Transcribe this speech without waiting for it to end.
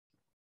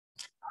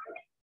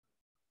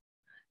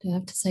Do I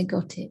have to say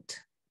got it?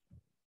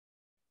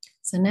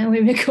 So now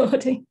we're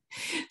recording.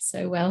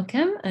 So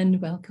welcome, and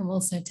welcome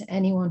also to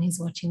anyone who's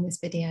watching this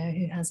video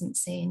who hasn't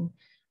seen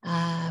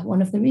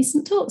one of the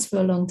recent talks for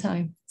a long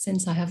time,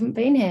 since I haven't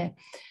been here.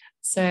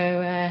 So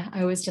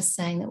I was just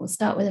saying that we'll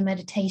start with a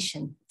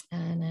meditation.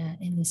 And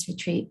in this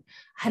retreat,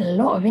 I had a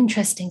lot of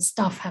interesting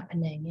stuff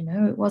happening. You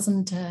know, it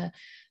wasn't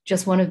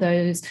just one of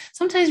those.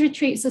 Sometimes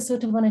retreats are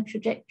sort of on a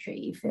trajectory.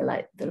 You feel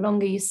like the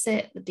longer you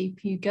sit, the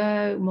deeper you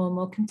go, more and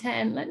more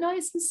content, like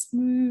nice and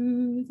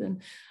smooth.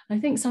 And I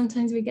think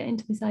sometimes we get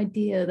into this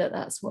idea that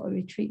that's what a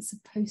retreat's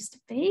supposed to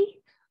be.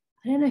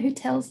 I don't know who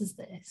tells us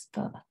this,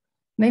 but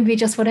maybe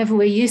just whatever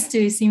we're used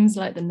to seems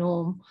like the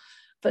norm.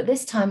 But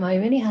this time I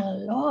really had a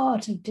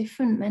lot of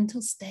different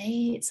mental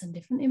states and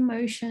different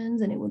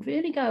emotions, and it would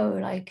really go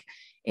like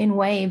in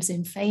waves,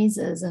 in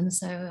phases. And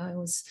so I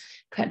was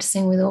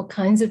practicing with all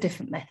kinds of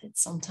different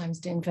methods, sometimes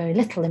doing very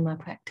little in my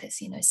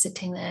practice, you know,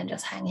 sitting there and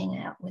just hanging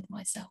out with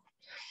myself.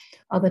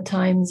 Other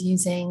times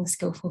using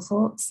skillful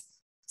thoughts,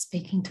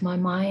 speaking to my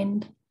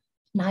mind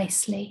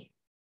nicely.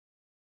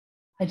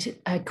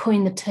 I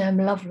coined the term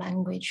love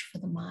language for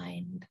the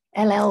mind,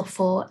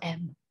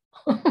 LL4M.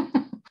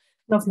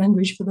 Love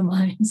language for the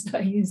mind, so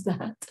I use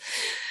that.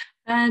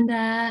 And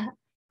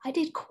I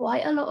did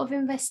quite a lot of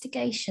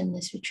investigation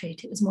this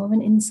retreat. It was more of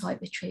an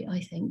insight retreat, I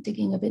think,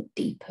 digging a bit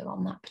deeper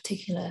on that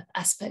particular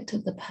aspect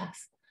of the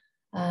path,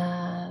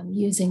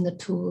 using the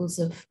tools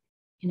of,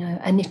 you know,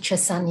 anicca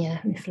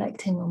sanya,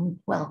 reflecting on,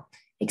 well,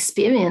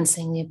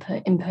 experiencing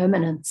the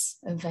impermanence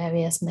of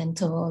various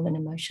mental and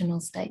emotional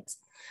states,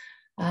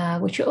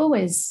 which are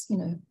always, you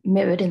know,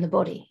 mirrored in the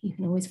body. You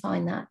can always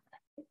find that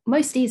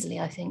most easily,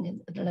 I think,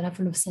 at the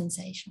level of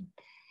sensation.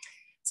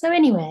 So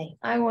anyway,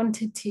 I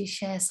wanted to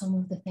share some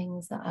of the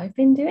things that I've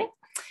been doing.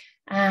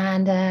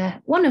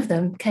 And one of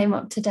them came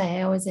up today.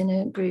 I was in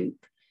a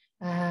group,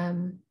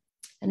 an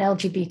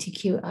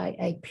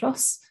LGBTQIA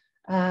plus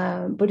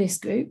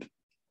Buddhist group.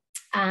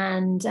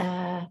 And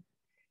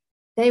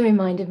they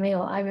reminded me,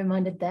 or I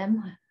reminded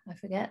them, I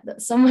forget,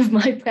 that some of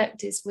my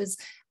practice was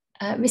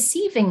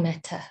receiving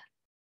metta.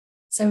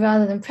 So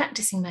rather than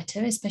practicing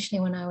metta,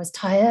 especially when I was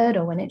tired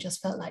or when it just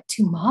felt like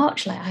too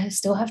much, like I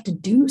still have to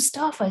do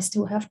stuff, I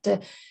still have to,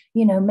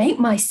 you know, make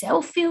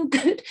myself feel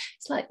good.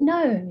 It's like,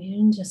 no, you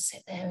can just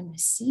sit there and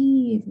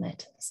receive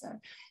metta. So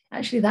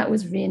actually that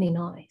was really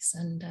nice.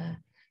 And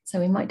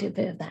so we might do a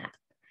bit of that,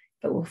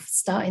 but we'll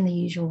start in the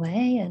usual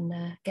way and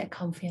get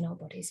comfy in our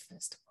bodies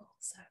first of all.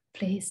 So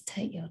please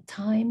take your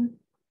time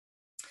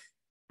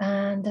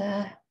and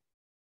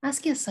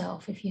ask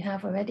yourself, if you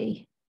have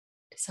already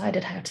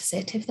decided how to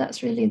sit, if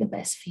that's really the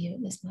best for you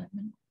at this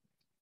moment,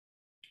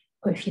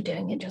 or if you're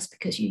doing it just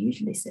because you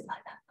usually sit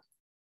like that.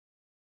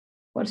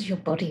 What does your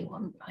body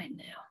want right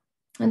now?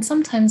 And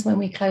sometimes when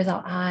we close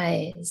our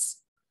eyes,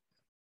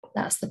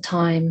 that's the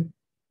time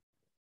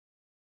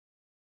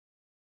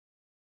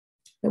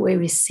that we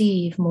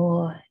receive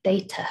more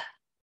data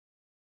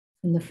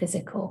from the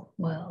physical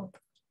world,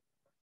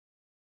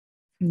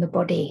 from the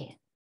body.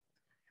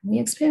 We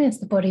experience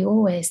the body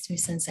always through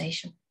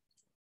sensation.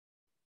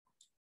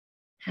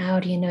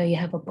 How do you know you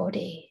have a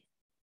body?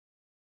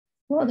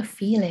 What are the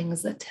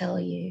feelings that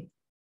tell you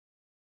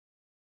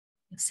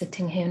you're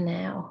sitting here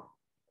now,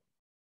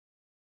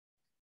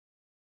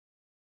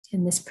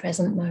 in this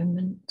present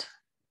moment?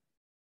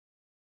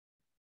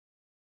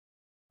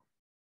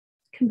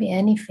 It can be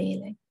any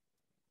feeling.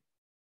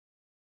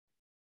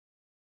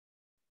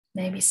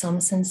 Maybe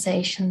some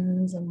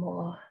sensations are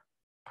more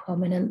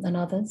prominent than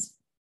others.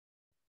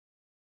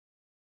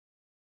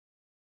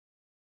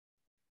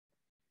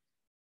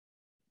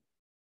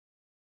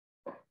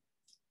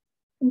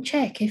 And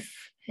check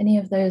if any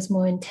of those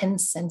more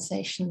intense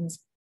sensations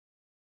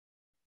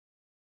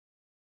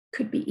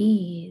could be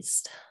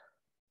eased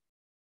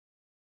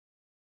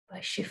by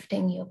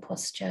shifting your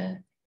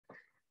posture,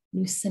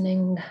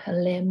 loosening a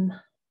limb.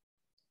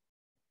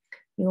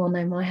 You all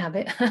know my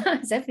habit.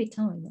 It's every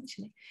time,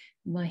 actually.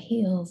 My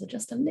heels are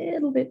just a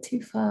little bit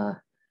too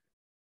far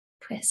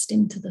pressed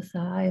into the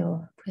thigh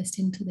or pressed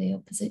into the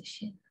opposite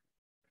shin.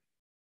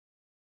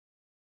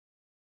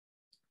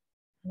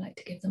 I like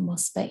to give them more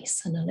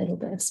space and a little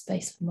bit of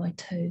space for my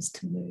toes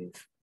to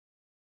move.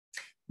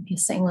 If you're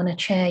sitting on a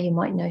chair, you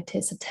might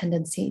notice a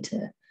tendency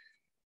to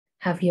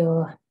have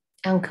your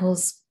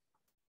ankles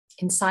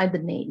inside the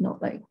knee,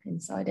 not like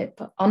inside it,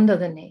 but under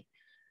the knee.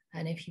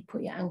 And if you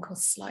put your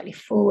ankles slightly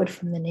forward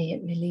from the knee,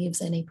 it relieves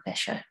any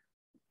pressure.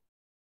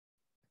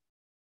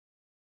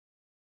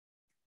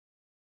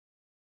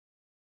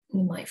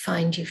 You might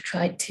find you've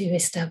tried to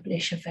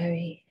establish a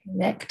very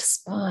erect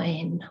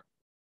spine.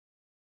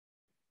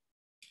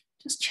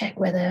 Just check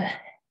whether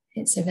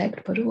it's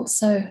erect, but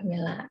also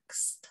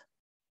relaxed.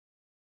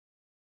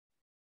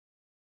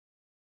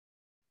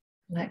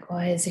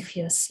 Likewise, if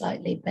you're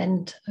slightly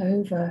bent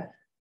over,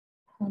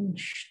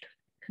 hunched,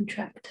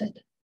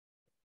 contracted,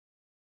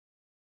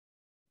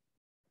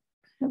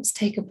 perhaps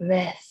take a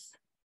breath,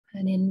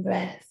 an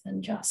in-breath,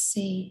 and just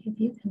see if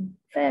you can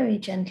very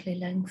gently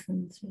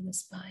lengthen through the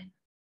spine.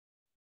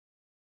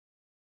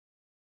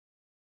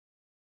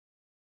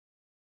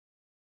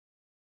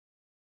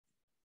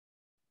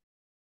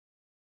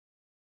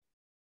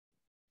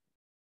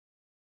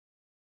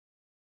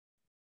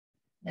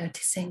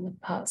 Noticing the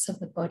parts of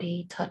the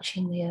body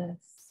touching the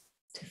earth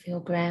to feel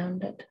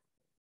grounded.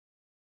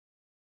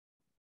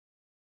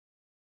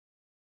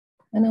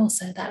 And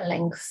also that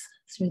length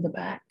through the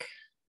back,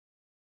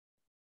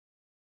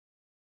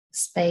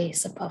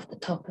 space above the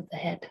top of the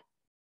head.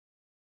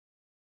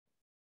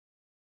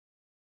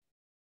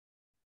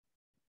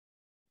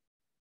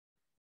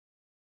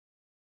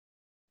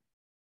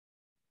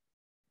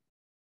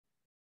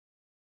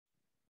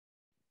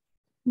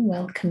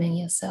 Welcoming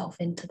yourself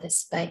into this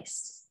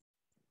space,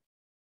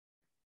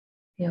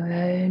 your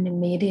own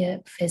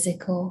immediate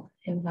physical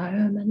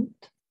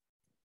environment,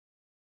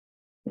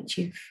 which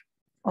you've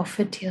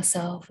offered to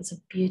yourself as a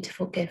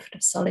beautiful gift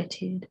of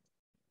solitude.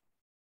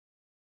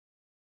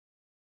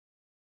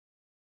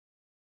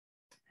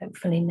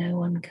 Hopefully no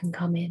one can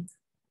come in,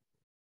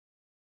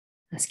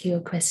 ask you a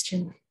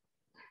question,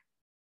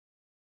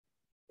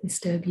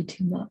 disturb you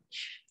too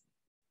much.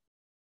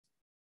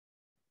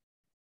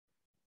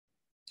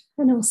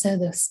 And also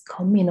this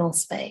communal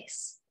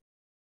space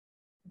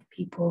of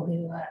people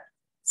who are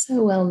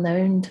so well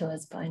known to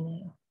us by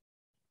now,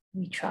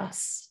 we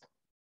trust,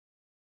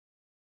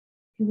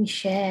 who we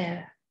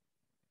share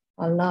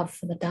our love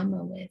for the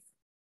Dhamma with.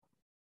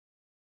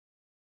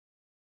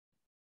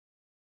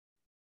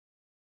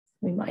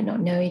 We might not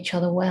know each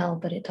other well,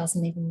 but it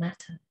doesn't even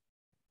matter.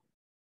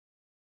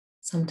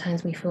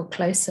 Sometimes we feel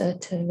closer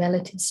to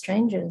relative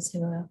strangers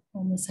who are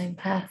on the same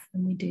path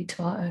than we do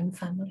to our own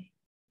family,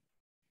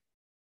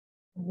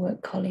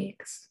 work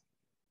colleagues,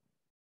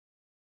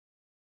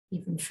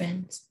 even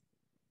friends.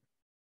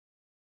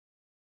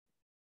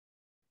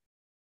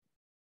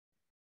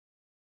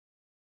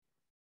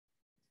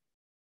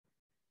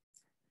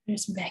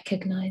 Just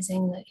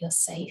recognizing that you're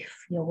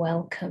safe, you're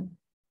welcome,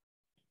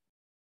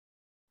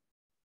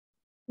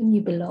 and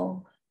you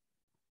belong.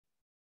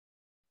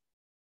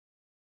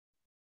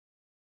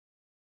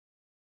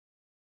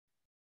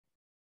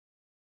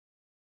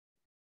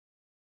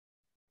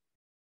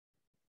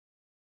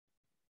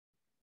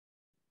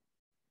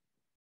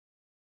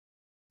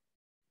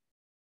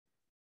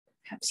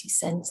 Perhaps you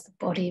sense the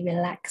body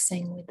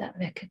relaxing with that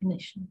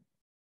recognition,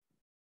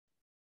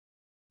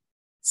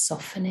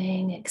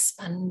 softening,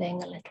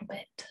 expanding a little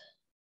bit.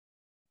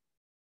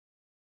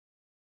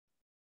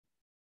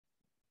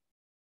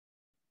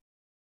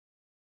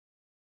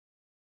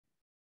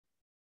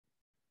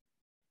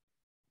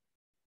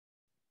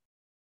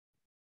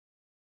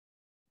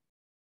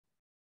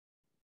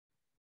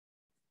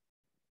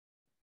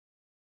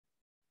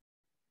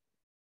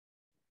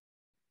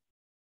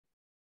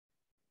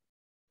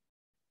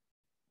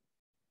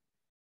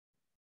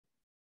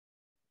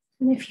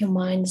 And if your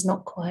mind's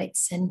not quite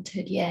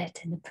centered yet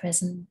in the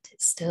present,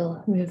 it's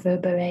still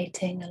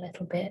reverberating a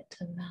little bit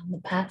around the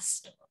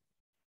past,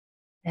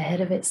 ahead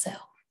of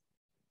itself.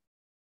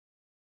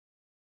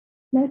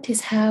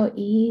 Notice how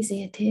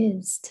easy it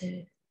is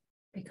to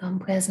become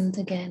present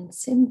again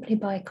simply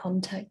by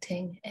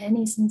contacting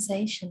any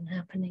sensation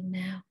happening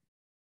now.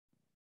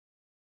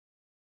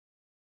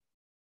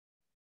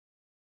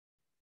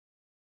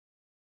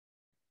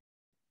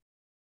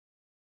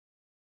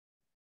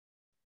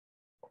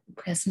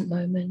 The present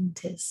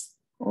moment is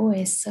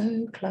always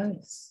so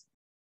close,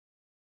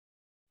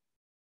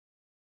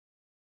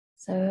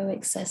 so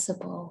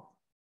accessible.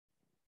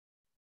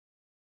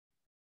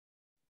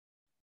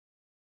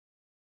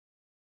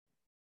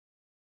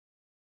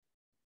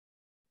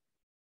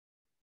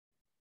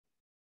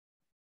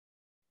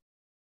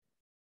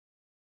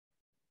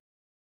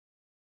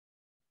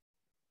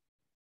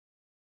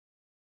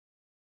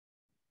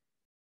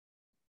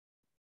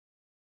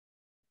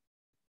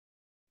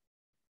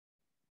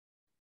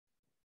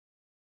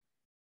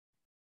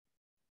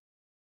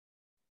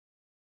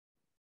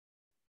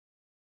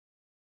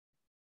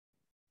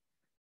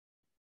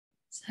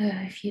 So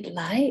if you'd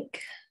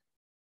like,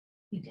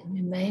 you can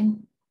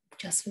remain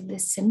just with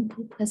this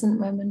simple present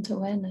moment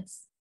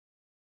awareness.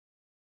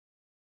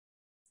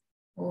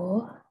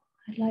 Or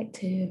I'd like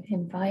to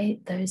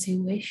invite those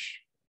who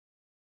wish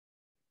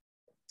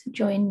to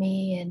join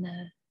me in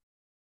a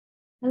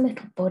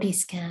little body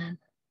scan,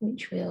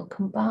 which we'll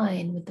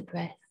combine with the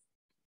breath.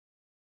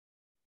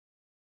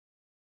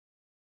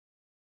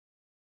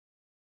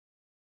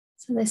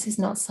 So this is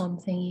not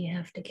something you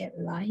have to get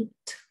right.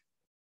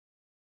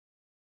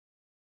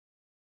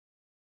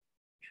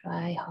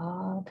 Try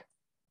hard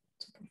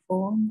to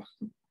perform.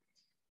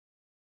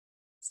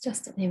 It's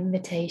just an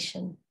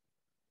invitation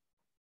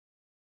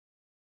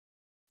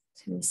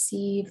to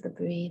receive the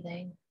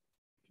breathing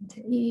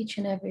into each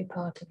and every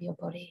part of your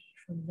body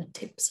from the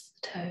tips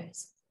of the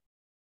toes.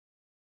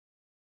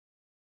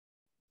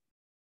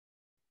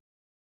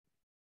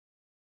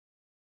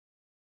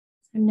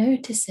 So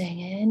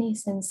noticing any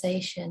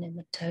sensation in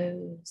the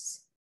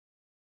toes,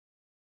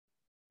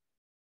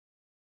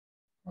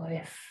 or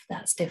if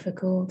that's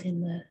difficult,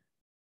 in the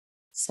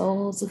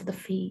soles of the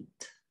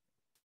feet.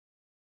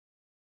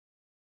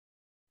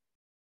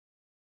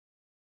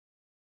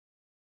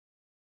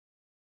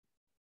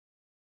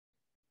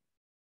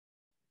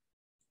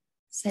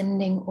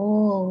 Sending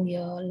all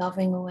your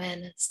loving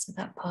awareness to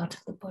that part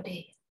of the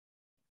body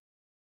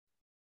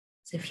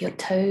As if your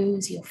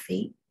toes, your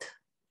feet,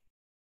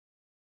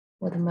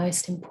 were the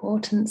most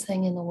important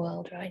thing in the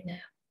world right now.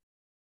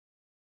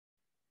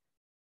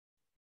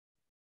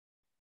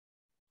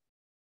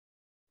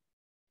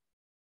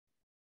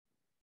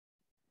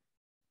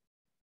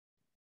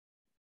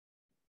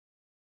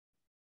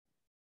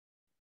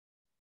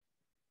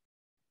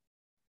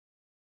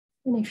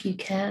 And if you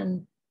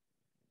can,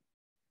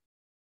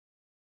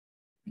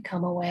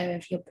 become aware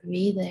of your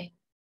breathing.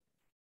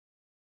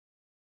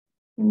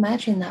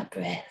 Imagine that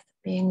breath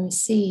being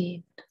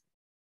received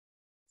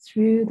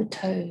through the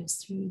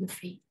toes, through the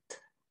feet.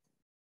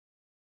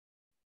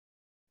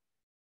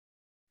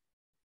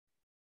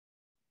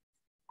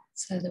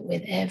 So that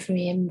with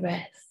every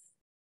in-breath,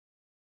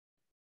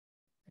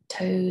 the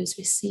toes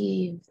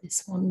receive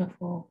this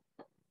wonderful,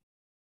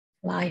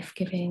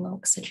 life-giving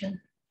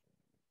oxygen.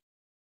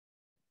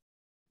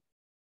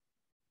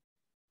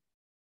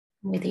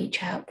 And with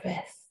each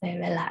out-breath, they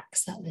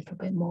relax that little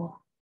bit more.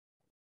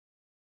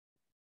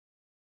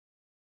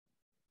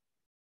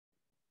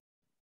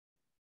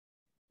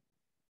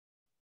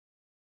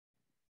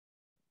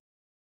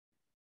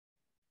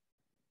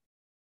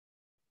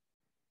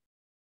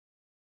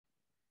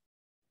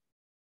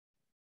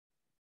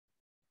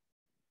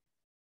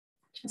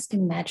 Just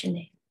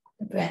imagining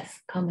the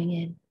breath coming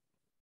in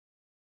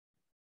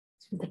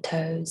through the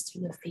toes,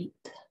 through the feet,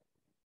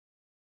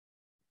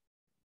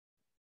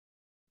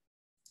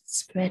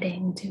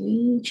 spreading to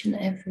each and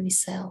every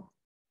cell.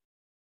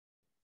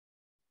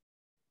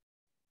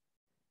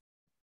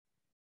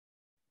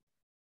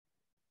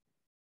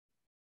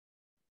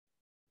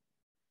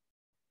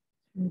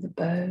 Through the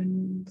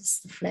bones,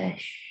 the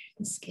flesh,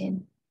 the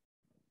skin.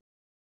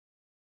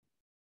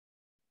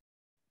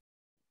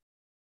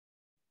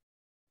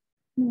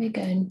 And we're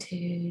going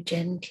to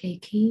gently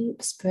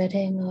keep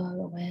spreading our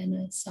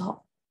awareness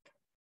up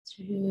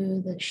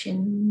through the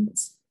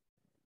shins,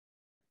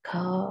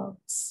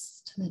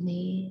 calves to the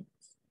knees.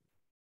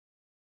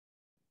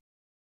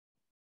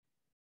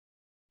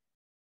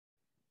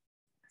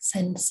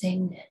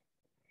 Sensing,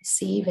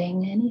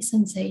 receiving any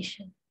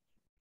sensation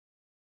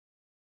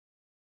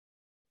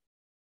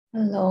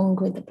along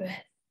with the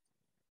breath.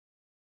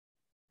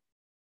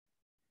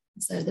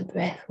 As though the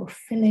breath were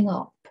filling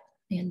up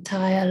the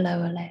entire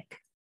lower leg.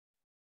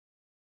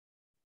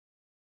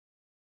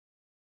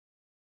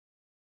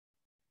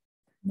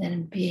 And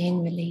then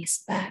being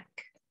released back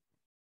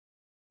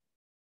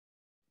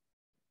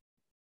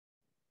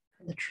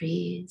for the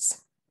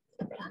trees,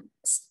 the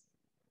plants.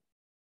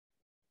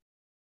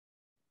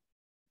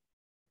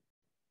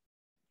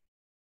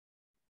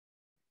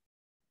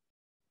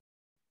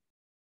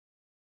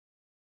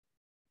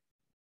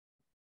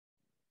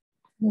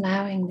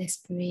 Allowing this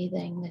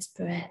breathing, this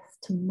breath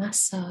to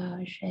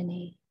massage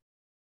any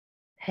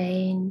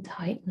pain,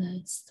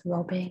 tightness,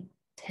 throbbing,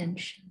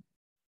 tension.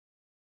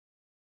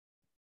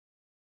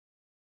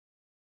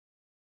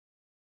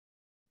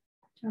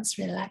 Just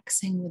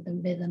relaxing with the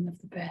rhythm of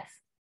the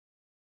breath.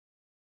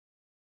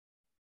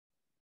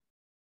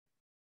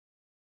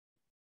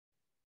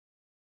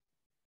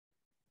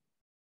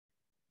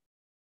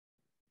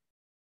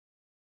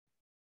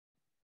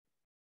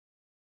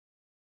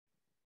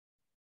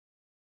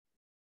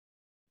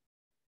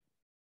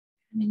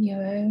 And in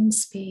your own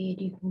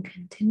speed, you can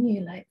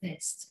continue like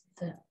this.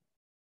 The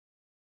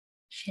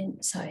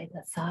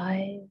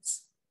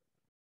thighs.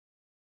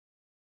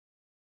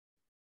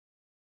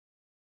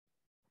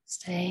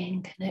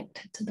 Staying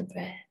connected to the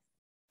breath.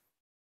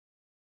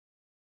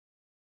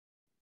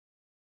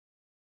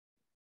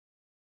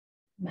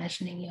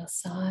 Imagining your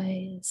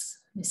thighs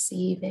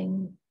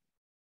receiving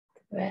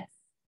the breath.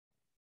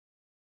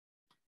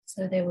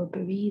 So they were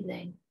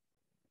breathing.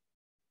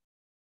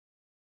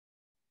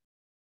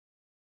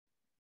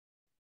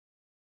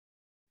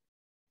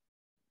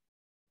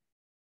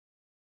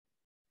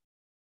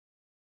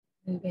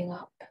 Moving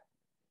up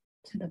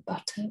to the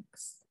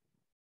buttocks,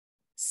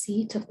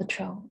 seat of the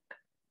trunk,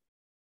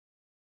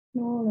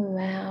 all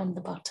around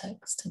the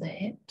buttocks to the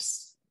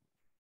hips.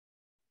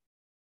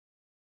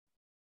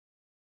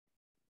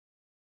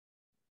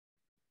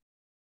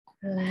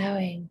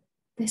 Allowing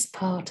this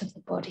part of the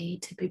body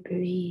to be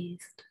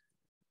breathed.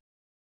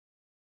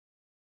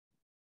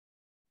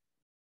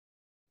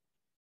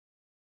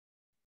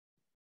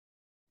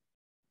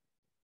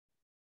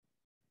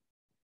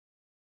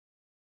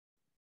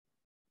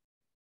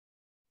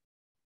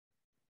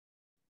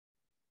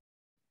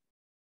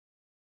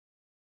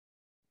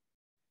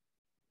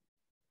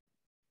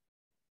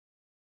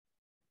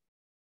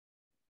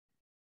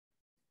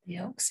 The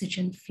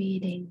oxygen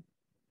feeding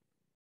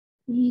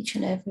each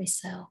and every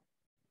cell.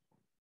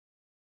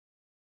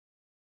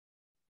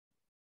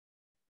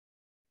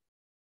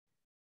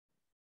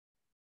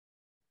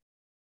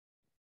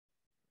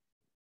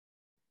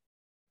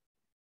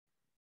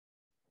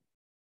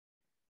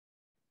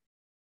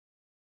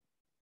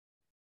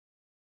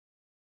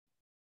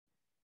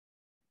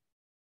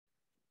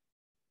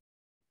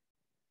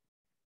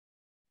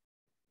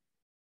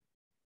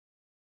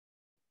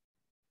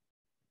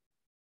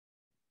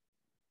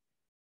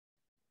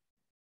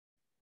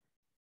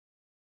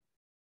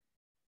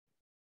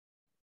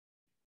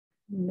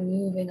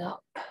 Moving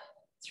up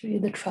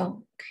through the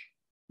trunk.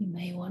 You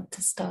may want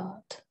to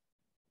start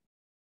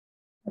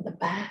at the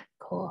back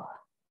or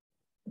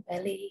the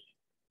belly.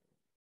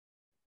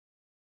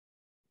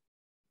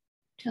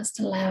 Just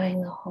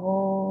allowing the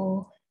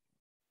whole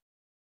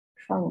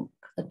trunk,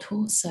 the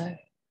torso,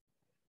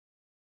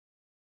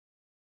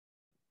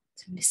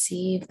 to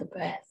receive the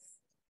breath.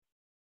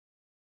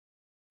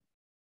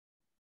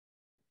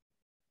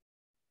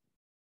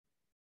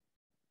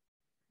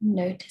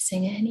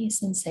 Noticing any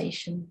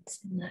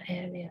sensations in that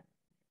area.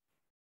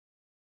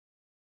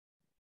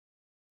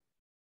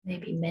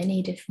 Maybe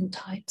many different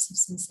types of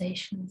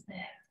sensations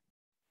there.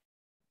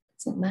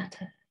 Doesn't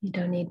matter, you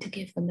don't need to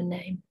give them a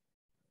name.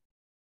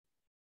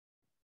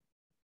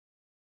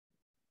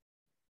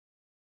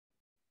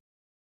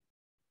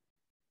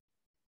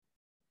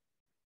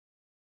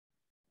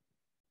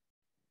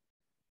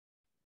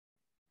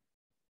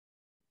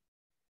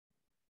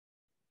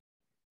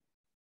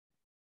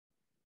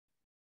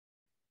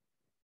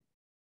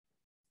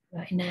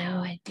 Right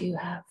now I do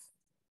have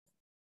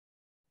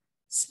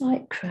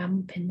slight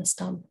cramp in the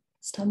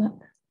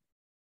stomach.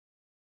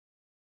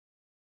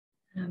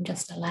 And I'm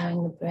just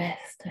allowing the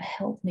breath to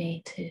help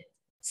me to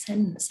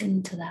sense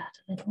into that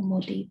a little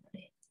more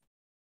deeply.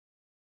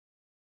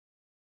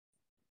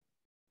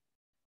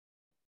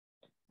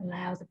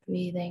 Allow the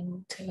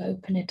breathing to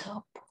open it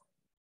up.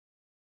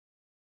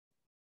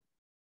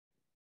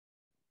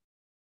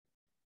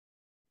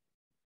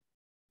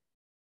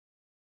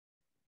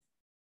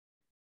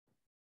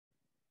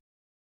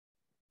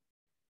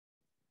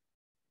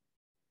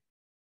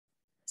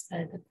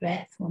 So the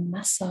breath were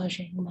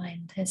massaging my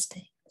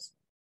intestines.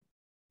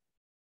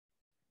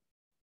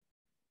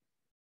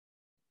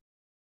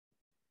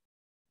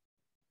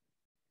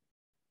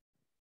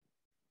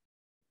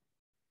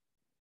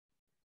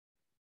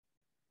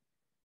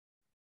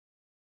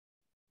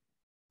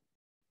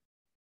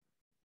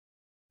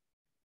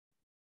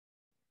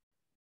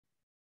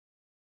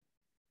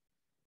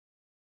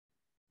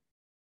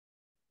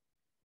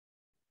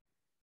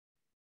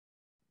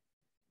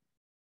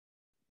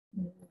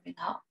 Moving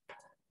up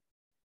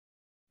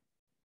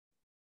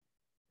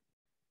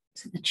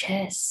to the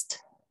chest,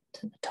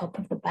 to the top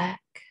of the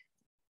back,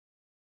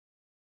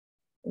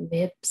 the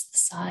ribs, the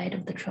side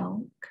of the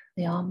trunk,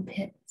 the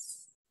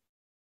armpits.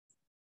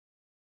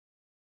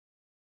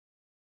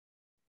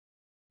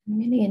 I'm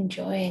really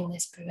enjoying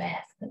this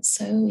breath that's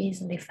so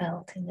easily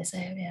felt in this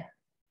area.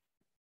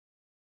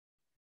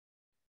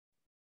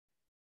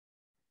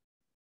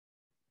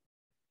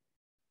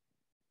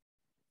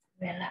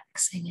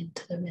 Relaxing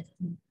into the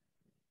rhythm.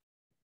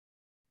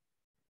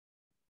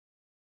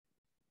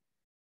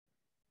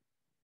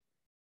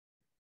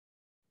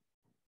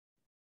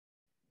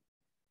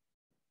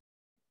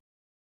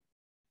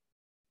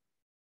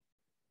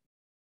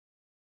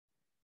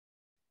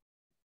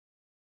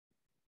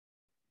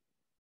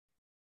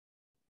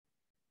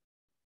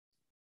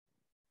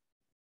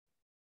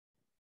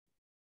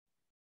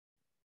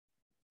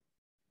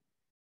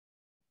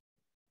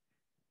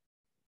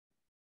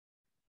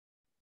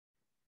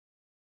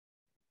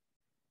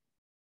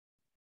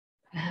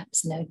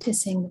 Perhaps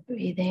noticing the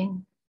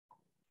breathing,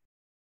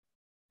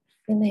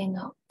 filling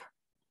up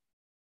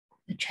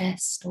the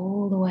chest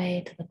all the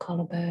way to the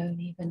collarbone,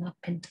 even up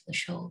into the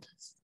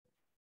shoulders.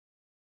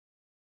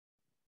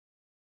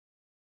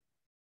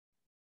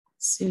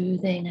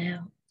 Smoothing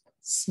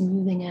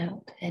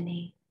out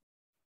any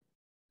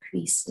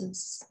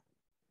creases,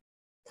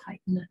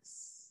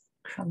 tightness,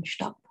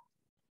 crunched up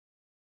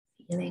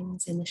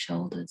feelings in the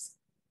shoulders.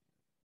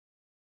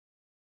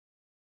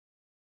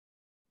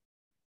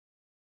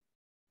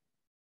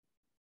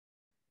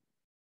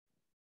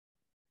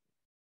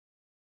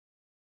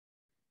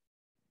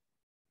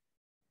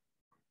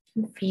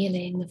 And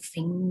feeling the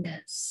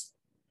fingers.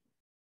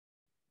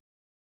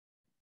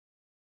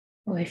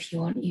 Or if you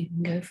want, you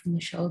can go from the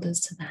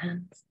shoulders to the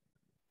hands.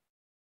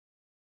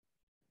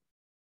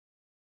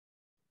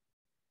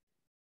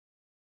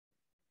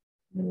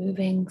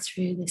 Moving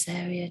through this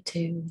area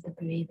to the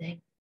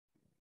breathing.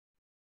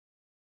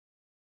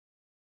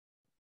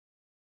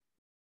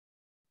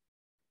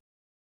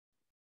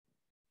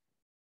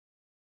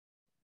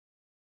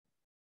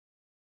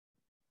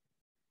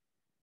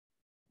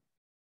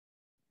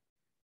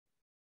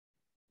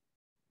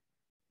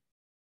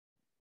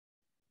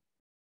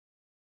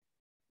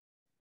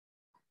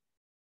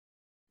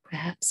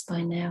 Perhaps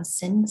by now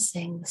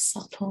sensing the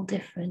subtle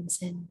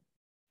difference in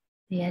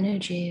the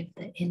energy of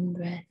the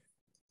in-breath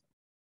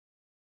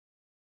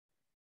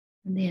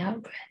and the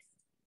out-breath.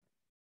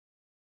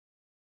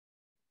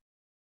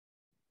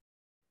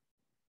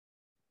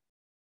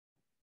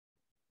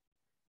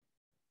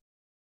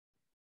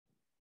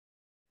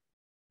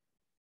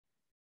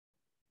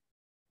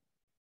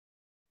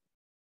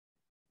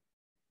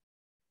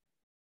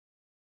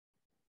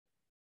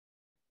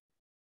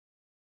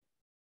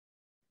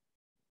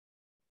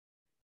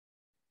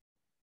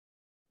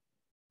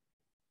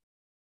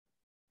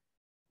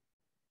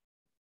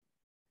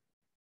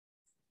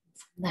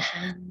 From the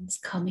hands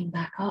coming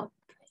back up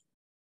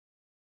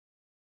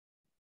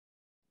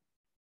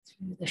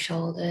through the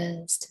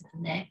shoulders to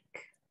the neck.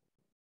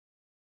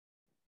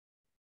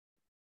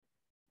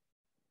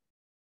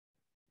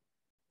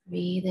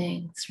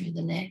 Breathing through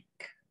the neck.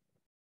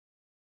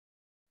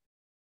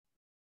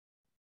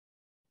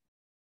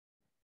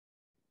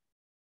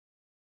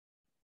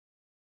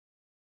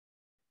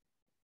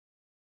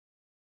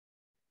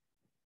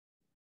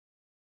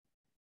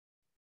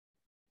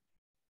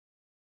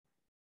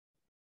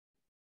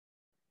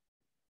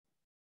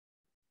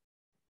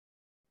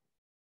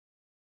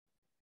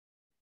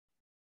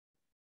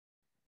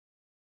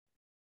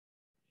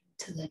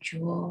 To the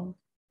jaw,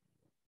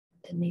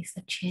 underneath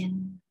the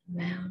chin,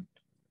 around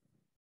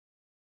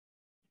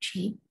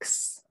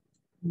cheeks,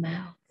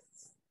 mouth.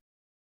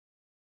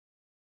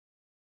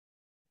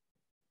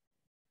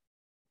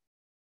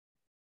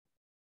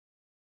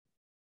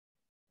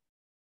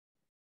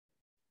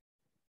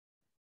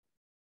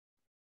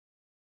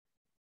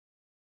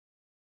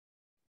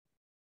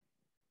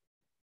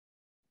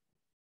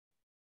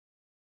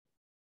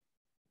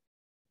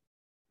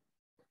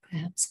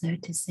 Perhaps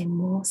noticing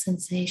more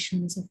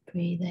sensations of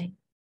breathing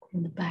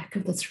in the back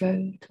of the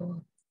throat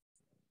or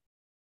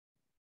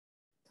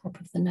top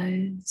of the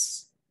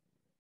nose,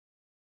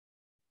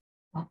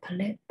 upper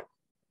lip.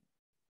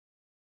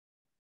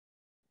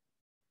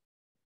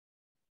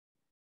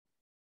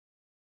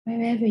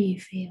 Wherever you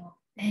feel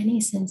any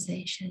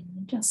sensation,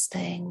 just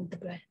staying with the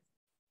breath.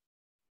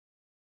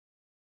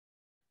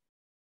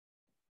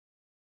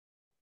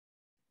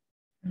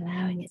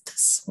 Allowing it to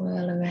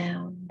swirl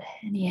around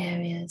any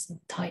areas of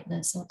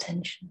tightness or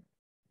tension.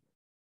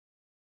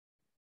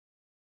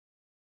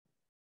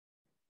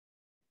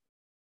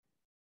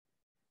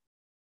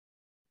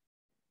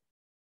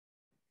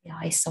 The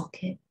eye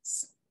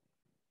sockets,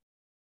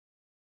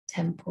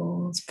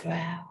 temples,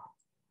 brow.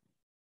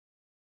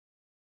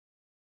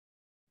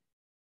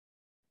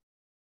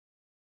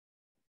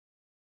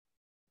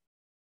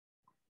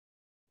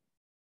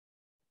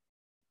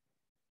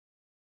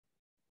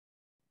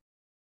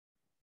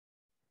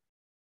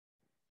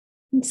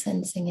 And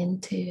sensing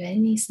into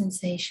any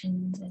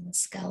sensations in the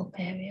scalp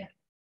area,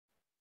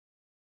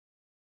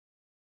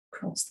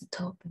 across the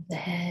top of the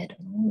head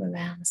and all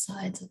around the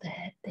sides of the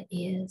head, the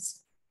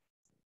ears.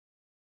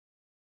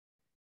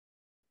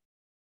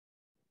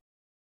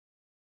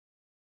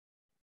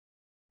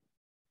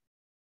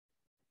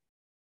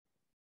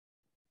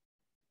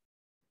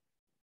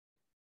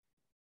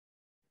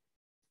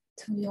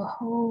 Till your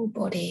whole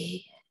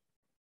body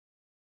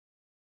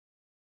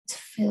is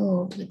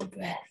filled with the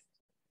breath.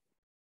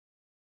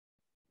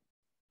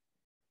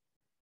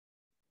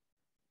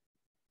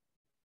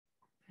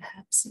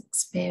 Perhaps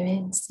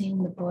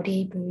experiencing the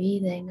body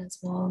breathing as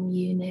one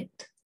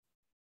unit.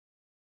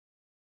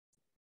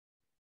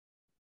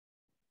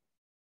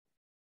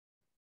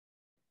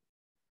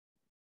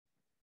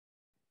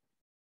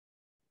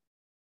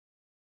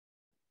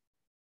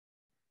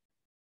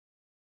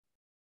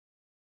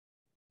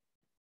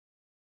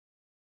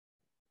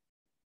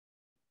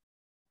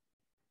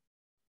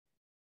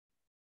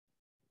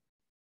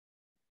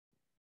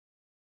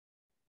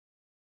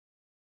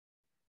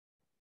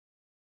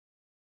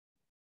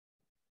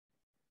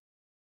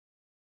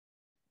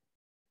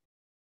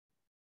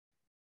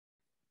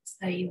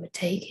 So you were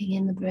taking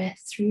in the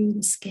breath through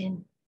the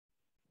skin,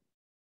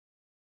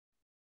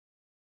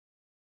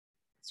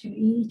 through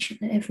each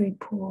and every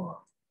pore.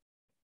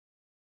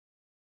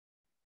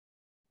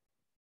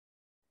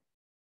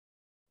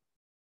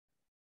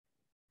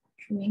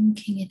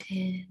 Drinking it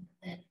in,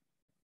 then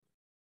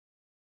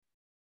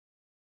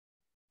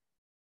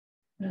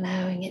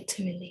allowing it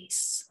to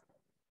release.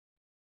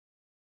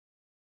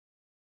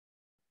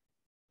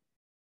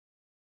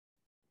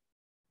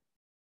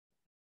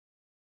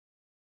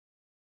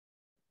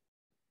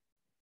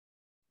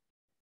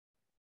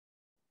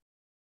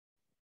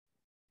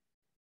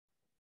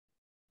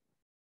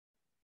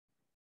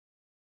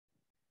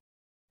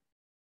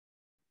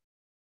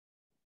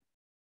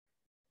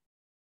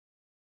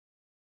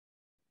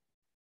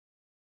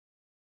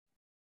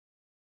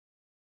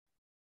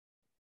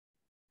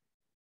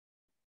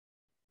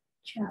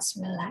 Just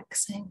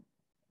relaxing.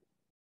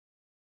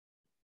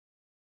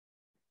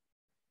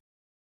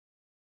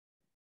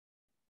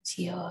 As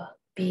you're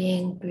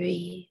being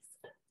breathed.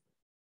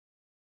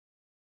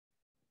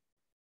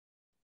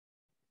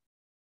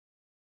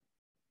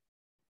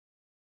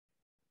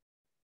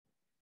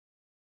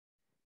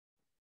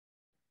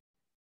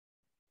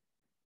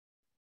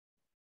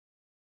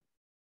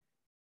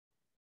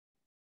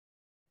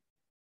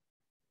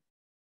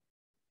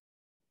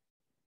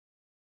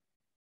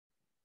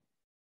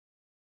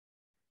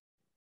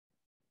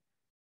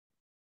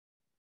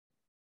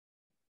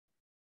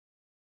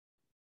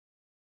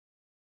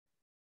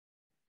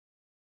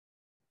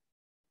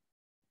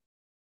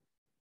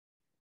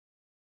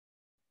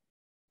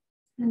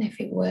 And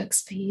if it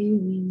works for you,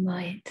 you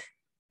might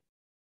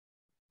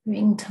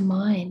bring to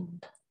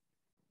mind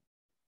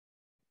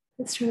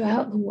that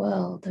throughout the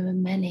world there are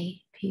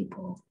many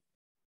people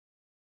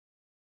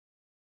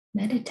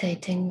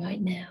meditating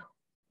right now.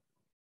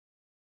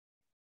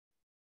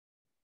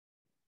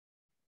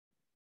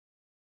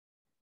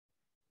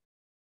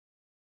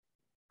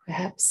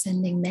 Perhaps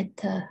sending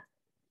metta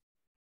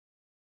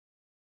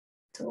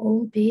to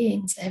all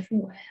beings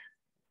everywhere.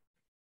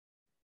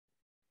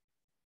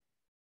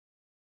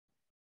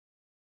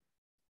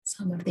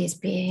 Some of these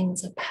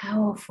beings are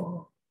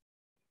powerful,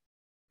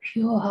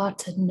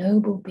 pure-hearted,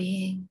 noble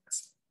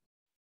beings.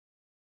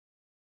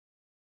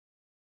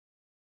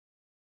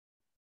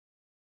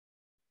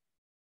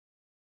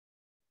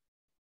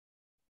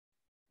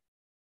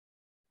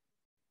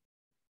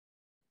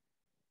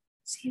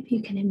 See if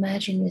you can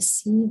imagine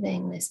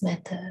receiving this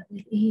metta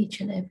with each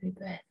and every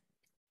breath.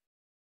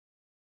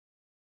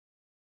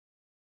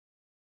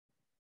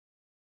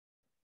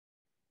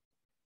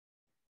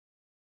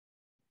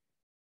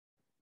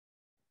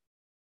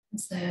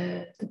 As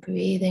though the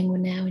breathing were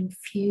now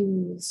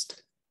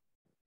infused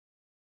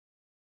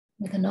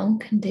with an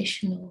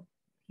unconditional,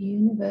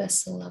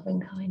 universal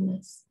loving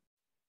kindness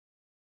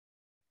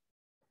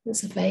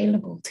that's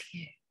available to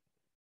you.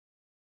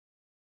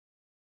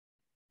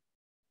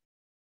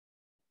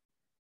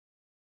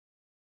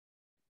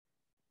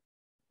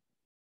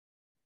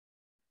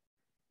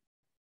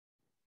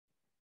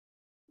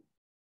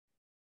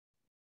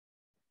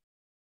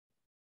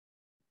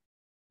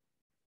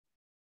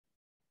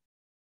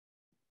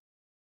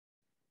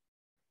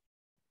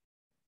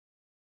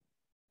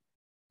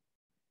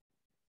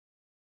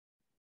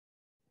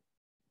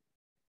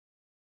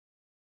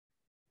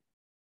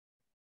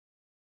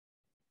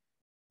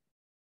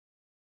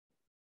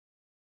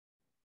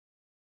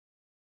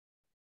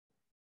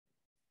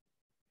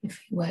 If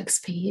it works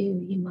for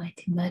you, you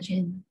might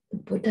imagine the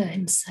Buddha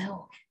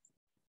himself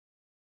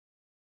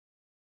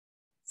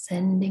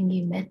sending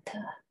you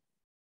metta,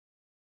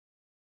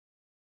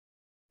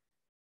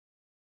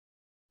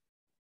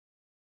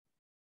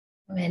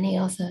 or any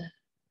other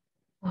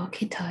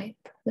archetype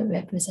that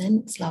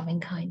represents loving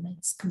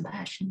kindness,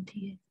 compassion to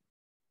you.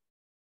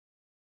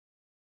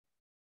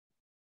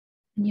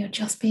 And you're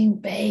just being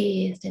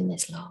bathed in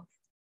this love,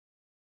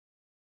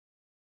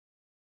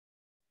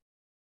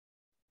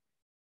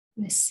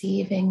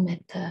 receiving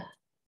metta,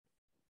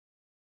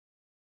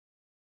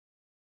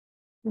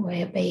 the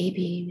way a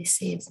baby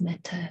receives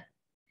metta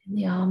in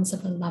the arms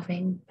of a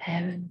loving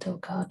parent or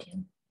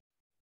guardian.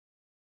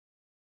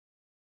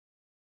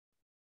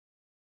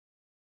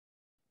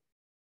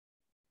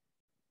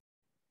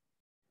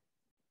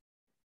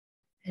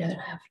 They don't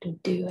have to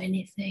do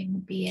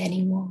anything, be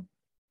anyone.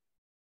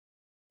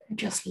 They're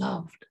just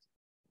loved.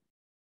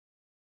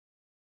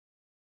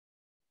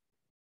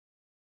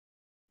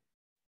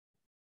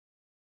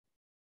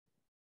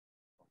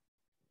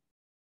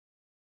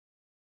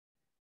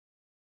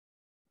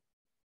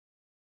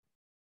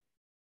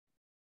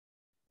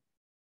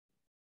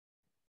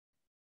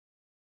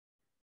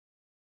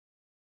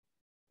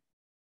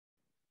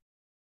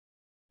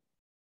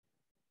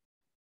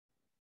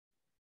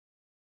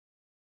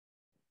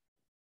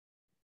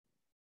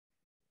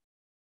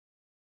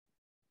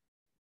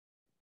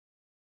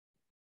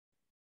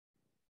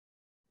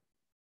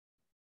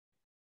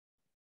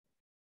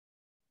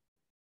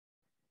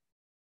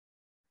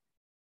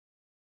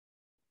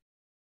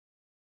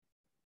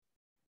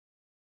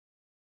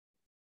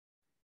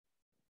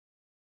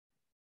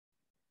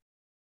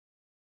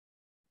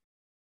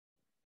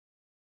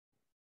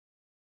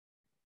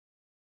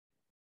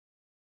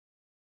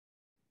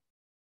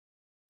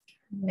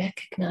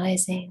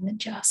 Recognizing that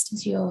just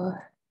as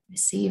you're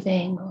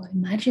receiving or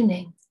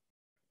imagining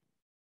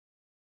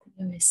that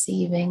you're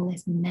receiving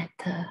this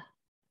metta,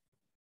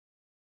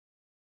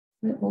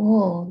 we're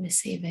all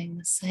receiving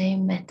the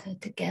same metta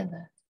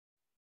together.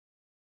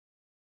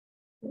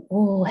 We're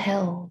all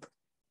held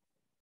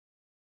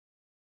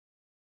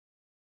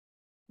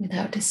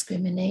without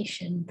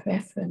discrimination,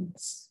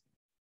 preference,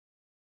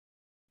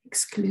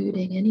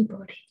 excluding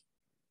anybody.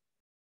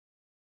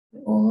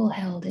 We're all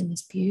held in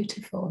this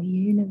beautiful,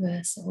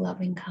 universal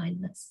loving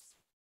kindness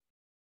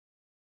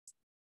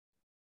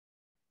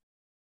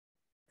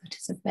that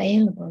is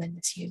available in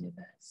this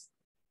universe.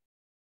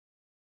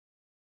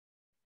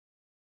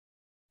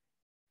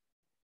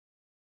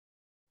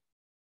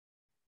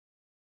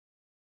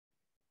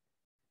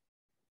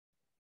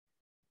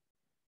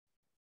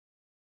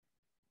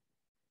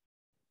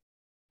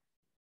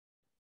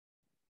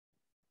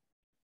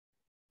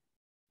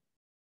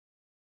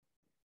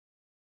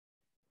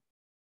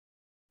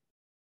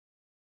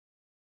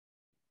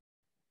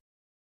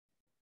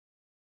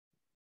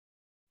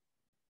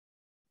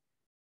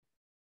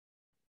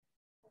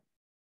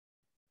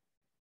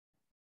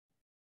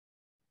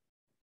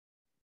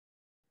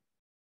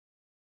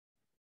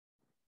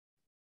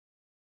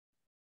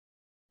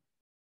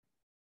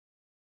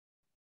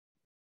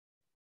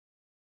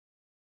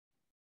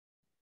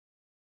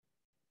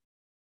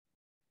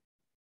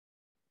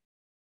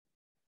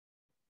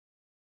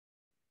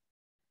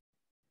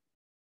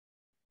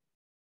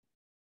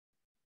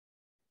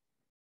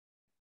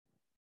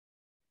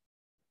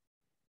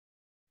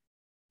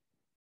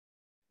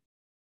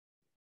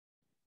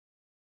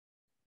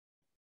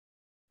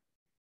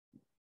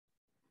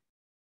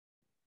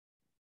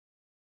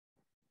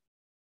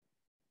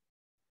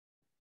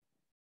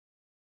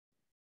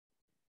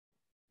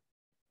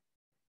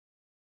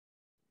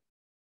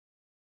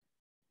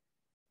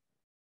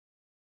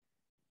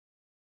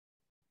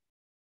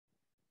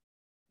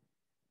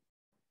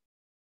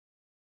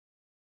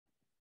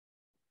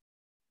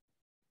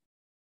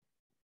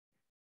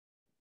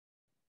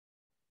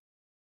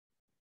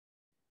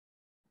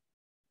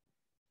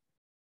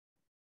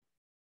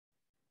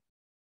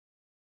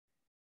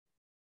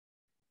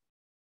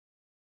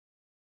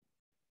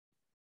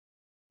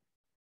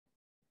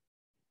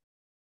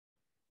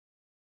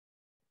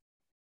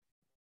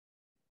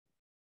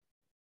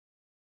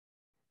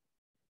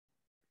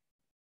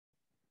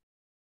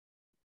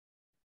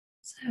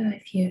 So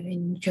if you're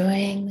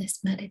enjoying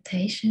this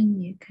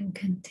meditation, you can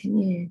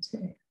continue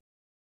to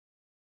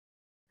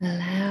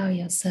allow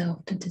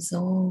yourself to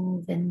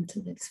dissolve into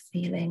this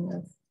feeling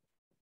of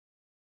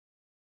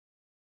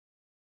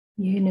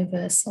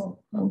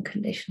universal,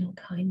 unconditional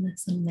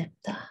kindness and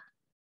metta.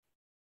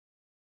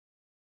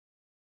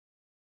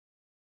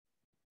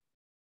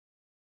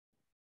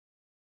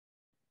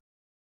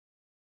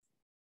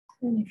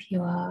 And if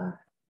you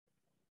are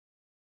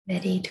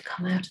ready to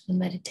come out of the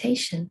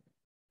meditation,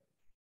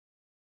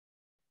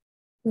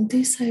 we'll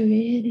do so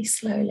really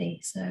slowly.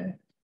 So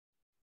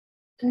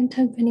don't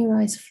open your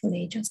eyes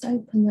fully, just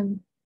open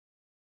them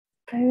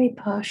very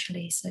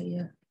partially so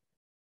you're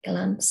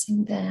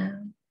glancing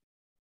down,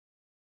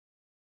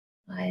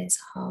 eyes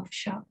half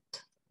shut.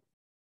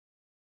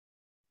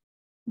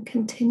 And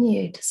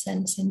continue to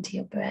sense into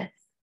your breath,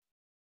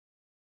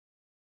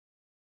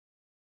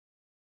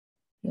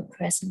 your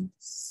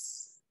presence.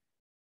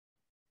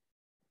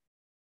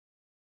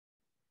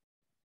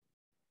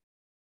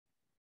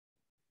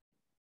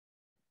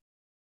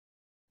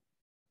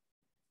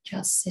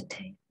 Just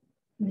sitting,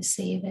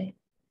 receiving,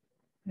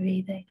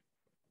 breathing.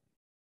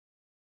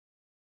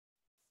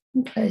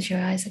 And close your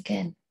eyes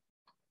again.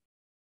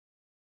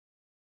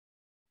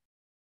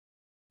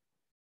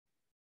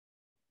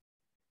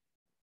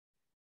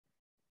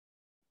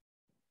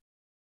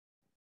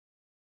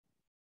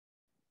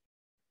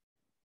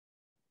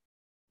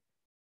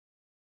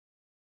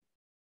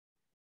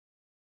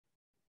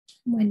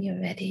 When you're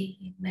ready,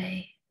 you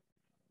may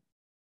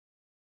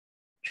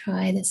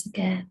try this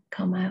again.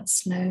 Come out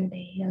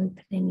slowly,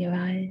 opening your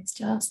eyes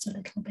just a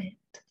little bit.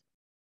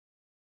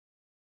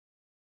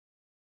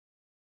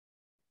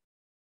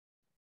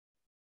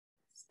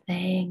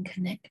 Staying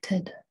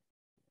connected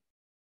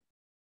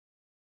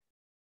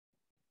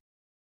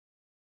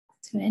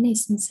to any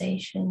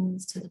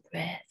sensations, to the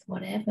breath,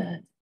 whatever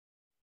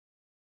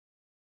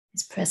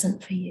is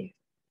present for you.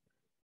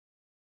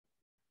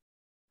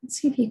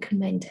 Let's see if you can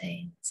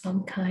maintain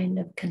some kind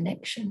of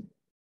connection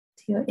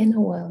to your inner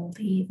world,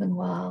 even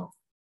while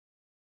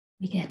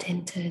we get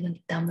into the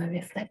Dhamma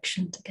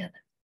reflection together.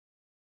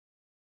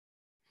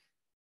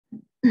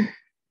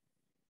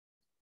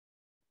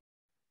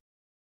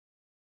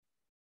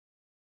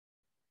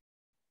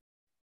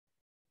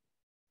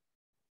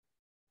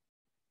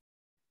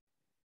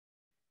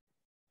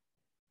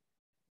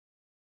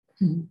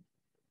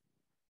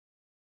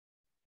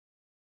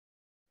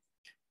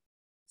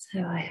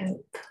 So I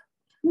hope,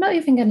 I'm not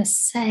even going to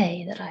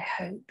say that I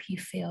hope you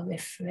feel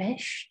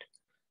refreshed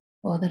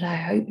or that I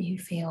hope you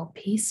feel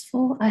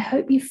peaceful. I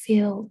hope you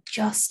feel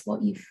just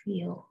what you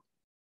feel.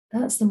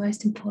 That's the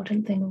most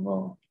important thing of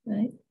all,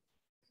 right?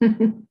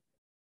 And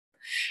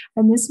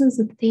this was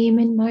a theme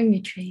in my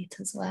retreat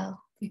as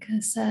well,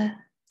 because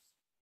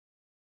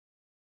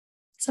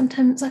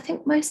sometimes, I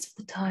think most of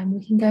the time,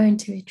 we can go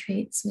into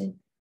retreats with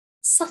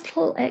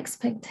subtle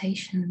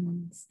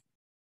expectations,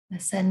 a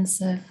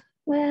sense of,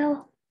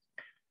 well,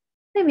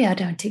 maybe I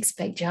don't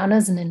expect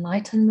jhanas and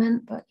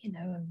enlightenment, but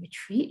a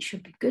retreat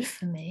should be good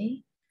for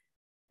me.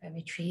 A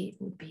retreat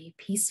would be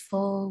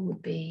peaceful,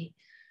 would be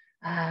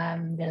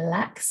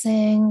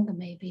relaxing.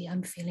 Maybe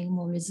I'm feeling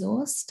more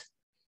resourced.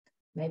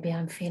 Maybe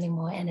I'm feeling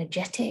more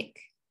energetic.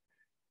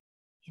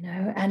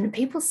 And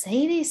people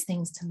say these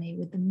things to me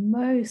with the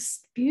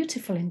most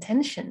beautiful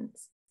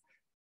intentions.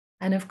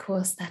 And of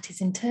course, that is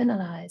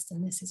internalized.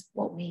 And this is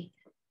what we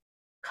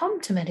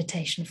come to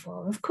meditation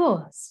for, of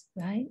course,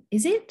 right?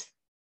 Is it?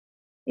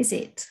 Is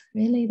it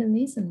really the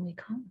reason we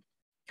come?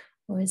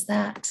 Or is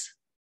that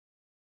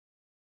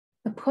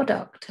a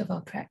product of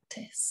our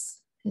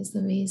practice? Is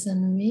the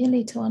reason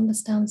really to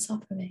understand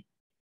suffering?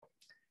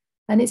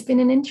 And it's been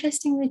an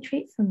interesting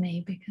retreat for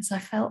me because I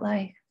felt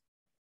like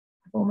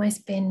I've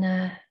almost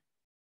been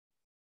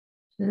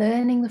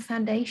learning the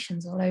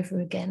foundations all over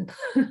again,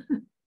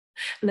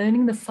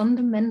 learning the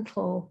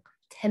fundamental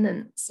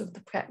tenets of the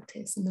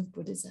practice and of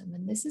Buddhism.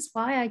 And this is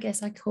why I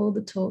guess I call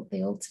the talk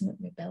The Ultimate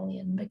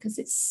Rebellion, because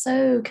it's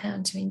so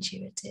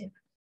counterintuitive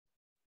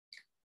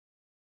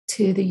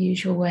to the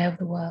usual way of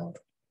the world.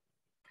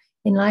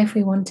 In life,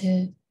 we want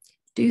to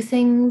do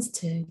things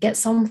to get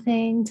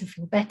something, to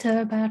feel better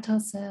about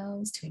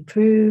ourselves, to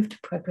improve, to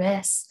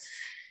progress,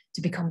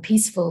 to become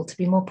peaceful, to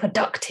be more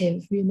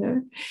productive.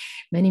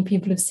 Many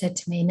people have said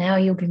to me, now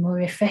you'll be more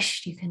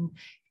refreshed, you can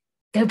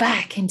go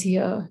back into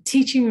your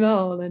teaching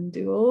role and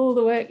do all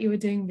the work you were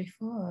doing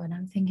before. And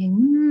I'm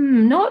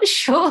thinking, not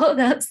sure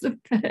that's the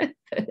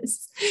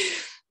purpose,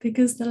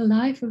 because the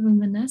life of a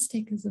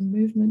monastic is a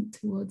movement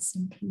towards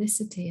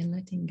simplicity and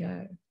letting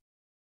go.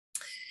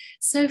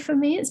 So for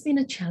me, it's been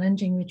a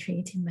challenging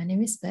retreat in many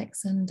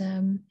respects. And,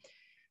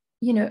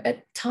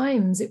 at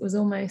times it was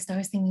almost, I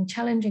was thinking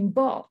challenging,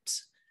 but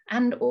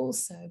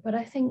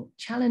I think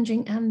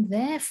challenging and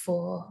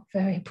therefore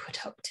very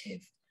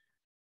productive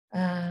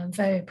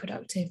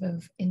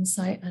of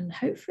insight and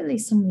hopefully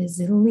some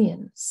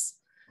resilience.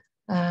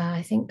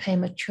 I think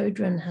Pema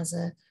Chodron has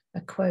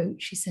a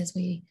quote. She says,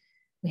 we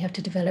have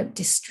to develop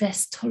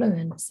distress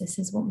tolerance. This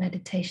is what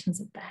meditation's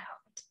about.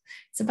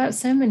 It's about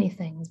so many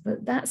things,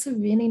 but that's a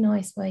really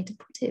nice way to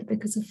put it,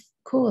 because of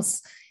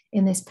course,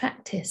 in this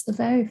practice, the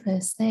very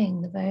first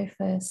thing, the very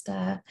first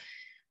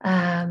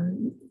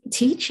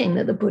teaching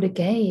that the Buddha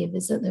gave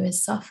is that there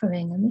is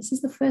suffering, and this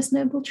is the first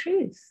noble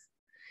truth.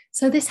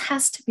 So this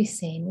has to be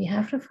seen. We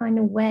have to find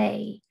a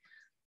way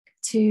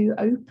to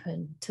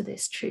open to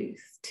this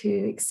truth,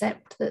 to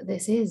accept that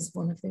this is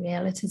one of the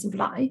realities of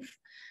life.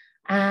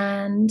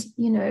 And,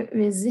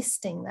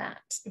 resisting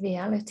that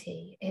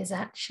reality is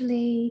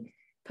actually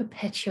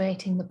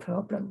perpetuating the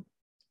problem.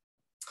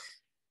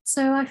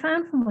 So I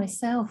found for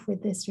myself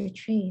with this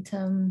retreat,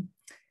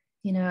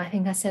 I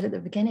think I said at the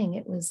beginning,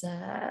 it was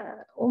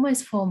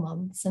almost 4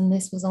 months. And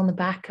this was on the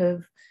back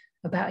of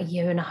about 1.5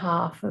 years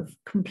of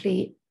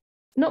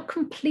not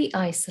complete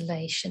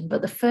isolation,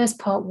 but the first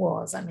part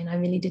was, I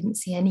really didn't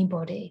see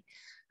anybody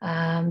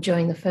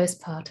during the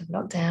first part of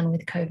lockdown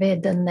with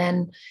COVID. And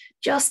then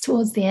just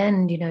towards the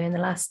end, in the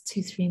last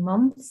 2-3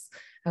 months,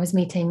 I was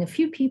meeting a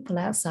few people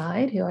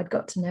outside who I'd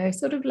got to know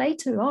sort of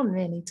later on,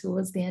 really,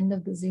 towards the end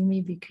of the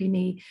Zumi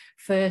Bhikkhuni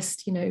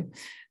first,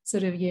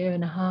 sort of 1.5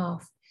 years.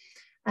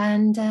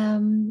 And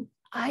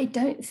I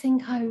don't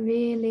think I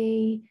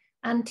really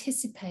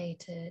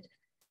anticipated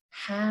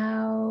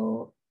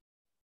how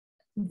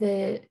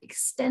the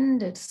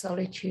extended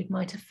solitude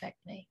might affect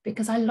me,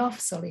 because I love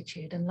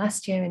solitude. And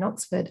last year in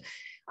Oxford,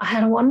 I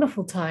had a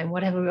wonderful time,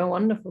 whatever a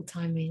wonderful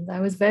time means. I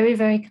was very,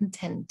 very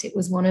content. It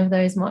was one of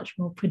those much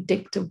more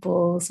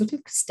predictable, sort of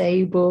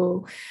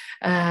stable,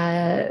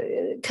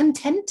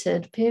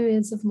 contented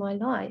periods of my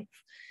life.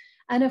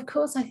 And of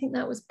course, I think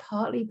that was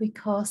partly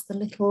because the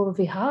little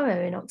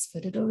vihara in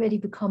Oxford had already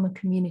become a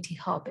community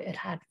hub. It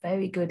had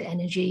very good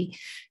energy,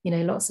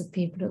 lots of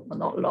people, well,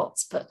 not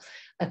lots, but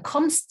a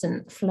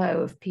constant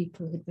flow of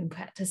people who'd been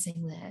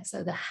practicing there.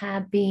 So there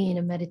had been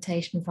a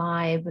meditation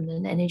vibe and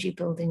an energy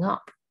building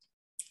up.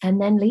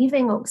 And then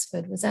leaving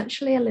Oxford was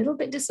actually a little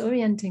bit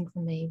disorienting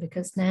for me,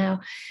 because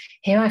now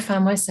here I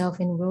found myself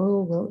in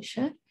rural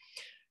Wiltshire,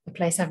 a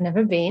place I've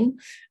never been.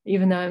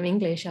 Even though I'm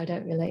English, I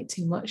don't relate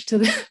too much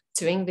to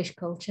English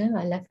culture.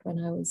 I left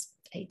when I was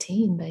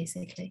 18,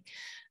 basically,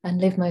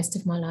 and lived most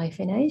of my life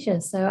in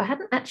Asia. So I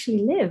hadn't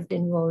actually lived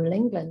in rural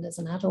England as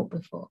an adult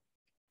before.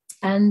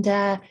 And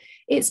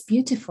it's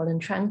beautiful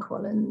and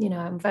tranquil. And,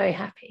 I'm very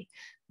happy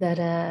that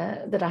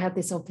I had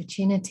this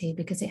opportunity,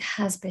 because it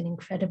has been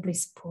incredibly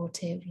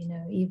supportive,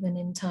 even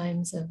in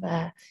times of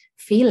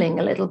feeling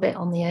a little bit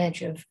on the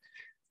edge of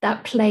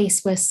that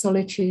place where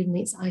solitude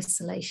meets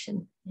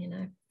isolation,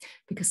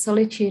 because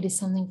solitude is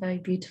something very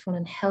beautiful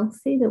and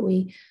healthy that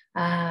we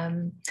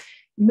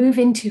move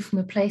into from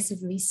a place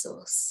of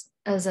resource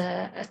as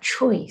a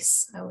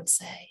choice, I would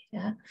say.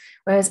 Yeah.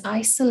 Whereas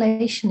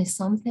isolation is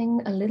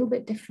something a little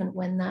bit different,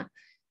 when that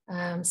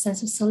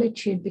sense of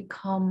solitude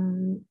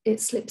it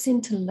slips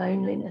into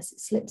loneliness, it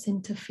slips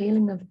into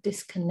feeling of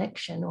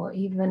disconnection, or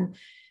even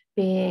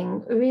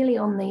being really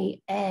on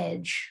the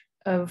edge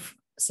of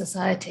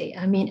society.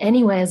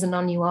 Anyway, as a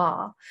nun you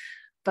are,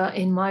 but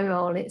in my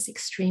role, it's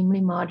extremely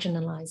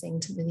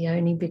marginalizing to be the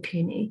only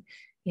bhikkhuni,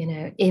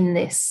 in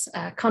this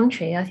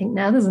country. I think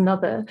now there's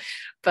another,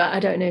 but I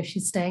don't know if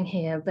she's staying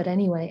here. But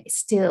anyway,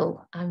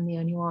 still, I'm the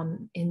only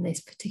one in this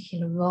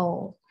particular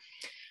role.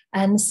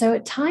 And so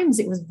at times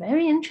it was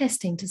very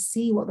interesting to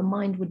see what the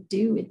mind would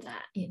do with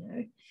that,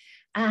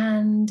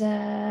 And,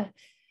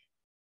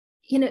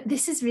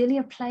 this is really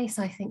a place,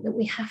 I think, that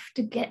we have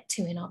to get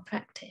to in our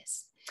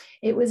practice.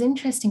 It was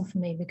interesting for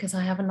me because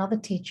I have another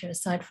teacher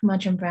aside from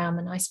Ajahn Brahm,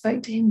 and I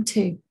spoke to him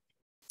too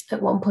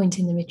at one point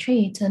in the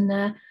retreat. And,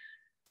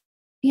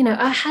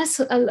 I had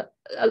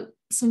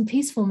some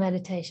peaceful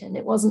meditation.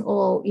 It wasn't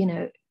all,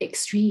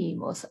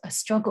 extreme or a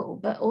struggle,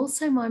 but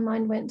also my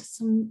mind went to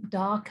some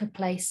darker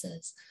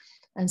places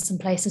and some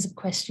places of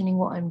questioning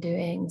what I'm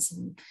doing,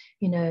 some,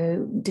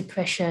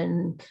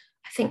 depression.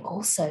 I think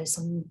also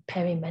some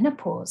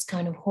perimenopause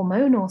kind of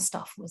hormonal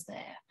stuff was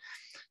there.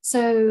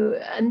 So,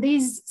 and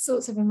these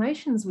sorts of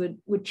emotions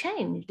would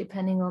change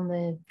depending on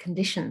the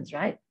conditions,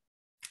 right?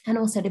 And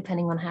also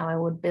depending on how I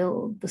would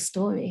build the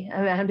story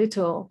around it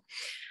all.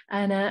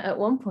 And at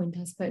one point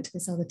I spoke to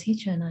this other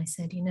teacher and I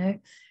said,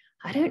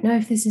 I don't know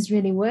if this is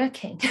really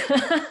working.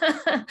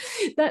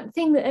 That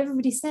thing that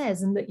everybody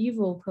says and that you've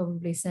all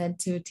probably said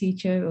to a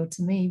teacher or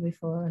to me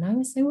before. And I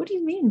would say, what do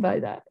you mean by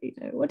that?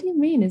 What do you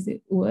mean? Is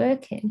it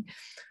working?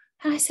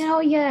 And I said, oh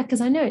yeah,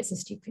 because I know it's a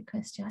stupid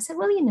question. I said,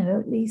 well,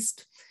 at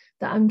least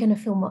that I'm going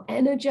to feel more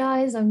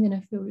energized. I'm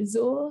going to feel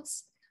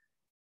resourced.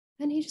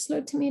 And he just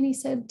looked at me and he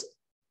said,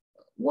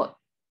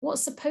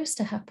 what's supposed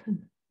to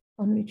happen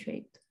on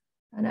retreat?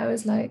 And I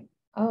was like,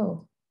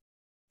 oh,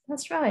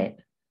 that's right.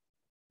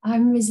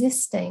 I'm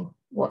resisting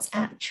what's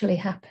actually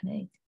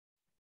happening,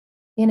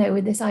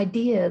 with this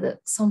idea that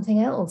something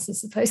else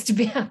is supposed to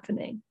be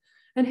happening.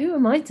 And who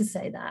am I to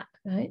say that,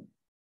 right?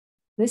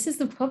 This is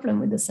the problem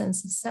with the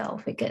sense of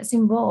self. It gets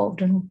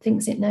involved and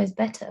thinks it knows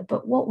better.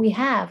 But what we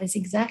have is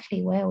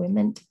exactly where we're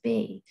meant to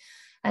be.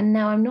 And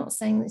now I'm not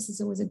saying this is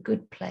always a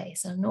good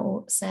place. I'm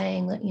not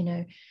saying that,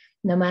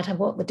 no matter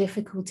what the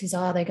difficulties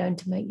are, they're going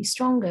to make you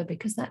stronger,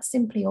 because that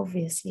simply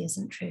obviously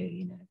isn't true.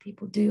 You know,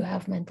 people do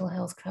have mental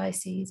health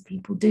crises,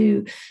 people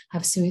do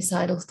have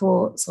suicidal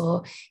thoughts,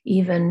 or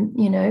even,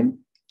 you know,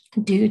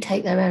 do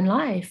take their own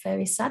life,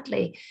 very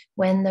sadly,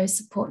 when those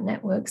support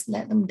networks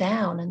let them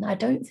down. And I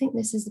don't think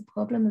this is the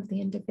problem of the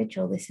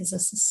individual. This is a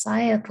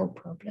societal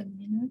problem,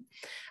 you know.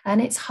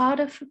 And it's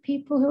harder for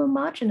people who are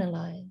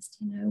marginalized,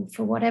 you know,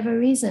 for whatever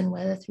reason,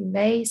 whether through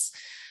race,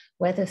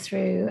 whether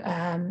through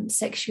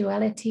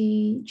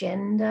sexuality,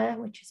 gender,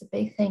 which is a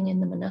big thing in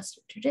the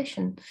monastic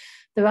tradition.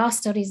 There are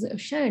studies that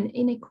have shown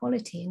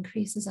inequality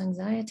increases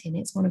anxiety, and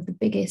it's one of the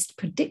biggest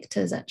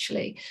predictors,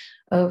 actually,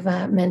 of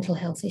mental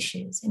health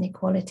issues,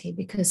 inequality,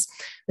 because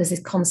there's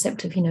this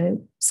concept of, you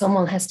know,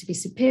 someone has to be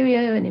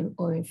superior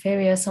or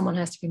inferior, someone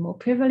has to be more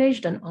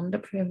privileged and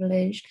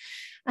underprivileged.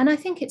 And I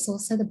think it's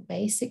also the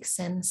basic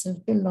sense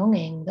of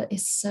belonging that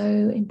is so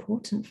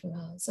important for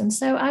us. And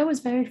so I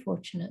was very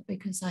fortunate,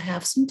 because I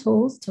have some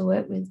tools to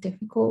work with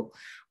difficult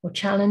or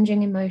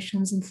challenging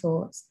emotions and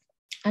thoughts.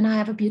 And I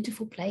have a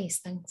beautiful place,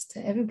 thanks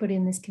to everybody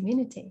in this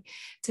community,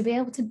 to be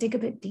able to dig a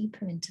bit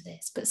deeper into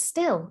this. But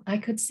still, I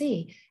could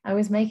see I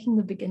was making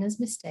the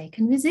beginner's mistake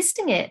and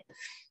resisting it.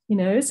 You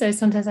know, so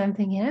sometimes I'm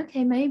thinking,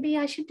 okay, maybe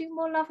I should do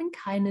more loving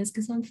kindness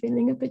because I'm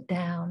feeling a bit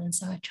down. And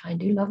so I try and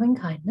do loving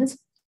kindness.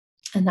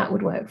 And that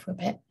would work for a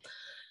bit.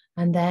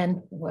 And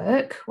then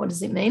work, what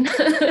does it mean?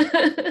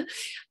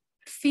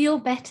 Feel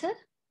better,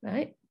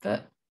 right?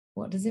 But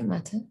what does it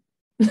matter?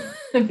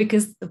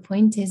 Because the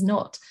point is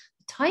not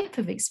the type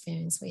of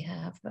experience we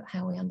have, but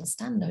how we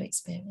understand our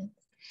experience.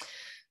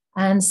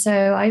 And so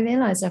I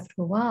realized after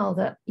a while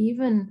that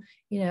even,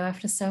 you know,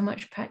 after so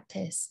much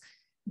practice,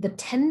 the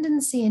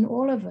tendency in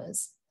all of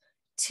us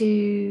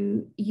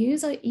to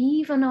use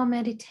even our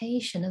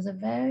meditation as a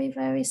very,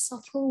 very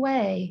subtle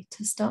way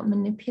to start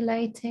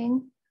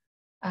manipulating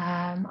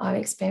our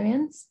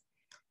experience,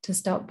 to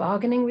start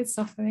bargaining with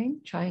suffering,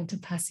 trying to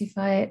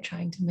pacify it,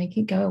 trying to make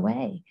it go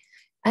away.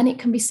 And it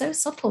can be so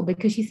subtle,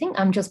 because you think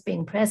I'm just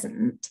being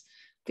present,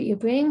 but you're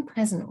being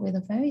present with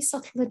a very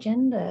subtle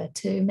agenda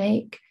to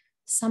make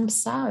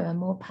samsara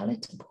more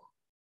palatable.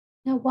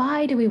 Now,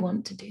 why do we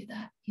want to do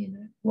that? You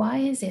know, why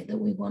is it that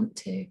we want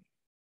to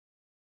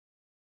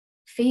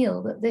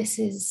feel that this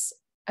is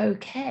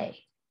okay?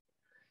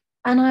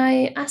 And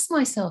I asked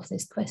myself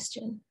this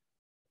question,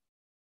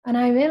 and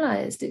I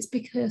realized it's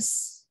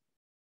because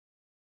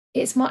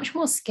it's much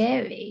more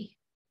scary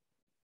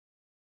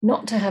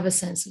not to have a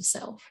sense of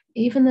self,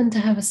 even than to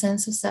have a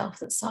sense of self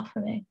that's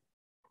suffering.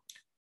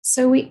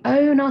 So we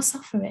own our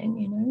suffering,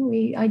 you know,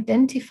 we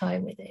identify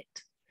with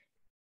it.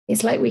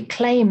 It's like we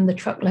claim the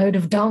truckload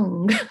of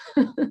dung.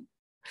 You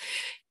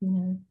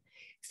know,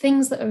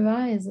 things that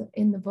arise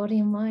in the body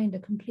and mind are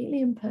completely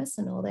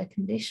impersonal. They're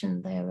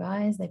conditioned, they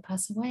arise, they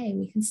pass away,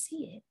 we can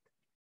see it.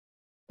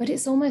 But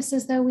it's almost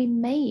as though we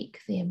make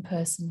the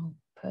impersonal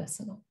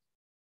personal.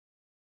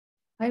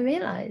 I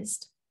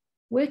realized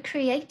we're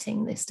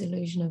creating this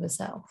delusion of a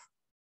self,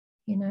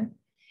 you know.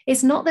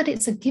 It's not that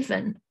it's a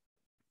given.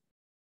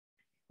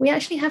 We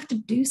actually have to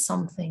do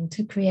something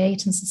to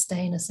create and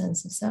sustain a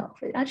sense of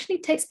self. It actually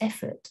takes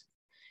effort,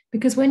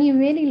 because when you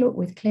really look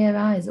with clear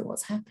eyes at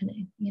what's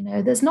happening, you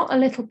know, there's not a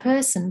little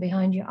person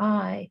behind your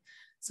eye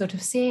sort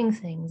of seeing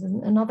things,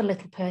 and another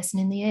little person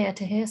in the ear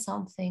to hear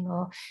something,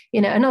 or,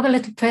 you know, another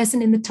little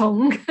person in the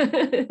tongue.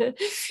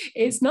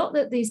 It's not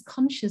that these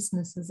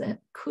consciousnesses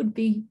could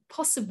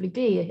possibly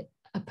be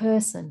a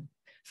person.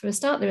 For a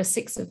start, there are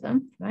 6 of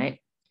them, right?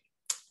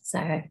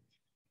 So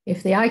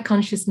if the I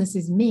consciousness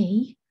is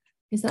me,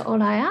 is that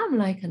all I am,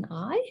 like an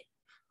I?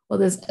 Or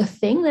there's a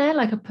thing there,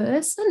 like a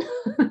person?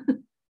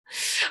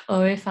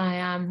 Or if I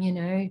am, you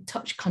know,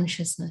 touch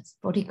consciousness,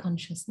 body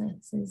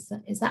consciousness,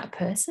 is that a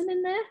person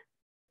in there?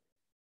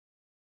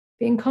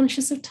 Being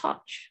conscious of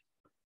touch.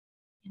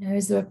 You know,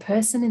 is there a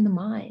person in the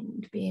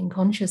mind being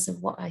conscious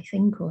of what I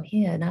think or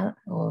hear now,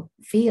 or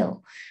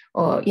feel,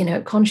 or, you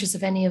know, conscious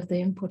of any of the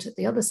input at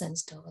the other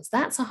sense doors?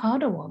 That's a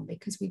harder one,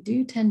 because we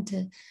do tend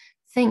to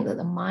think that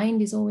the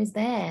mind is always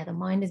there. The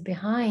mind is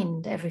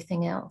behind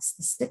everything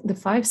else. The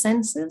 5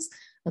 senses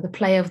are the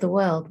play of the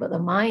world, but the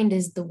mind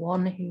is the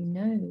one who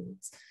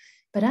knows.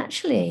 But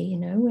actually, you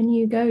know, when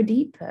you go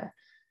deeper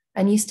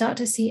and you start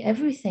to see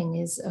everything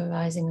is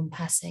arising and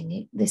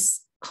passing,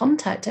 this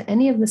contact to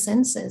any of the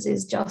senses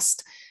is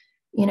just,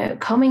 you know,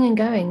 coming and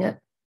going at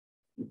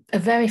a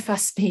very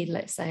fast speed,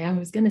 let's say. I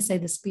was going to say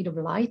the speed of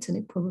light, and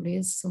it probably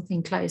is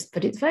something close,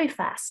 but it's very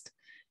fast,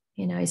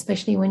 you know,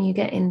 especially when you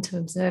get into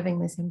observing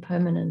this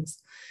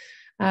impermanence.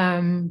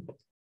 And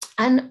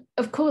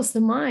of course, the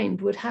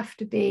mind would have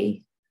to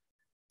be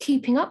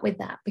keeping up with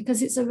that,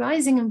 because it's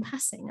arising and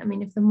passing. I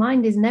mean, if the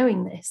mind is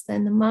knowing this,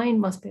 then the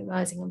mind must be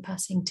arising and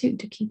passing too,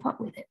 to keep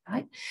up with it,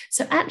 right?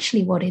 So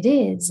actually what it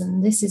is,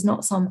 and this is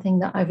not something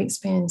that I've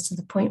experienced to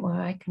the point where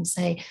I can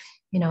say,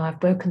 you know, I've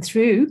broken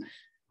through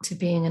to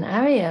being an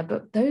Arya,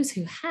 but those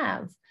who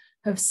have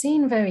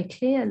seen very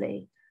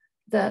clearly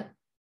that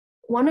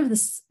one of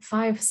the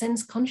 5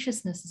 sense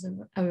consciousnesses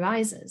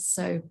arises.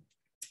 So,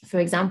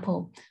 for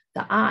example,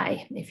 the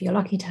eye, if you're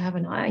lucky to have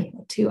an eye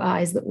or two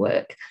eyes that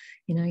work,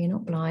 you know, you're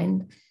not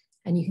blind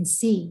and you can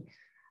see,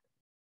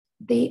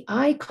 the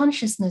eye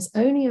consciousness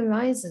only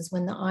arises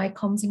when the eye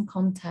comes in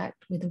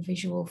contact with a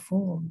visual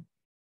form.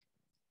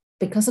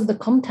 Because of the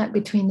contact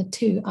between the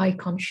two, eye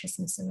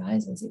consciousness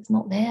arises. It's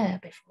not there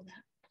before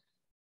that.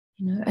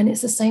 You know, and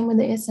it's the same with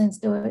the ear sense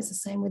door, it's the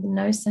same with the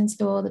nose sense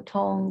door, the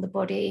tongue, the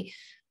body,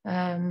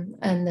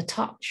 and the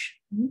touch.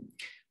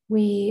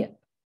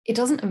 It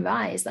doesn't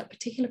arise, that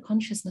particular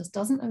consciousness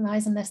doesn't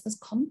arise unless there's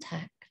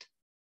contact.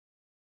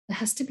 There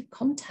has to be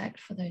contact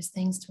for those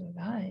things to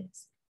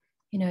arise.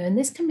 You know, and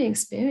this can be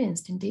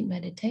experienced in deep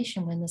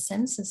meditation when the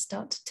senses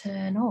start to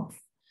turn off.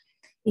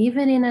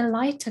 Even in a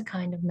lighter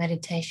kind of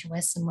meditation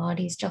where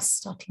samadhi is just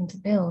starting to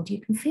build,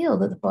 you can feel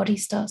that the body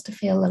starts to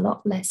feel a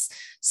lot less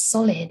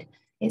solid.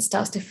 It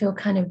starts to feel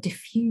kind of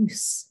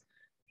diffuse.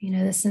 You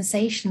know, the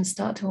sensations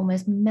start to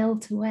almost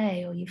melt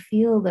away, or you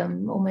feel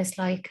them almost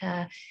like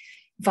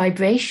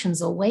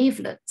vibrations or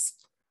wavelets.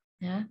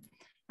 Yeah.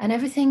 And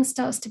everything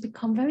starts to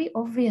become very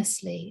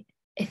obviously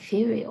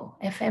ethereal,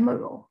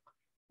 ephemeral,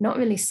 not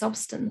really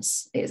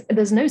substance.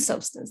 There's no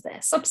substance there,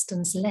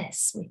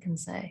 substance-less, we can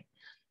say.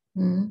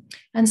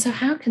 And so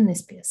how can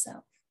this be a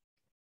self?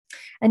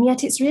 And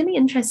yet it's really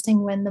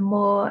interesting when the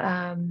more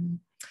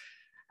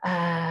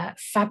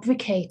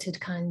fabricated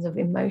kinds of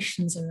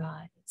emotions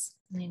arise,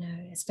 you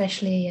know,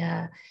 especially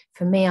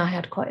for me, I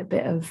had quite a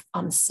bit of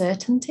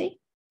uncertainty.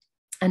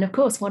 And of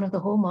course, one of the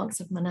hallmarks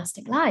of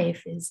monastic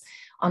life is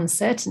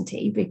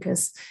uncertainty,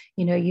 because,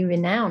 you know, you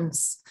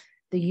renounce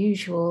the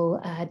usual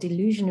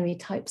delusionary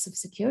types of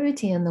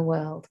security in the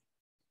world.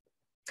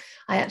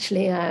 I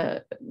actually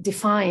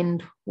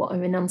defined what a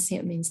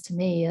renunciate means to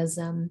me as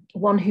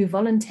one who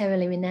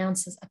voluntarily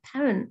renounces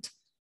apparent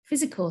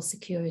physical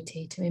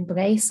security to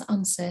embrace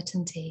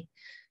uncertainty,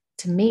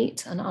 to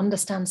meet and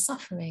understand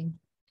suffering,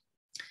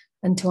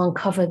 and to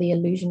uncover the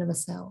illusion of a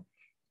self.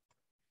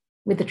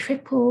 With the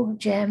triple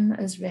gem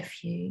as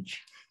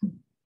refuge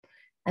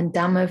and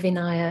Dhamma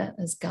Vinaya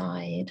as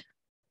guide.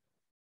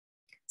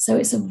 So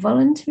it's a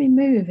voluntary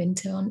move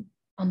into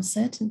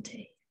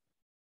uncertainty.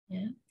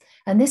 Yeah.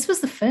 And this was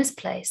the first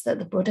place that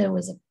the Buddha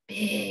was a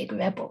big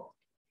rebel.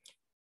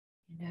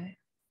 You know,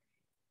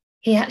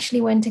 he actually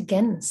went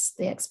against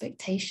the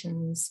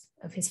expectations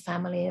of his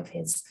family, of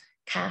his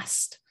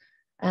caste,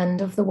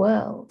 and of the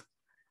world.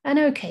 And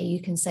okay,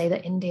 you can say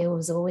that India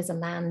was always a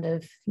land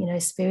of, you know,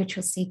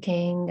 spiritual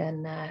seeking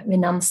and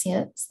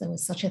renunciates. There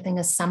was such a thing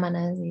as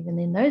samanas even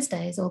in those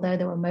days, although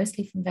they were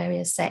mostly from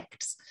various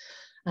sects.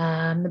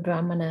 The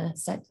Brahmana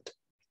sect,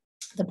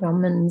 the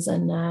Brahmins,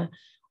 and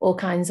all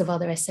kinds of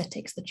other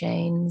ascetics, the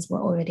Jains,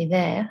 were already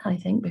there, I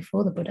think,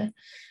 before the Buddha.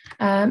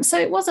 So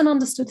it was an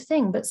understood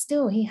thing, but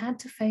still he had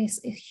to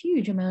face a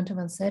huge amount of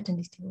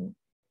uncertainty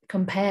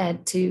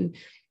compared to,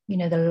 you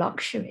know, the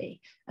luxury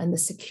and the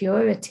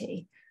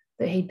security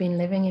that he'd been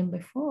living in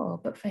before.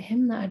 But for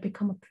him, that had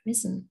become a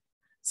prison.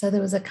 So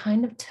there was a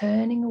kind of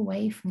turning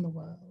away from the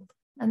world.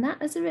 And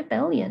that is a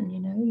rebellion, you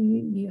know,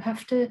 you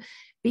have to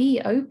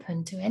be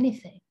open to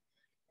anything.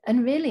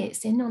 And really,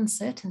 it's in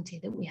uncertainty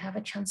that we have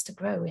a chance to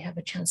grow, we have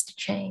a chance to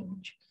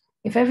change.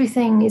 If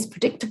everything is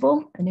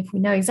predictable, and if we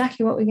know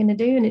exactly what we're going to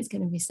do, and it's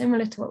going to be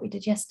similar to what we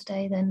did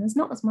yesterday, then there's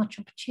not as much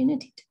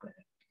opportunity to grow.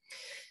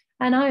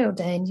 And I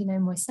ordained, you know,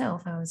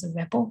 myself, I was a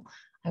rebel.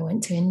 I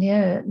went to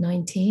India at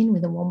 19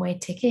 with a one-way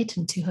ticket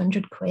and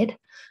 200 quid.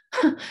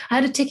 I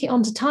had a ticket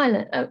onto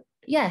Thailand.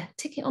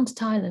 Ticket onto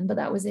Thailand, but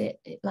that was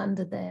it. It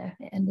landed there.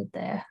 It ended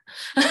there.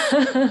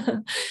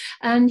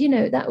 And, you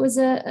know, that was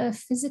a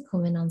physical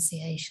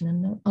renunciation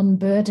and an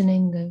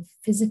unburdening of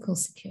physical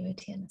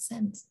security in a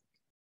sense.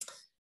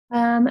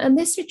 And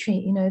this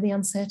retreat, you know, the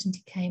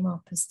uncertainty came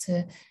up as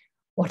to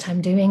what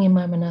I'm doing in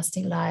my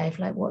monastic life,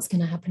 like what's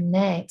going to happen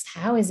next,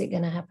 how is it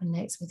going to happen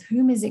next, with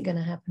whom is it going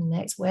to happen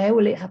next, where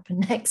will it happen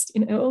next,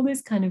 you know, all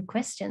these kind of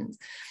questions.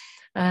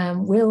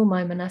 Will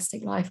my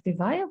monastic life be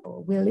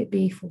viable? Will it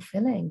be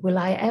fulfilling? Will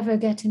I ever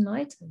get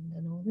enlightened?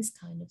 And all this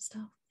kind of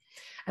stuff.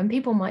 And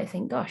people might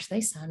think, gosh,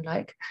 they sound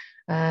like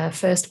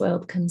first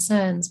world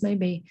concerns.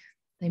 Maybe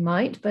they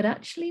might, but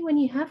actually when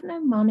you have no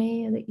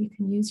money that you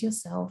can use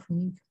yourself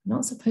and you're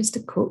not supposed to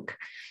cook,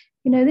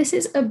 you know, this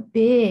is a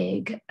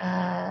big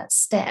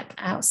step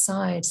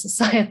outside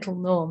societal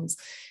norms.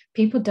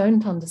 People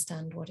don't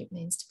understand what it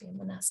means to be a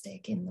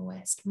monastic in the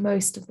West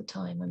most of the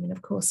time. I mean,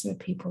 of course, there are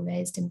people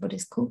raised in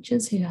Buddhist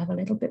cultures who have a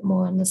little bit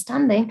more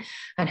understanding,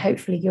 and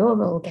hopefully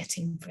you're all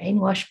getting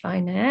brainwashed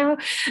by now.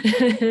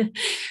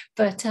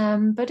 But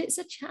it's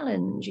a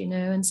challenge, you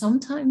know, and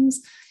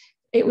sometimes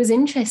it was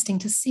interesting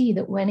to see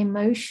that when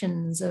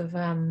emotions of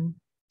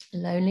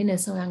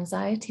loneliness or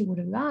anxiety would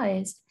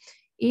arise,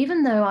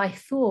 even though I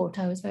thought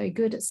I was very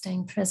good at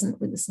staying present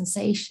with the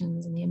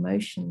sensations and the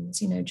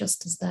emotions, you know,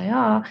 just as they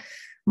are,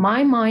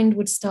 my mind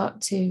would start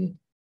to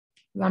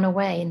run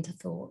away into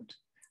thought.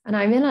 And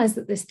I realized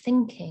that this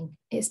thinking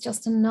is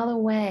just another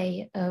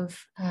way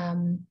of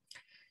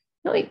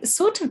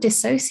sort of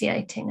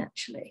dissociating,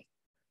 actually,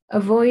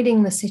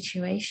 avoiding the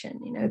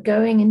situation, you know,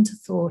 going into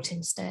thought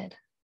instead.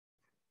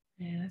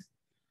 Yeah.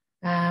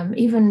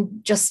 even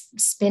just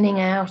spinning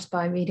out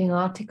by reading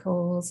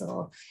articles,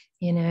 or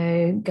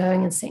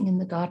going and sitting in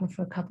the garden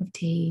for a cup of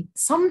tea.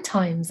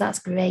 Sometimes that's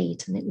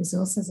great and it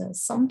resources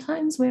us.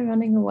 Sometimes we're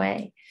running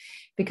away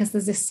because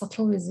there's this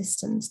subtle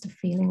resistance to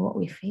feeling what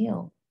we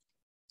feel.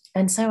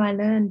 And so I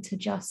learned to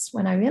just,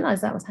 when I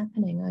realized that was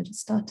happening, I just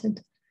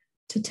started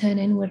to turn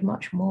inward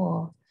much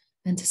more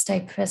and to stay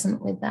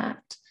present with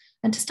that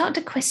and to start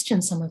to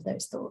question some of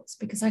those thoughts,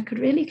 because I could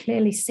really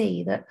clearly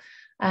see that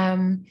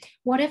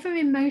whatever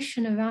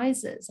emotion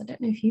arises, I don't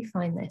know if you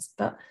find this,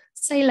 but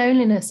say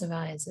loneliness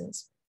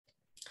arises,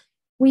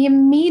 we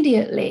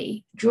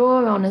immediately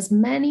draw on as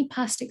many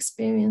past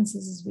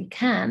experiences as we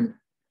can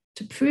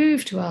to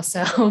prove to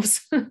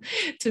ourselves,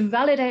 to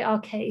validate our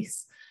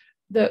case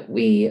that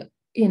we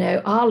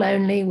are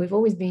lonely. We've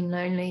always been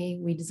lonely.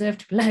 We deserve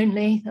to be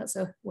lonely. That's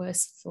a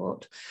worse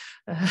thought.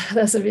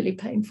 That's a really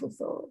painful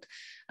thought.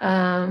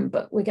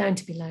 But we're going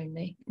to be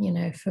lonely,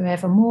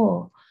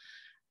 forevermore.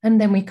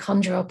 And then we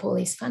conjure up all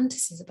these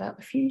fantasies about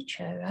the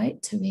future,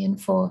 right? To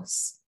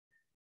reinforce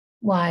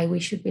why we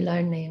should be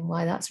lonely and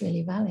why that's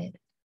really valid.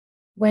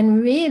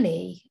 When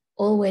really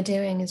all we're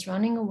doing is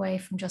running away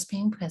from just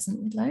being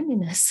present with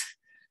loneliness.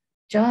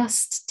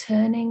 Just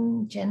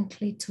turning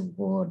gently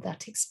toward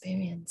that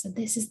experience. And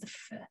this is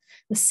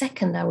the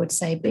second, I would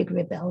say, big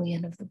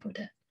rebellion of the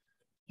Buddha.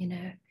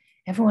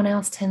 Everyone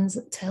else tells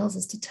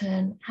us to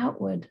turn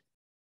outward,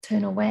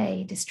 turn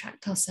away,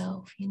 distract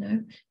ourselves,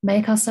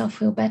 make ourselves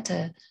feel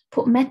better,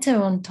 put metta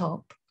on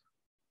top.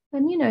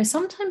 And,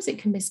 sometimes it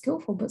can be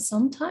skillful, but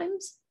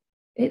sometimes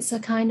it's a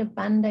kind of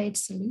band-aid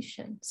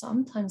solution.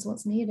 Sometimes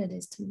what's needed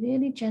is to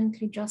really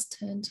gently just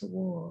turn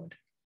toward.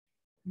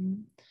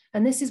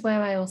 And this is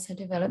where I also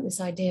developed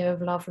this idea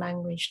of love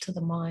language to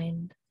the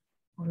mind,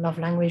 or love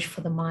language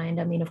for the mind.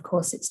 I mean, of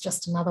course, it's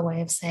just another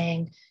way of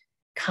saying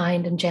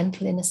kind and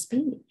gentle in a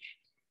speech,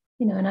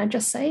 and I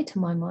just say to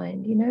my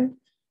mind,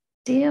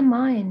 dear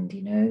mind,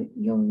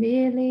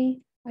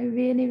 I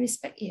really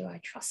respect you. I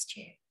trust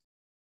you.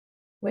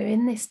 We're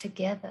in this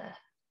together.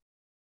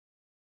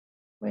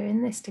 We're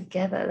in this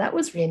together. That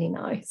was really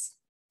nice.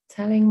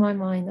 Telling my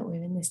mind that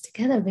we're in this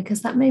together,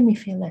 because that made me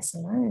feel less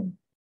alone.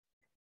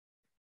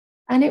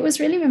 And it was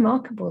really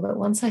remarkable that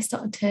once I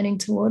started turning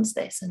towards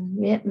this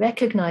and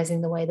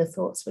recognizing the way the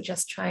thoughts were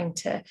just trying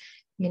to,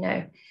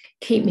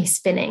 keep me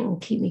spinning,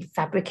 keep me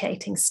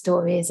fabricating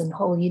stories and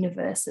whole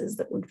universes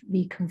that would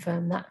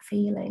reconfirm that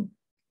feeling.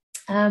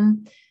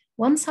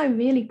 Once I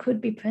really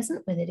could be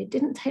present with it, it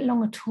didn't take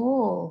long at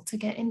all to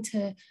get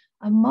into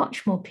a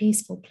much more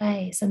peaceful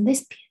place. And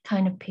this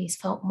kind of peace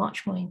felt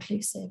much more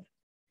inclusive.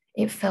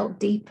 It felt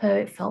deeper,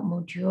 it felt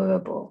more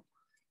durable,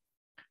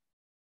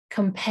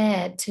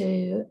 compared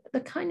to the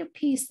kind of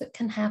peace that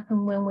can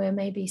happen when we're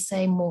maybe,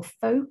 say, more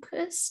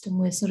focused and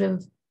we're sort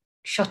of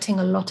shutting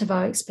a lot of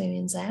our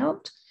experience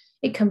out.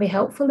 It can be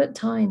helpful at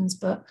times,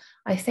 but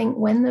I think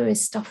when there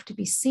is stuff to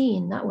be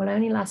seen, that will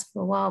only last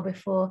for a while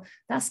before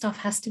that stuff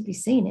has to be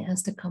seen. It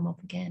has to come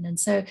up again. And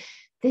so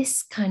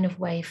this kind of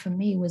way for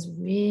me was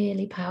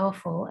really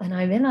powerful. And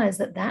I realized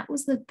that that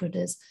was the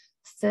Buddha's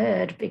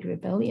third big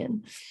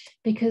rebellion,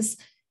 because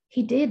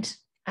he did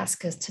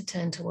ask us to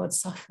turn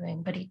towards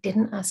suffering, but he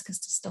didn't ask us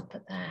to stop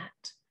at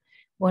that.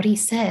 What he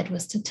said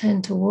was to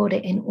turn toward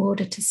it in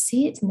order to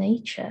see its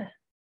nature,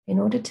 in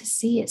order to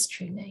see its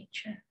true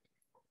nature,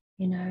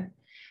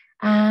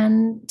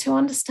 and to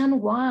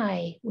understand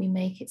why we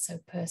make it so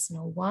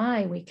personal,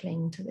 why we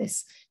cling to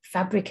this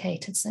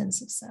fabricated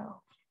sense of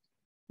self.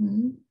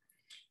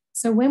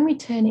 So when we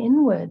turn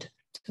inward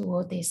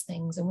toward these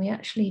things, and we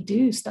actually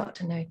do start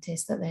to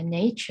notice that their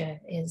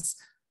nature is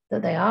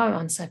that they are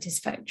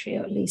unsatisfactory,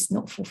 or at least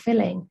not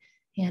fulfilling,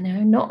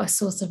 not a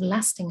source of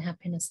lasting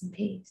happiness and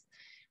peace.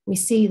 We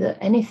see that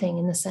anything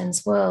in the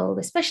sense world,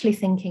 especially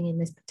thinking in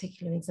this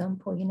particular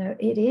example,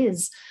 it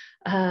is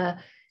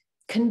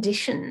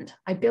conditioned.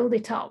 I build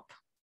it up.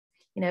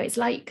 It's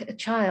like a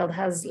child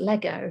has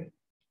Lego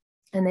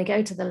and they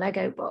go to the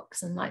Lego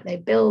box and they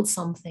build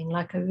something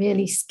like a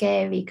really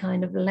scary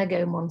kind of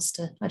Lego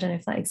monster. I don't know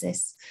if that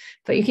exists,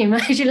 but you can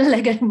imagine a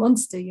Lego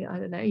monster. I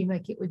don't know, you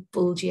make it with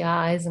bulgy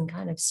eyes and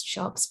kind of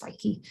sharp,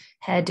 spiky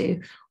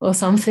hairdo or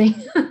something.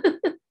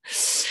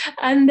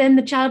 And then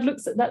the child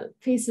looks at that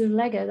piece of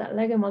Lego, that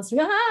Lego monster,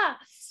 what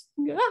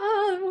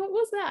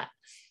was that?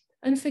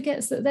 And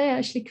forgets that they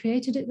actually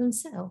created it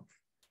themselves,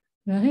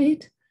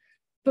 right?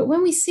 But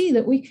when we see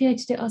that we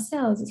created it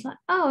ourselves, it's like,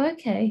 oh,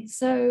 okay,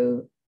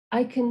 so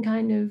I can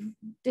kind of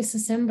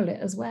disassemble it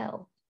as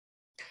well.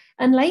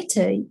 And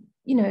later,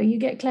 you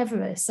get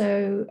cleverer.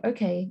 So,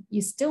 okay,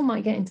 you still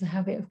might get into the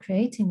habit of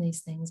creating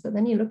these things, but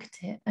then you look at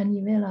it and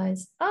you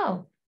realize,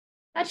 oh,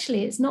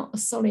 actually, it's not a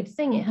solid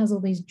thing. It has all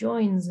these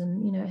joins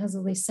and, it has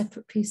all these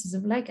separate pieces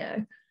of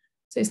Lego.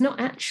 So it's not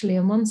actually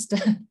a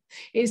monster.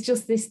 It's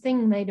just this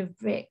thing made of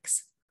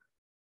bricks.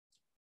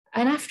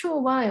 And after a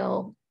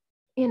while,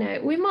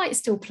 we might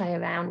still play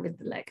around with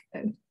the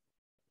Lego,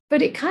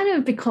 but it kind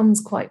of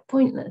becomes quite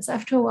pointless.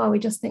 After a while, we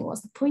just think,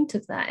 what's the point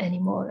of that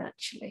anymore,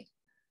 actually?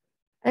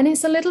 And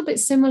it's a little bit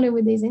similar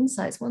with these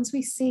insights. Once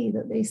we see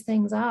that these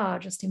things are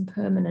just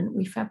impermanent,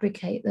 we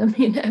fabricate them,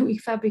 we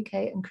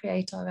fabricate and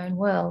create our own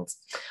worlds.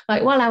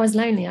 Like while I was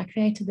lonely, I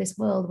created this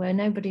world where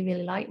nobody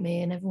really liked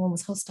me and everyone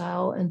was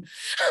hostile. And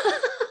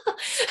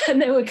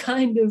and they were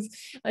kind of,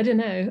 I don't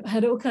know,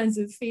 had all kinds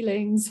of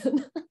feelings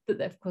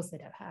that of course they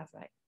don't have,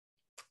 right?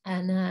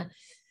 And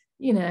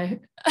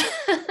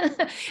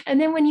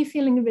and then when you're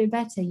feeling a bit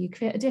better, you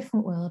create a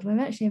different world where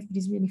actually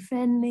everybody's really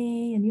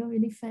friendly and you're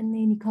really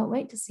friendly and you can't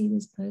wait to see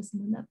this person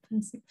and that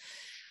person.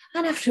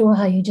 And after a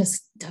while, you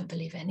just don't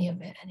believe any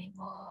of it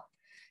anymore,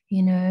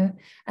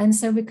 And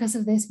so because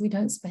of this, we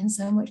don't spend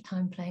so much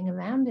time playing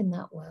around in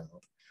that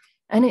world.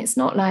 And it's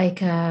not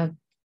like,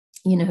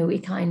 we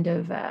kind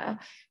of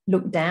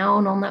look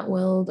down on that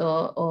world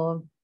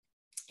or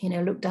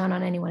look down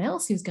on anyone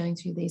else who's going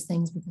through these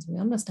things, because we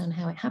understand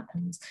how it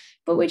happens,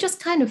 but we're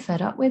just kind of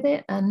fed up with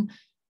it. And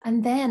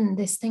then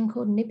this thing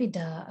called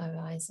nibbida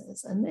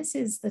arises. And this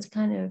is the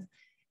kind of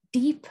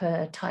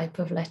deeper type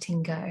of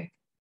letting go.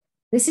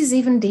 This is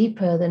even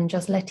deeper than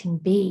just letting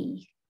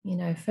be.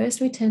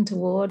 First we turn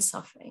towards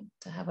suffering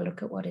to have a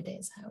look at what it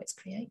is, how it's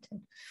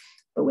created.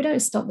 But we don't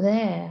stop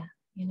there.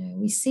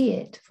 We see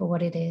it for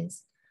what it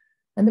is.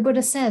 And the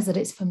Buddha says that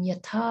it's from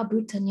yatha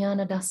bhuta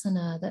jnana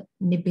dasana that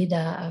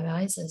nibbida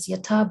arises.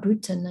 Yatha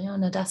bhuta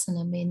jnana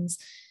dasana means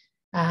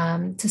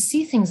to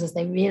see things as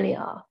they really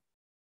are.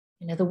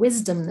 The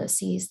wisdom that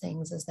sees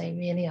things as they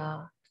really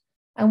are.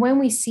 And when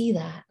we see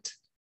that,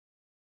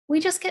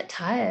 we just get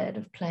tired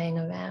of playing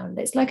around.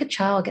 It's like a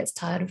child gets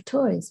tired of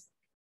toys.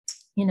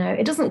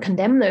 It doesn't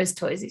condemn those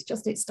toys. It's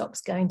just it stops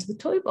going to the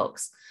toy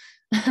box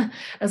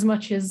as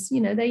much as,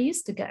 they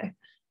used to go.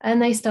 And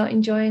they start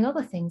enjoying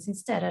other things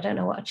instead. I don't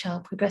know what a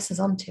child progresses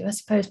onto. I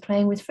suppose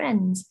playing with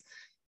friends,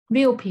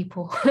 real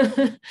people.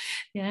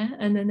 Yeah.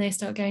 And then they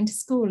start going to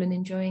school and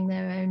enjoying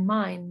their own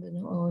mind,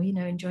 or,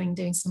 enjoying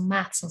doing some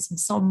maths or some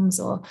sums,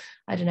 or,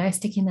 I don't know,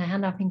 sticking their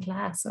hand up in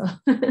class, or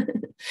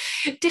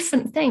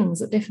different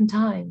things at different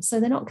times.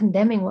 So they're not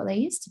condemning what they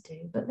used to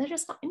do, but they're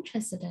just not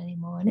interested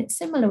anymore. And it's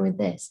similar with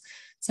this.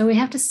 So we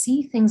have to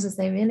see things as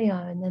they really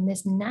are. And then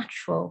this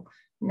natural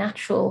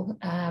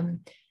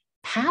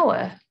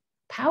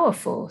power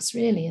force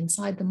really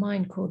inside the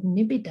mind called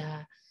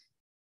nibbida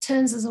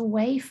turns us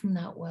away from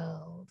that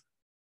world.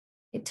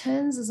 It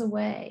turns us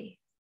away,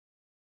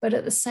 but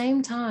at the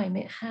same time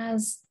it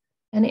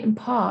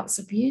imparts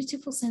a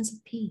beautiful sense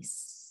of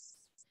peace,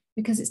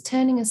 because it's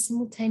turning us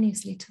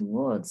simultaneously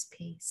towards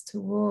peace,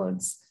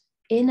 towards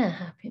inner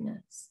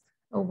happiness,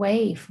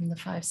 away from the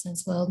five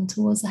sense world and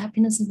towards the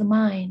happiness of the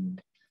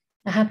mind,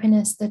 a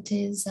happiness that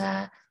is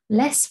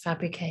less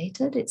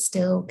fabricated. It's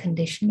still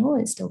conditional,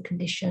 it's still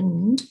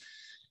conditioned,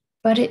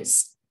 but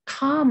it's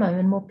calmer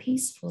and more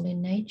peaceful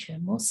in nature,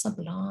 more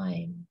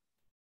sublime.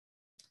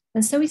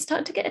 And so we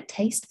start to get a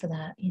taste for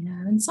that,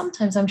 and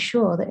sometimes I'm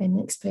sure that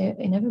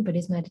in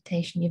everybody's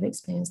meditation, you've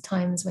experienced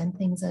times when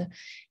things are,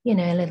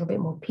 a little bit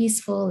more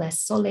peaceful,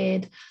 less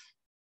solid.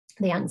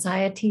 The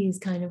anxiety has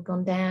kind of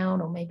gone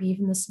down, or maybe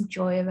even there's some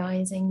joy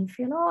arising. You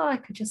feel, I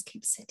could just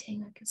keep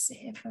sitting. I could sit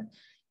here for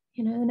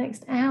the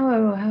next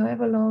hour or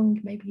however long.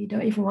 Maybe you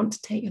don't even want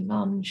to take your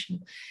lunch,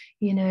 and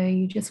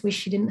you just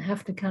wish you didn't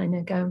have to kind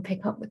of go and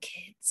pick up the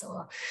kids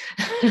or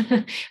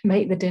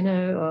make the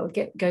dinner or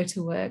go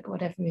to work,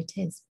 whatever it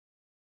is.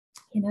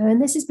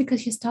 And this is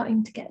because you're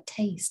starting to get a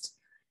taste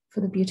for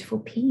the beautiful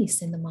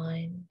peace in the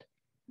mind.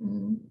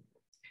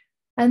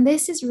 And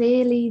this is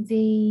really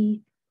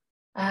the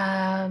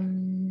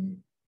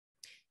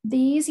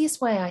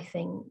easiest way, I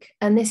think,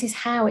 and this is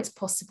how it's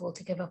possible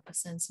to give up a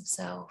sense of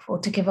self, or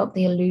to give up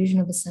the illusion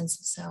of a sense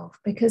of self,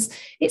 because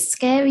it's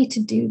scary to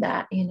do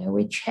that.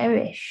 We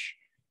cherish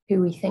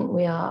who we think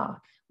we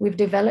are. We've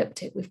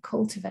developed it, we've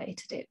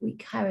cultivated it, we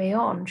carry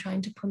on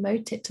trying to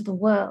promote it to the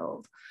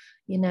world,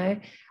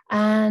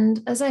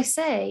 and as I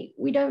say,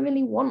 we don't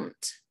really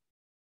want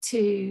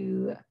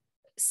to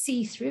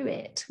see through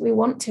it. We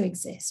want to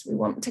exist, we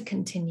want to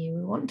continue,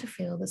 we want to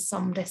feel there's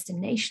some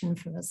destination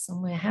for us,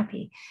 somewhere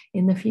happy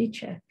in the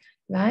future,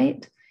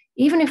 right?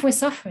 Even if we're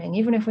suffering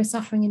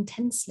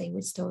intensely,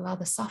 we'd still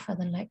rather suffer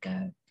than let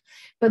go.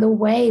 But the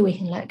way we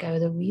can let go,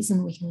 the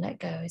reason we can let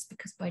go, is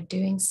because by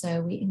doing so,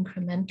 we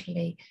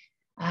incrementally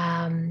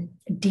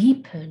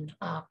deepen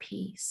our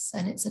peace,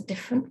 and it's a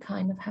different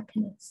kind of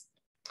happiness.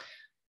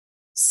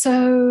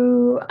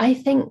 So I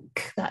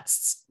think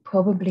that's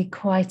probably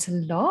quite a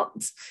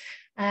lot.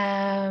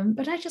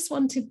 But I just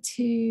wanted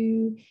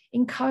to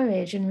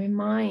encourage and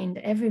remind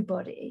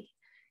everybody,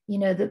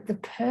 that the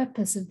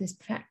purpose of this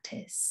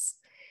practice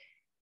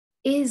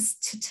is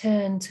to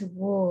turn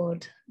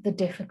toward the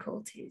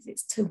difficulties.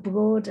 It's to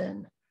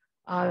broaden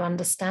our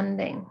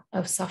understanding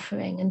of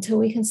suffering until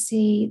we can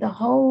see the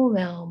whole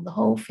realm, the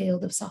whole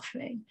field of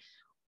suffering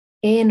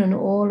in and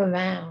all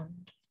around.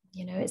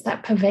 It's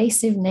that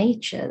pervasive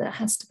nature that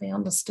has to be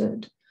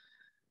understood.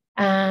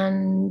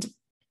 And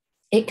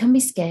it can be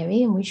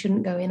scary, and we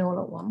shouldn't go in all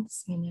at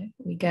once. You know,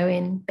 we go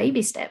in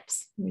baby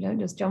steps. We don't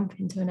just jump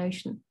into an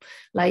ocean.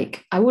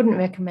 Like, I wouldn't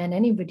recommend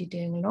anybody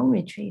doing a long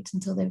retreat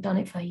until they've done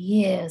it for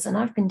years. And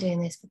I've been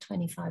doing this for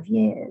 25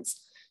 years,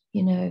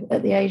 you know,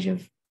 at the age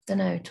of, I don't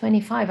know,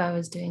 25, I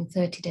was doing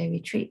 30-day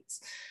retreats.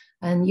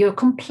 And you're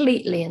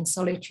completely in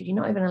solitude. You're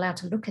not even allowed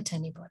to look at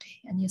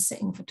anybody. And you're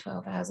sitting for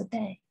 12 hours a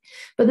day.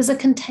 But there's a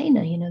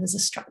container, you know, there's a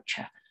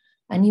structure,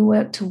 and you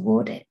work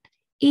toward it.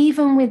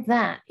 Even with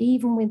that,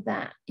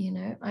 you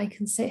know, I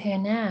can sit here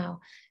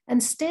now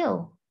and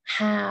still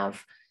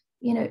have,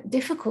 you know,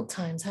 difficult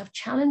times, have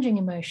challenging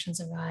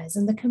emotions arise.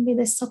 And there can be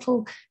this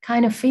subtle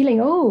kind of feeling,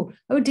 oh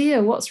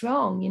dear, what's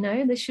wrong? You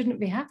know, this shouldn't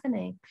be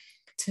happening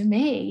to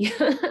me.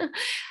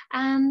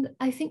 And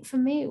I think for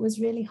me, it was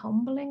really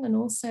humbling, and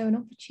also an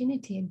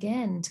opportunity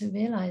again to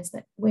realize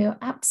that we're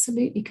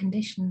absolutely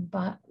conditioned,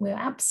 but we're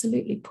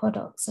absolutely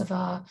products of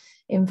our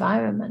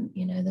environment,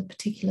 you know, the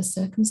particular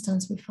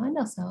circumstance we find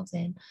ourselves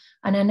in.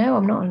 And I know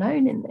I'm not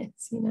alone in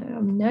this, you know,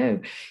 I know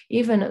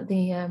even at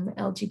the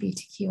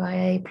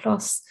LGBTQIA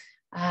plus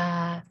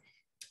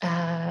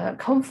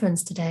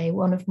conference today,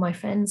 one of my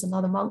friends,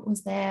 another monk,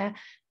 was there,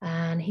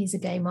 and he's a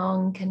gay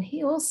monk, and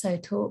he also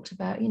talked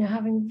about, you know,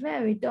 having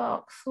very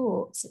dark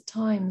thoughts at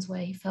times where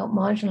he felt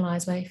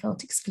marginalized, where he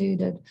felt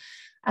excluded,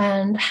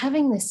 and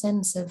having this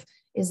sense of,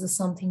 is there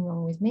something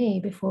wrong with me,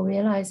 before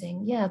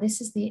realizing, yeah,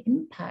 this is the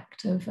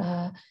impact of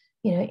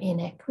you know,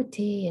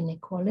 inequity,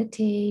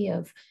 inequality,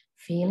 of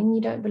feeling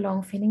you don't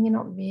belong, feeling you're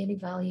not really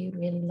valued,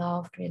 really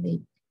loved,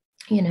 really,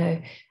 you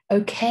know,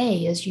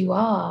 okay as you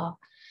are.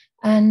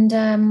 And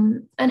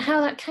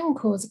how that can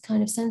cause a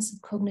kind of sense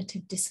of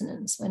cognitive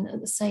dissonance, when at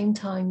the same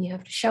time you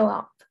have to show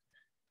up,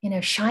 you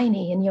know,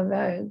 shiny in your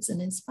robes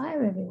and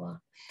inspire everyone.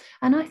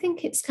 And I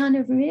think it's kind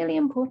of really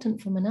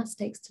important for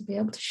monastics to be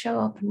able to show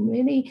up and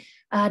really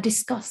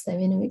discuss their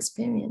inner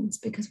experience,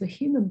 because we're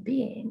human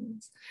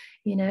beings,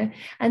 you know.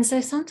 And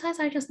so sometimes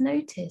I just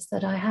notice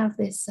that I have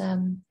this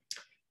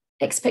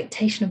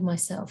expectation of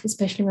myself,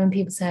 especially when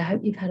people say, I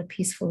hope you've had a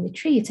peaceful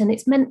retreat. And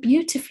it's meant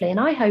beautifully, and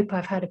I hope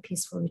I've had a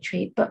peaceful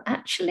retreat. But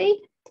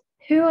actually,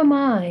 who am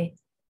I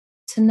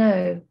to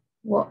know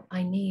what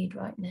I need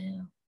right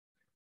now?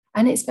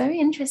 And it's very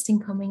interesting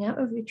coming out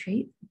of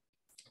retreat,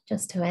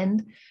 just to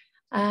end,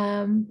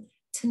 to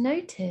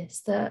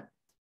notice that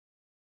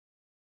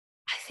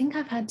I think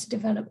I've had to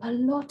develop a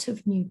lot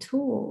of new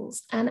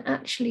tools and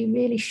actually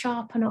really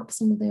sharpen up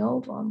some of the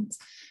old ones.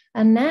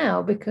 And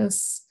now,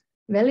 because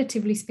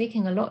relatively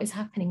speaking, a lot is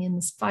happening in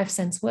this 5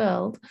 sense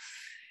world.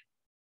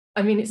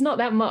 I mean, it's not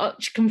that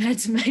much compared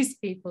to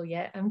most people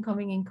yet. I'm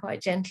coming in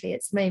quite gently.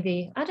 It's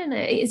maybe, I don't know,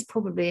 it is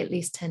probably at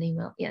least 10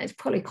 email. Yeah, it's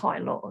probably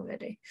quite a lot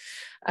already.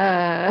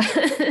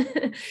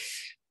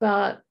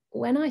 But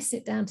when I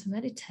sit down to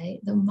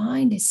meditate, the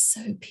mind is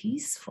so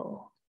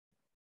peaceful,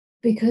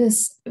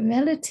 because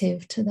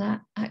relative to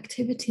that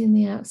activity in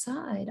the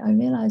outside, I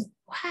realized,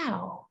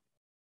 wow,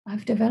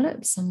 I've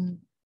developed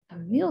a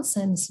real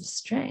sense of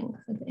strength,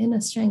 of inner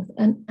strength.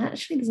 And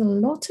actually, there's a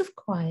lot of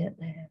quiet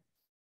there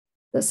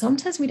that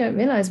sometimes we don't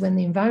realize when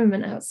the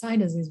environment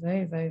outside us is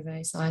very, very,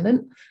 very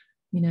silent.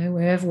 You know,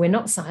 wherever we're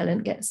not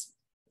silent gets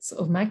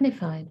sort of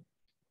magnified.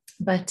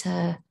 But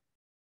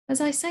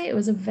as I say, it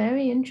was a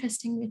very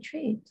interesting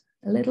retreat,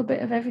 a little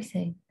bit of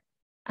everything.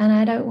 And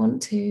I don't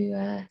want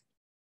to,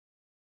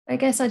 I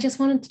guess I just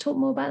wanted to talk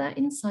more about that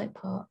insight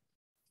part,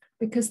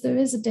 because there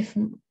is a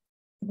different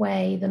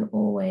way than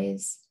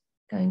always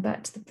going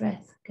back to the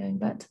breath, going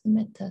back to the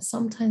metta.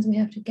 Sometimes we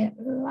have to get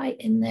right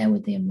in there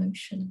with the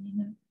emotion, you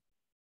know.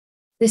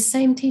 This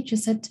same teacher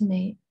said to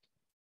me,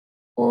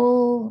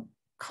 all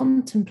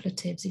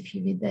contemplatives, if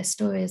you read their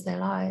stories, their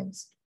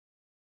lives,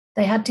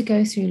 they had to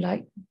go through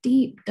like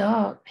deep,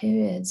 dark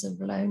periods of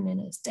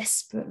loneliness,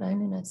 desperate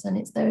loneliness. And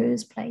it's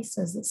those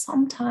places that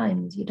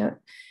sometimes you don't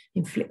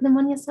inflict them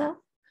on yourself,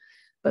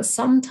 but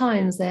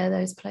sometimes they're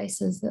those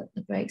places that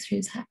the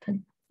breakthroughs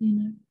happen, you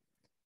know,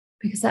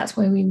 because that's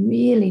where we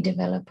really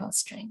develop our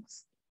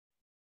strengths.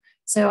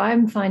 So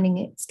I'm finding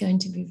it's going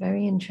to be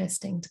very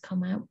interesting to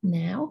come out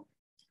now,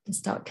 to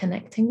start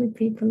connecting with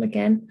people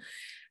again,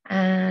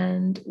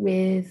 and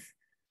with,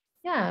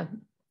 yeah,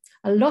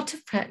 a lot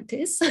of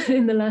practice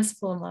in the last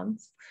 4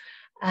 months,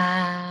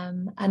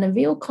 and a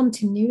real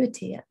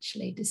continuity,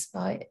 actually,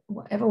 despite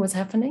whatever was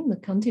happening, the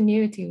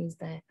continuity was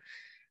there.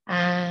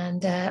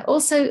 And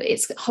also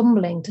it's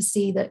humbling to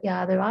see that,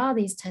 yeah, there are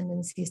these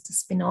tendencies to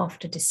spin off,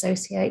 to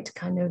dissociate, to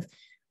kind of,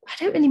 I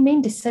don't really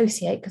mean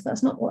dissociate, because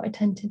that's not what I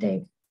tend to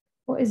do.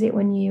 What is it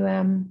when you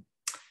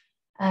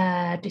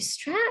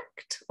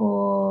distract?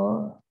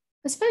 Or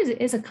I suppose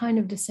it is a kind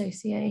of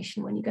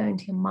dissociation when you go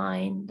into your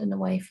mind and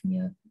away from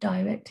your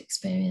direct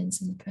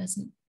experience in the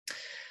present.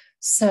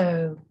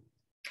 So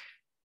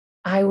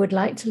I would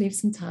like to leave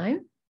some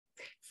time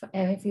for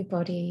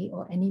everybody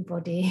or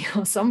anybody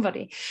or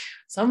somebody,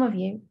 some of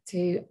you,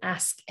 to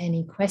ask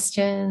any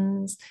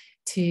questions,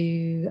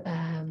 to,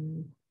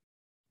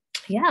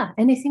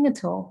 anything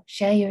at all.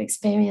 Share your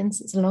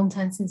experience. It's a long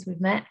time since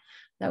we've met.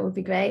 That would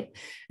be great.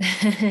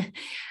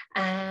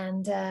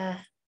 And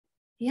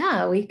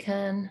yeah, we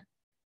can,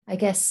 I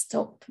guess,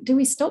 stop. Do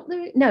we stop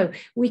the? No,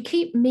 we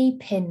keep me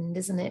pinned,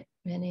 isn't it,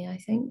 Rennie? I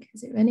think.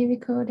 Is it Rennie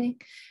recording?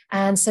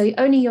 And so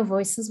only your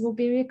voices will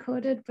be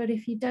recorded. But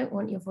if you don't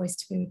want your voice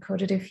to be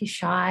recorded, if you're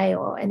shy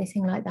or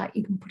anything like that,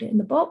 you can put it in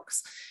the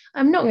box.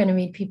 I'm not going to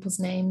read people's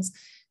names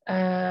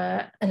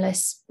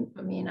unless,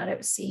 I mean, I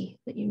don't see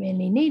that you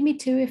really need me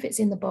to if it's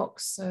in the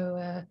box.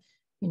 So,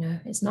 you know,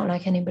 it's not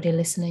like anybody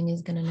listening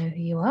is going to know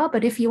who you are.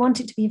 But if you want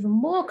it to be even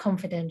more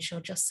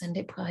confidential, just send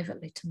it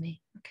privately to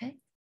me. Okay.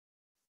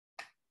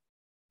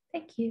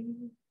 Thank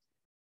you.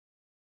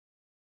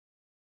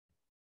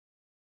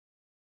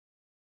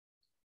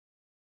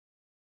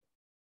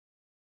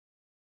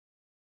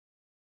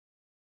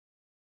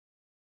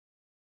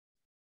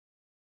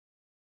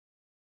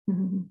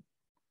 Mm-hmm.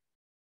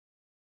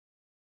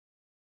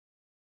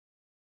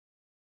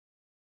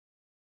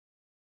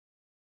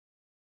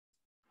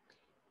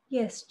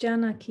 Yes,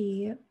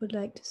 Janaki would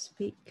like to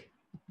speak.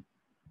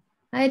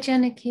 Hi,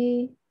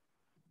 Janaki.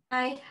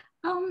 Hi.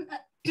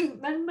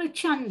 Venerable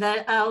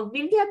Chanda,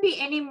 will there be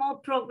any more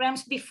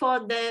programs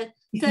before the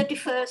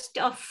 31st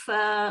of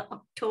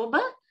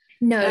October?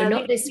 No,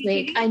 not this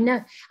week. I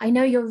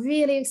know you're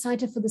really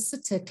excited for the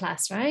Sutta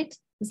class, right?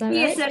 Is that right?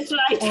 Yes, that's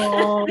right.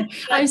 Oh,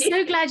 I'm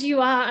so glad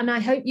you are. And I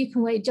hope you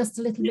can wait just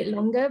a little bit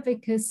longer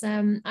because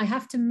I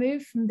have to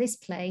move from this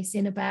place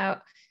in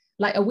about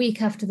like a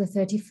week after the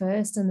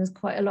 31st. And there's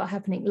quite a lot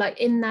happening. Like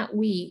in that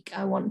week,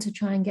 I want to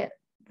try and get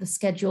the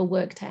schedule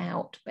worked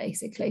out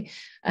basically,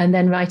 and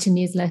then write a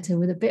newsletter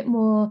with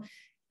a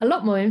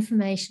lot more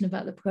information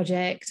about the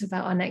project,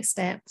 about our next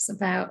steps,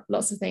 about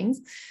lots of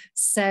things.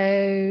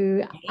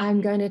 So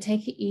I'm going to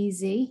take it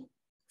easy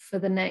for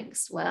the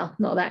next, well,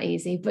 not that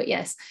easy, but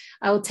yes,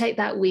 I will take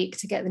that week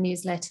to get the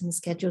newsletter and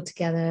schedule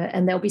together.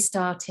 And they'll be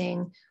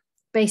starting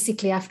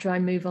basically after I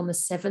move on the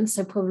 7th.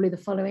 So probably the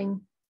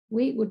following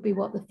week would be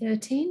what, the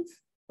 13th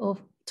or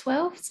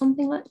 12th,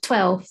 something like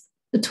 12th.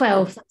 The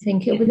 12th, I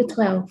think it'll be the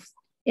 12th.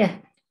 Yeah,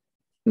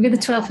 it'll be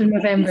the 12th of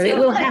November. It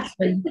will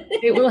happen.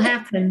 It will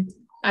happen.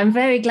 I'm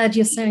very glad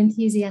you're so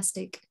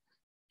enthusiastic.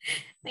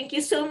 Thank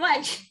you so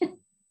much.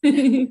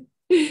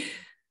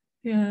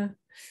 Yeah.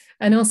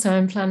 And also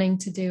I'm planning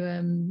to do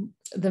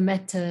the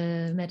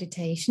metta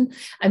meditation.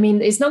 I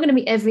mean, it's not going to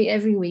be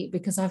every week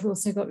because I've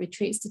also got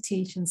retreats to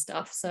teach and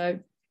stuff. So,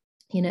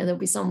 you know, there'll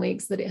be some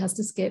weeks that it has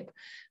to skip.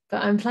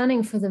 But I'm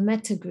planning for the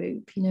metta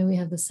group. You know, we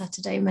have the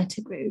Saturday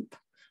metta group.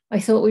 I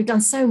thought we've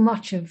done so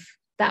much of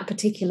that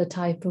particular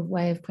type of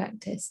way of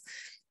practice.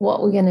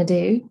 What we're going to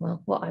do,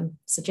 well, what I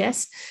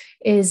suggest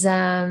is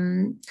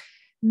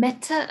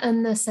metta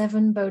and the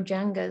 7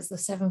 bojjhangas, the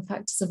 7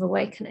 factors of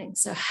awakening.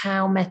 So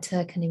how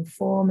metta can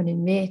inform and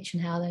enrich,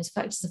 and how those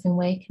factors of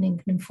awakening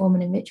can inform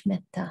and enrich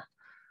metta.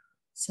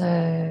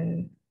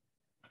 So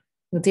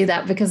we'll do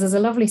that because there's a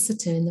lovely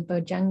sutta in the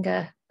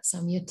Bojjhanga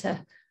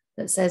Samyutta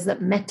that says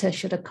that metta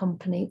should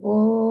accompany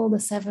all the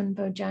 7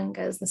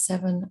 bojjhangas, the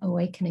 7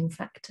 awakening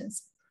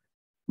factors.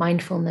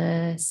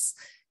 Mindfulness,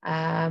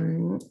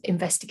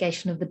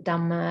 investigation of the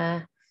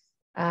Dhamma.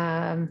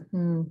 I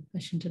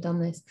shouldn't have done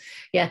this.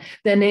 Yeah,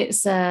 then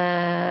it's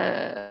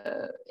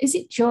is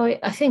it joy?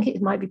 I think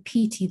it might be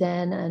piti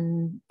then,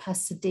 and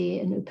passaddhi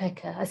and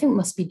upekkha. I think it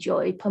must be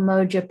joy.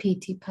 Pamojja,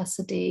 piti,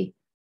 passaddhi,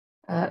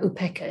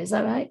 upekkha. Is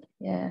that right?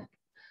 Yeah.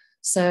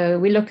 So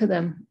we look at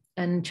them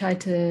and try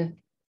to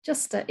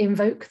just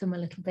invoke them a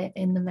little bit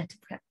in the metta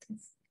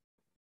practice.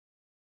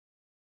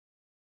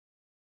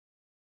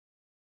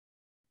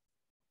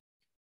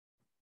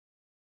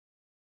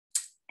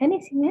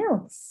 Anything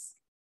else?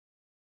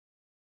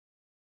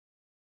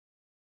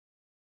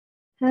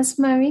 Has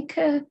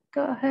Marika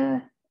got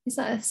her, is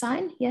that a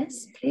sign?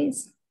 Yes,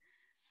 please.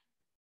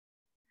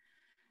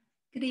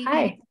 Good evening.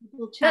 Hi,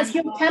 that's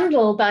your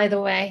candle, by the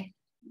way.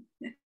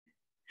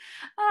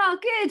 Oh,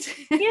 good.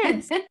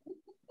 Yes, it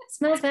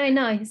smells very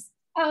nice.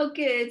 Oh,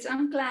 good.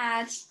 I'm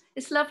glad.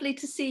 It's lovely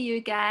to see you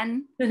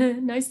again.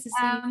 Nice to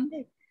see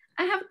you.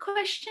 I have a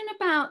question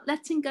about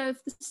letting go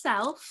of the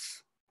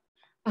self.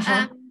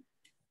 Uh-huh.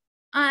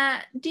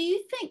 Do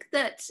you think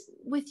that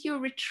with your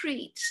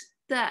retreat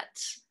that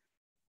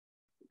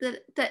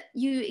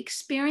you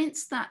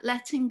experience that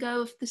letting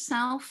go of the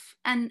self,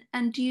 and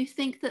do you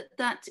think that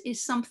that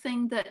is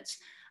something that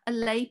a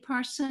lay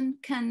person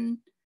can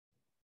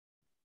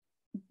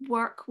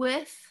work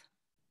with?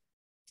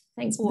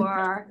 Thanks.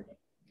 Or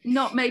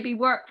not maybe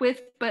work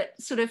with,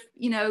 but sort of,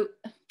 you know,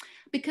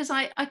 because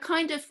I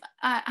kind of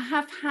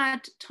have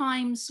had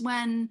times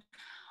when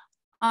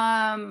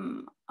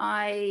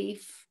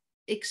I've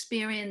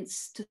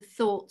experienced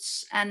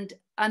thoughts and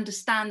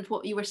understand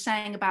what you were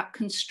saying about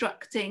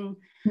constructing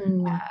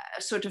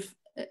sort of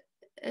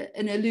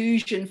an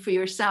illusion for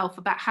yourself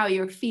about how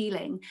you're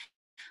feeling.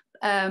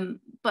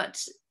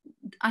 But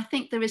I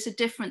think there is a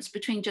difference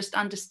between just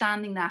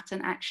understanding that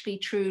and actually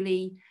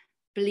truly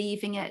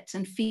believing it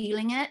and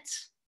feeling it.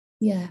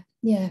 Yeah,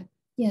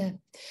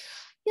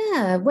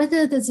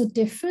 whether there's a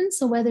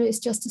difference or whether it's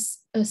just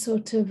a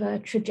sort of a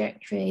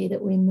trajectory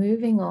that we're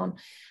moving on.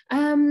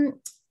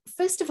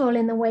 first of all,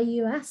 in the way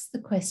you asked the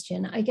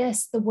question, I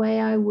guess the way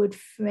I would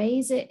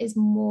phrase it is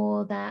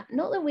more that,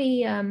 not that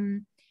we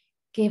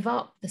give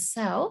up the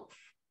self,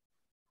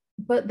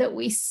 but that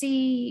we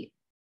see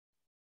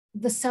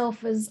the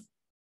self as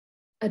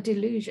a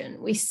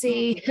delusion. We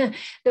see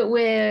that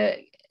we're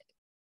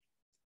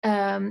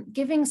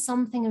giving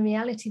something a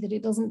reality that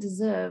it doesn't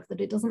deserve,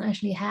 that it doesn't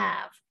actually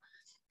have.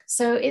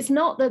 So it's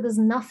not that there's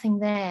nothing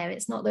there.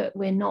 It's not that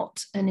we're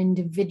not an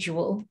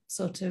individual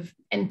sort of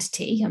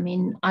entity. I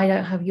mean, I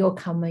don't have your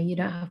karma, you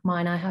don't have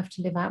mine. I have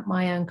to live out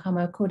my own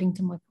karma according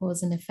to my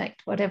cause and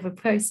effect, whatever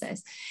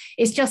process.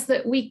 It's just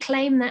that we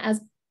claim that as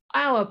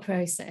our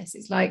process.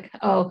 It's like,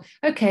 oh,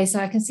 okay, so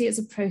I can see it's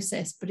a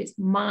process, but it's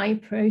my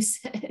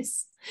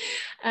process.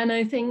 And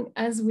I think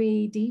as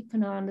we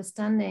deepen our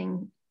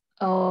understanding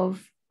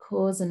of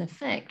cause and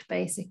effect,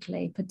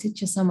 basically,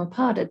 paticca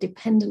samuppada,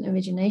 dependent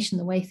origination,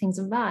 the way things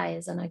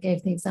arise. And I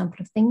gave the example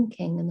of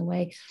thinking and the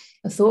way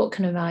a thought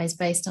can arise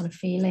based on a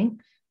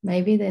feeling,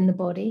 maybe in the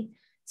body,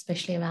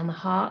 especially around the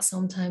heart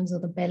sometimes, or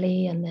the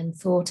belly, and then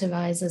thought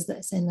arises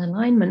that's in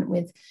alignment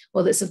with,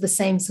 or that's of the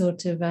same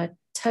sort of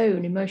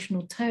tone,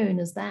 emotional tone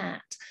as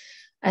that.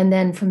 And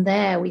then from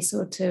there, we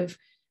sort of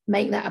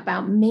make that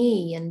about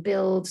me and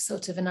build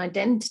sort of an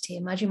identity.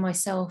 Imagine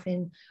myself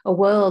in a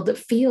world that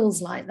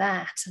feels like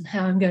that and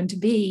how I'm going to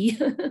be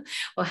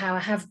or how I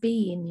have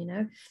been, you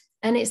know.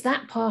 And it's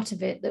that part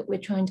of it that we're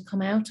trying to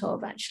come out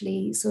of,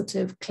 actually sort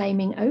of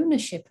claiming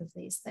ownership of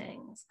these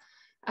things.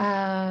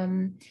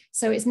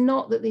 So it's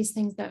not that these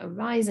things don't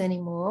arise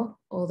anymore,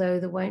 although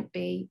there won't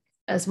be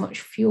as much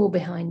fuel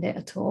behind it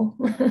at all.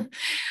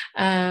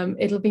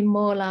 It'll be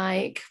more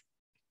like,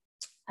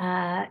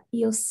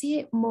 you'll see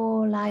it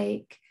more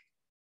like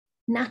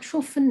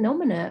natural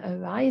phenomena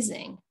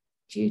arising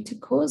due to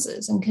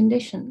causes and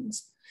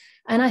conditions.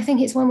 And I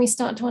think it's when we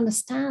start to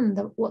understand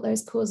that what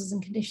those causes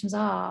and conditions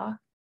are,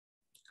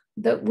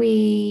 that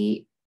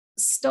we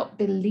stop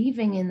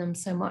believing in them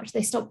so much.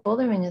 They stop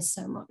bothering us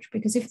so much,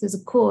 because if there's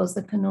a cause,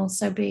 there can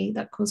also be,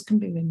 that cause can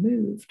be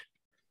removed,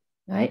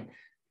 right?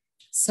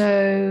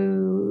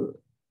 So,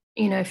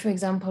 you know, for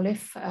example,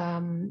 if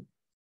I'm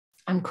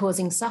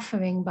causing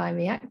suffering by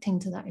reacting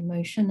to that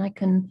emotion, I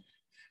can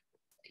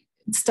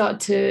start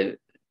to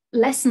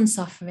lessen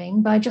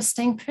suffering by just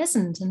staying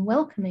present and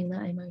welcoming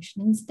that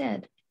emotion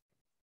instead.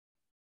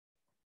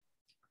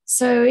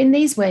 So in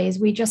these ways,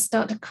 we just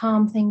start to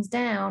calm things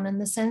down, and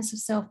the sense of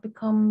self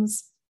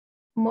becomes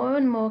more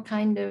and more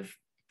kind of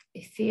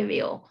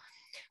ethereal.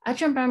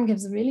 Ajahn Brahm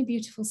gives a really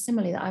beautiful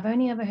simile that I've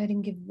only ever heard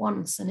him give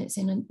once, and it's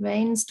in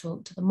Rain's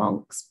talk to the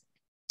monks.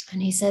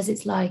 And he says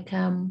it's like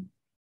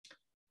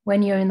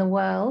when you're in the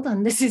world,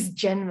 and this is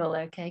general,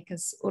 okay,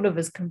 because all of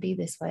us can be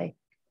this way.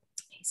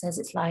 He says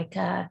it's like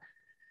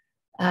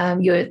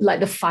you're like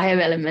the fire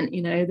element,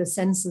 you know, the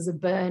senses are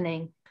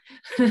burning.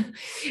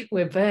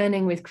 We're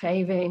burning with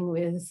craving,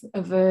 with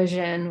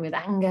aversion, with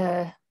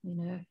anger, you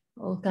know,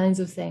 all kinds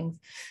of things.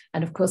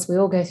 And of course, we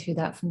all go through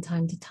that from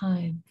time to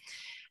time.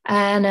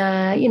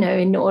 And, you know,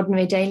 in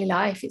ordinary daily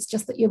life, it's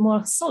just that you're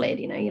more solid,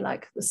 you know, you're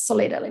like the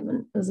solid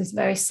element. There's this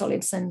very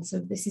solid sense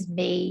of this is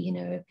me, you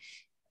know,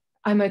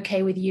 I'm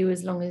okay with you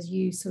as long as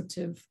you sort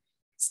of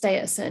stay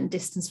at a certain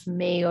distance from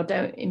me, or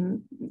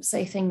don't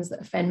say things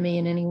that offend me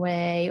in any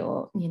way,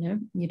 or, you know,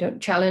 you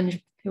don't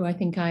challenge who I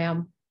think I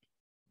am.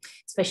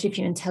 Especially if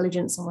you're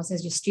intelligent, someone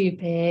says you're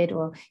stupid,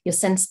 or you're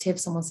sensitive,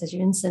 someone says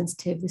you're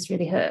insensitive. This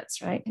really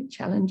hurts, right? It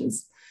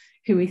challenges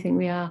who we think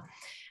we are.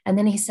 And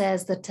then he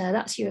says that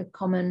that's your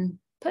common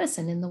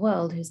person in the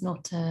world who's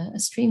not a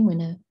stream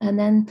winner. And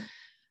then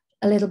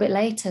a little bit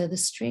later, the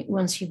stream,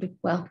 once you,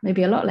 well,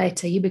 maybe a lot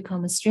later, you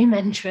become a stream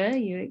enterer,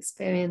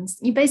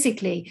 you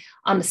basically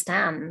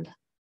understand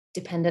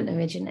dependent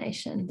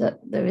origination, that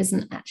there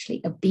isn't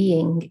actually a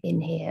being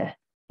in here.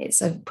 It's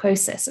a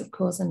process of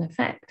cause and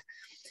effect.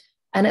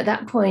 And at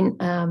that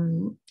point,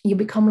 you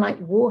become like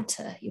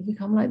water. You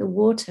become like the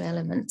water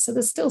element. So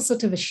there's still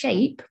sort of a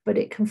shape, but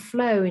it can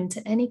flow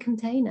into any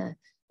container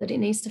that it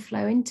needs to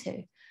flow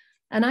into.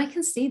 And I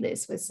can see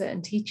this with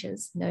certain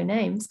teachers, no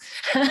names,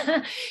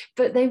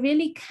 but they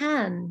really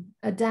can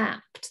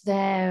adapt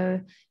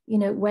their, you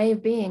know, way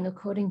of being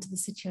according to the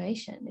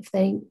situation. If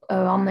they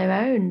are on their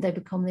own, they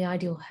become the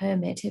ideal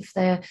hermit. If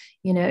they're,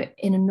 you know,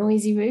 in a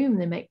noisy room,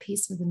 they make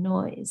peace with the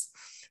noise.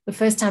 The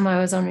first time I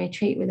was on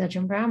retreat with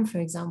Ajahn Brahm, for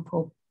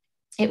example,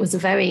 it was a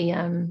very,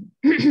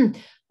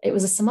 it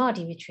was a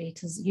samadhi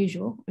retreat as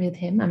usual with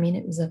him. I mean,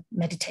 it was a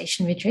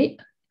meditation retreat.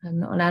 I'm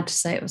not allowed to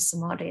say it was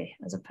samadhi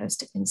as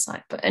opposed to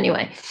insight. But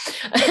anyway,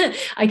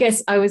 I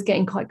guess I was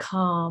getting quite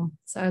calm.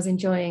 So I was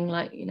enjoying,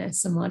 like, you know,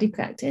 samadhi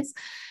practice.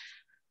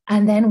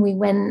 And then we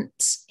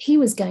went, he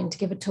was going to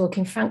give a talk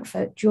in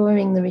Frankfurt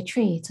during the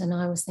retreat. And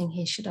I was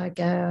thinking, should I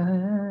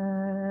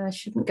go? I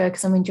shouldn't go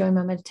because I'm enjoying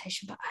my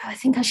meditation. But I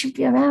think I should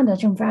be around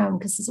Ajahn Brahm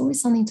because there's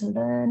always something to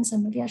learn. So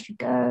maybe I should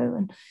go.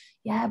 And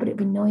yeah, but it'd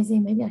be noisy.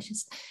 Maybe I should.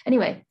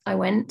 Anyway, I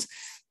went.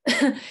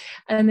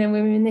 And then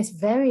we were in this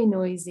very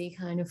noisy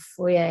kind of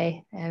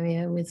foyer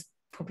area with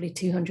probably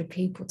 200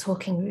 people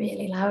talking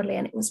really loudly.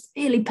 And it was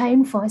really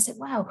painful. I said,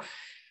 wow,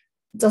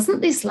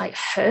 doesn't this like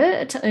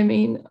hurt? I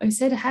mean, I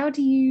said, how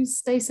do you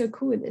stay so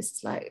cool with this?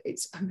 It's like,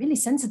 I'm really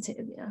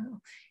sensitive, you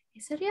know. He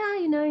said, yeah,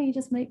 you know, you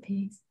just make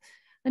peace.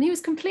 And he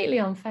was completely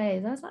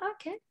unfazed. I was like,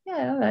 okay,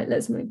 yeah, all right,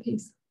 let's make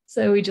peace.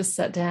 So we just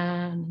sat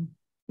down and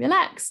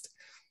relaxed.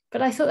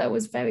 But I thought that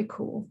was very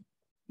cool,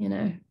 you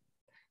know.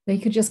 They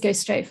could just go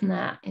straight from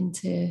that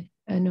into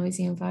a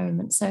noisy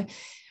environment. So,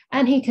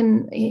 and you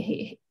can't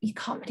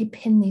really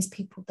pin these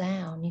people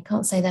down. You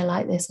can't say they're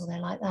like this or they're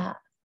like that.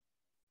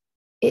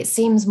 It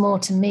seems more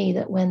to me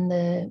that when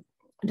the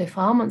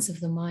defilements of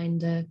the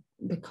mind are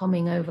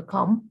becoming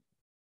overcome,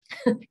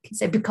 you can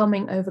say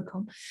becoming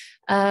overcome,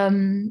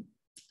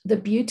 the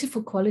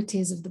beautiful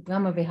qualities of the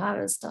Brahma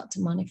Viharas start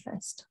to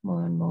manifest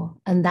more and more.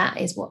 And that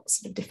is what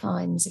sort of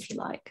defines, if you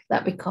like,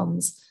 that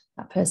becomes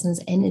that person's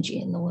energy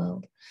in the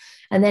world.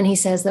 And then he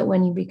says that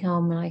when you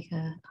become like,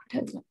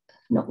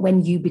 not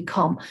when you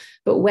become,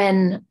 but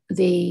when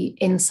the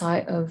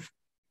insight of,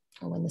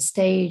 or when the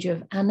stage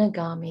of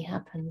anagami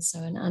happens. So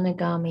an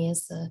anagami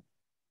is the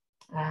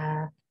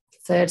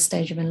third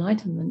stage of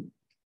enlightenment,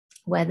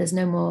 where there's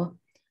no more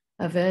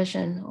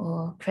aversion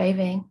or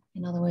craving.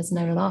 In other words,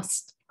 no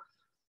lust.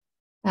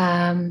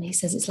 He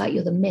says it's like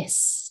you're the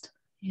mist,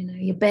 you know,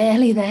 you're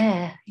barely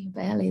there.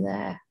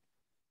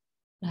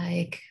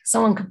 Like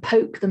someone could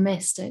poke the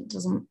mist, it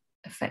doesn't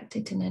affect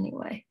it in any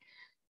way,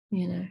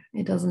 you know,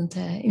 it doesn't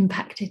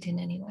impact it in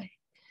any way.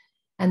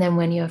 And then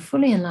when you're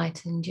fully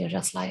enlightened, you're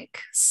just like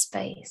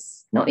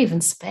space, not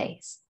even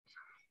space,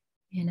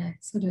 you know,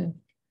 sort of,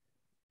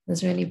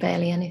 there's really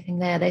barely anything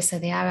there. They say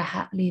the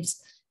arahat leaves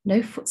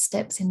no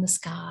footsteps in the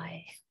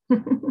sky.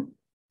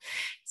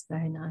 It's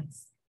very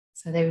nice.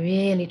 So they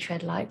really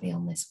tread lightly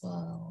on this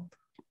world.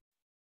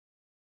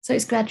 So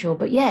it's gradual,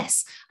 but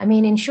yes, I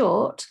mean, in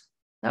short,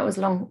 that was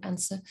a long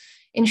answer.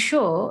 In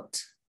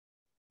short,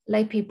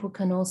 lay people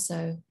can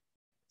also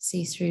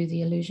see through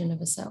the illusion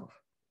of a self.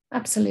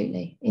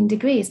 Absolutely, in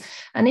degrees.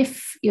 And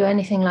if you're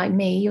anything like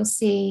me, you'll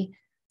see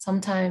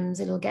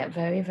sometimes it'll get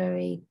very,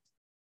 very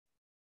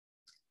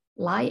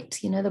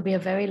light. You know, there'll be a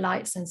very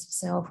light sense of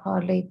self,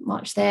 hardly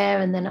much there.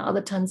 And then at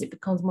other times it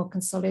becomes more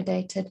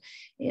consolidated.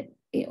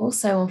 It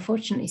also,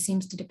 unfortunately,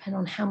 seems to depend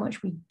on how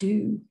much we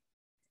do.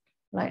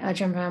 Like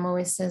Ajahn Brahm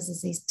always says,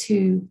 there's these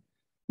two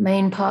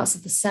main parts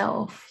of the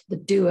self, the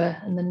doer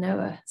and the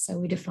knower. So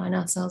we define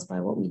ourselves by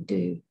what we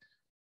do.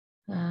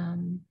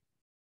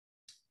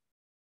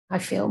 I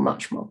feel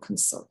much more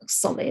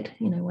solid,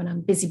 you know, when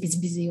I'm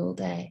busy all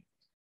day,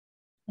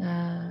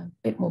 a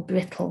bit more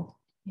brittle,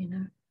 you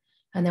know.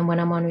 And then when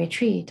I'm on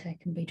retreat, I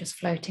can be just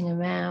floating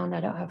around. I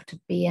don't have to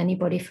be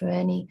anybody for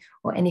any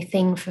or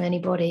anything for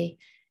anybody.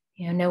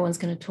 You know, no one's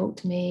going to talk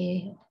to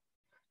me.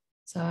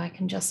 So I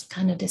can just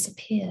kind of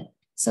disappear.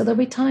 So there'll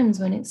be times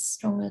when it's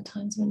stronger,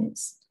 times when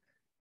it's,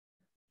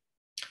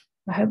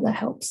 I hope that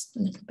helps a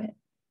little bit.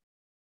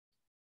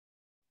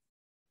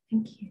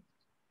 Thank you.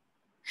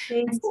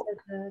 James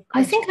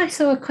I think I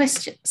saw a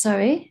question.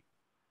 Sorry.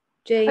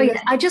 James. Oh,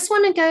 yeah. I just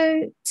want to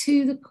go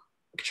to the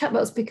chat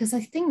box because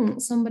I think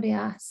somebody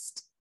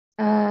asked,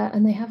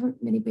 and they haven't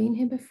really been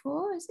here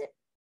before. Is it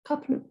a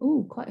couple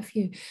of, quite a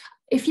few.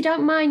 If you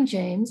don't mind,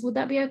 James, would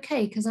that be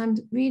okay? Because I'm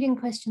reading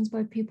questions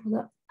by people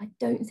that I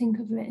don't think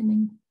have written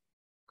in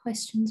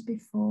questions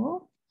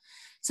before.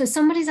 So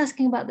somebody's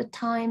asking about the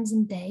times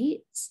and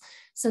dates.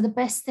 So the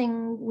best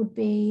thing would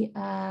be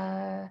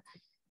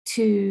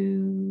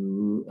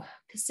to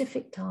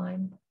Pacific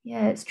time.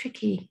 Yeah, it's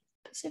tricky.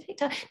 Pacific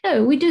time.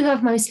 No, we do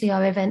have mostly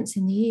our events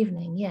in the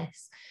evening,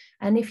 yes.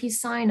 And if you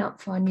sign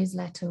up for our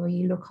newsletter or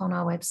you look on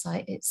our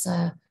website, it's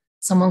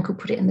someone could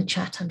put it in the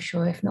chat, I'm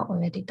sure, if not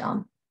already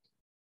done.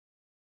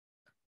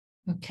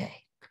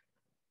 Okay.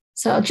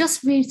 So I'll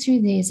just read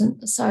through these.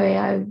 And sorry,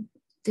 I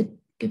did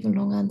give a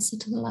long answer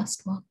to the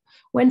last one.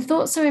 When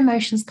thoughts or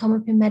emotions come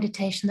up in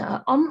meditation that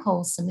are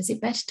unwholesome, is it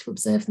better to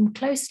observe them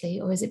closely,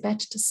 or is it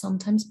better to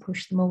sometimes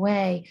push them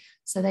away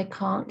so they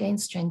can't gain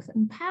strength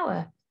and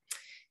power?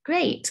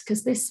 Great,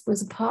 because this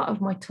was a part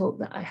of my talk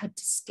that I had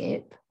to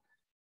skip.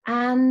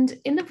 And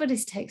in the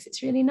Buddhist text,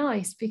 it's really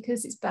nice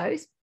because it's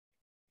both,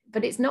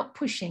 but it's not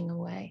pushing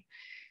away.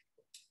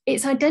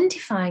 It's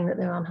identifying that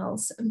they're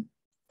unwholesome,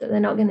 that they're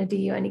not going to do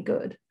you any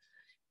good.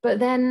 But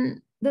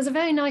then there's a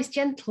very nice,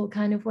 gentle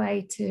kind of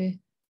way to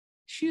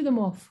shoo them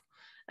off.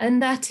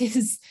 And that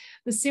is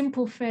the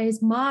simple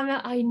phrase,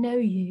 Mara, I know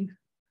you.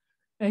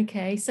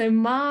 Okay, so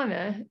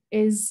Mara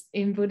is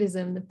in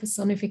Buddhism the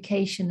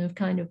personification of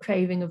kind of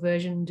craving,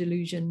 aversion,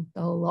 delusion,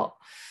 the whole lot.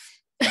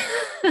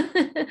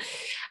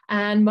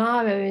 And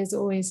Mara is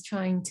always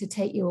trying to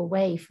take you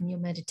away from your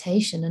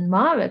meditation. And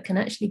Mara can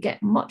actually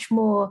get much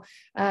more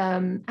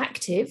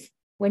active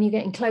when you're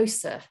getting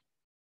closer,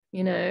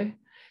 you know.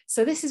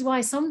 So this is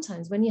why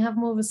sometimes when you have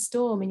more of a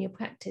storm in your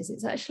practice,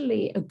 it's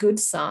actually a good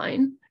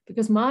sign,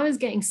 because Mara's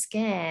getting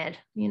scared,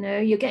 you know,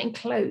 you're getting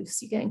close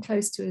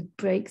to a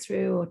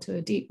breakthrough or to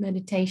a deep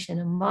meditation,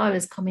 and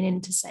Mara's coming in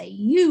to say,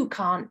 you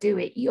can't do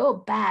it, you're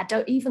bad,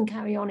 don't even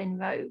carry on in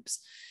robes,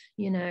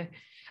 you know.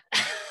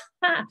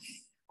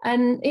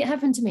 And it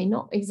happened to me,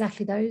 not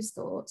exactly those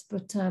thoughts,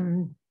 but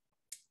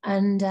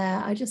And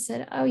I just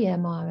said, oh yeah,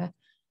 Mara,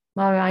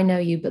 I know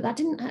you, but that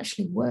didn't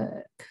actually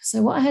work.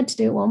 So what I had to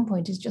do at one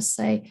point is just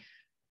say,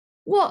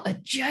 what a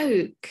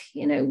joke,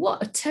 you know,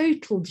 what a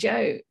total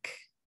joke,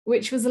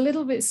 which was a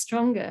little bit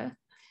stronger.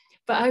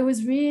 But I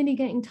was really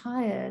getting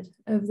tired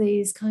of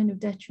these kind of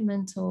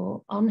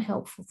detrimental,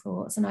 unhelpful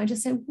thoughts. And I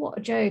just said, what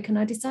a joke. And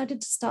I decided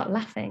to start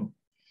laughing.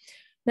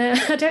 Now,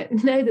 I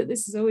don't know that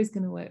this is always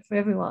going to work for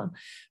everyone,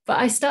 but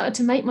I started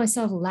to make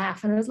myself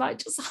laugh. And I was like,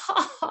 just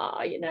ha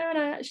ha, you know, and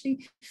I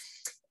actually,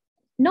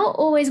 not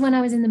always when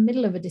I was in the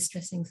middle of a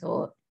distressing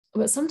thought,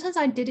 but sometimes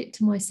I did it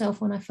to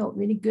myself when I felt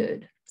really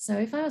good. So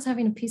if I was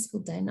having a peaceful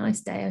day, nice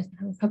day, I was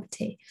having a cup of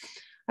tea,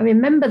 I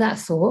remember that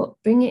thought,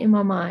 bring it in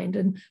my mind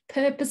and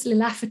purposely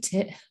laugh at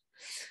it.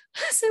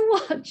 I said,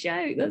 what a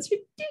joke, that's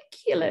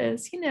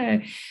ridiculous, you know.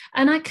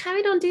 And I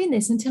carried on doing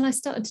this until I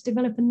started to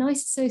develop a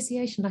nice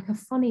association, like a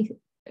funny,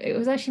 it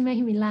was actually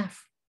making me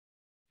laugh.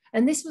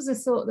 And this was a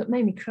thought that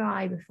made me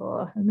cry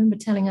before. I remember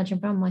telling Ajahn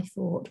Brahm my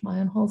thought, my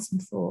unwholesome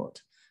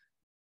thought,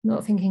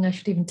 not thinking I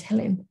should even tell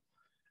him.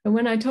 And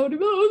when I told him,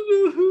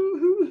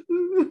 oh,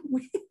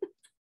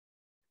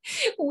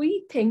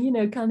 weeping, you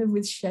know, kind of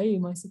with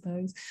shame, I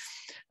suppose.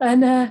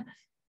 And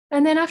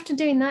then after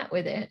doing that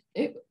with it,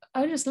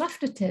 I just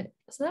laughed at it.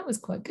 So that was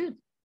quite good.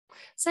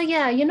 So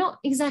yeah, you're not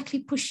exactly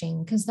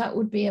pushing, because that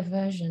would be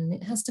aversion.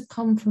 It has to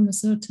come from a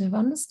sort of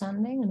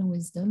understanding and a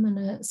wisdom and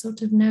a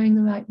sort of knowing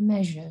the right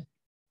measure.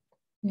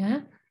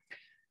 Yeah.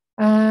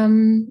 I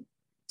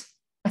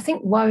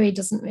think worry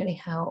doesn't really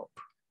help.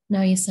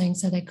 Now you're saying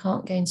so they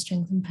can't gain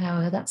strength and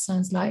power. That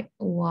sounds like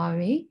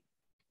worry.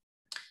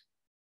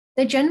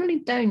 They generally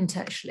don't,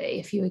 actually,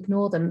 if you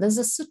ignore them. There's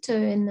a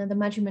sutta in the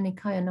Majjhima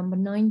Nikaya number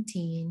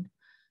 19,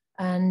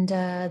 and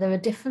there are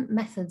different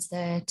methods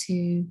there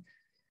to,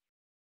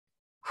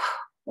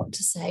 what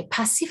to say,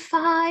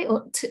 pacify,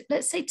 or to,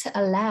 let's say, to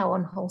allow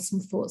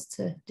unwholesome thoughts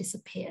to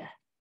disappear.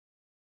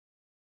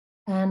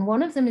 And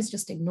one of them is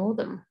just ignore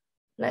them,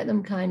 let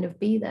them kind of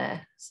be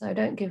there. So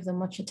don't give them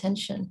much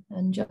attention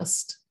and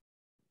just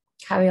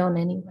carry on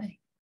anyway.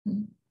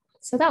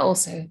 So that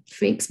also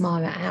freaks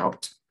Mara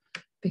out,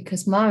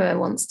 because Mara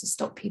wants to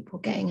stop people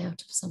getting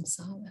out of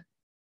samsara.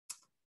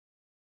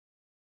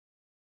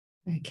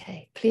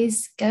 Okay,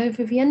 please go,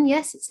 Vivian.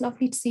 Yes, it's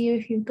lovely to see you.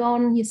 If you've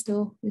gone, you're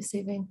still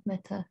receiving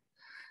metta.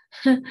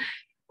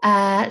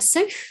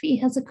 Sophie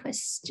has a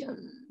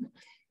question.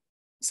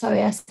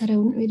 Sorry, I said I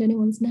wouldn't read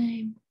anyone's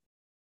name.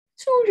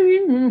 How do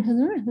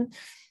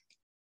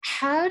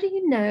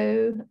you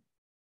know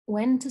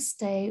when to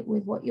stay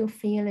with what you're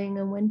feeling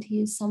and when to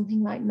use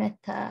something like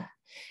metta?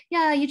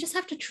 Yeah, you just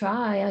have to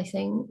try, I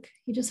think.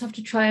 You just have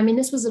to try. I mean,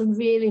 this was a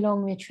really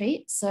long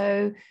retreat,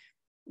 so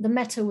the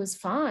metta was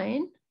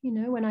fine, you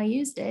know, when I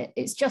used it.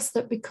 It's just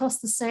that because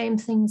the same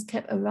things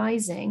kept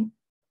arising,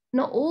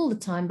 not all the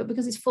time, but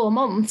because it's 4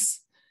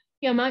 months,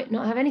 you might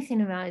not have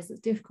anything arise that's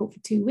difficult for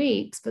 2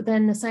 weeks, but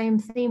then the same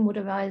theme would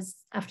arise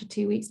after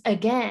 2 weeks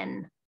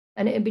again,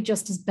 and it would be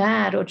just as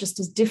bad or just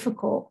as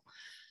difficult.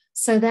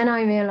 So then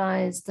I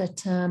realized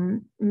that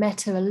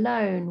metta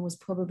alone was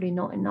probably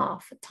not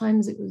enough. At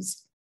times it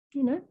was,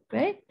 you know,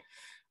 great.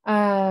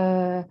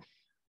 But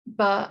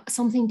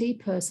something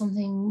deeper,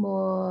 something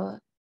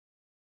more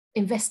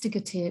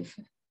investigative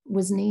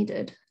was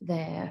needed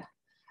there.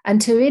 And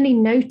to really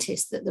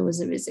notice that there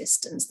was a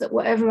resistance, that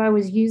whatever I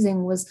was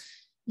using was,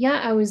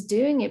 yeah, I was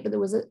doing it, but there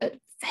was a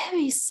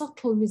very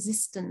subtle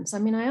resistance. I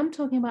mean, I am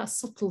talking about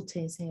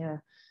subtleties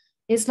here.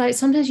 It's like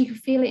sometimes you can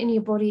feel it in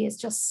your body. It's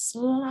just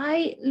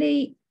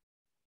slightly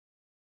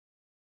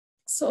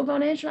sort of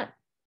on edge. Like,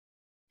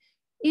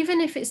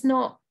 even if it's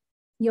not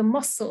your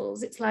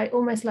muscles, it's like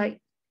almost like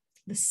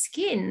the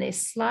skin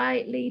is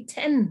slightly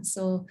tense,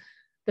 or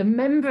the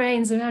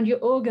membranes around your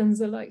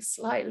organs are like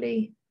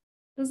slightly.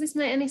 Does this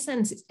make any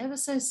sense? It's ever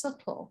so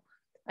subtle.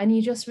 And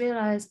you just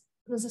realize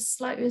there's a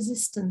slight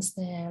resistance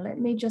there. Let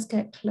me just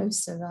get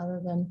closer rather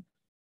than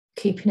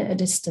keeping it at a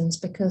distance,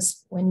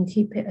 because when you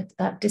keep it at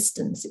that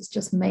distance, it's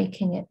just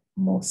making it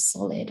more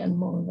solid and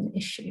more of an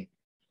issue.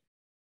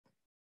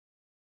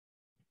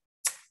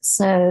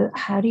 So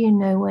how do you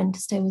know when to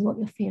stay with what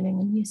you're feeling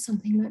and use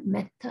something like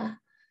metta?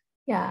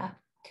 Yeah,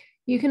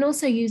 you can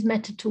also use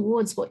metta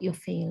towards what you're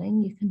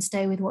feeling. You can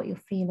stay with what you're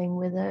feeling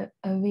with a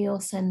real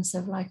sense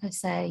of, like I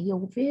say,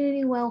 you're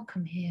really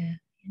welcome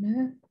here, you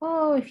know.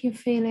 Oh, if you're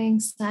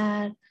feeling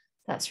sad,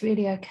 that's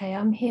really okay.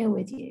 I'm here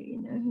with you,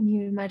 you know, and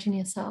you imagine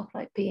yourself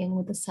like being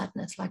with the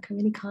sadness, like a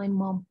really kind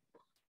mom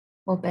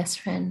or best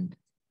friend.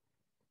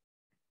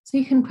 So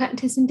you can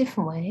practice in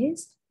different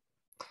ways.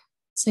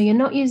 So you're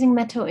not using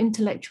metta or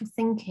intellectual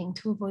thinking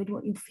to avoid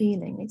what you're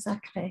feeling.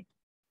 Exactly.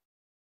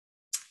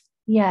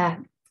 Yeah.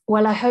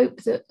 Well, I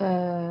hope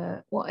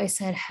that what I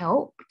said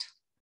helped.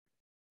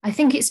 I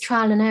think it's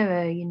trial and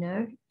error, you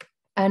know,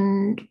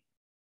 and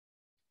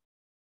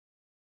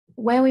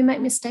where we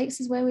make mistakes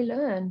is where we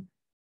learn.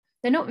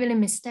 They're not really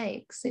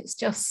mistakes. It's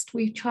just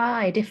we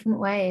try different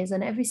ways,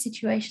 and every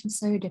situation is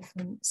so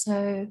different.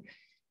 So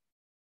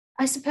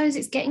I suppose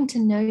it's getting to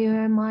know your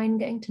own mind,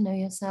 getting to know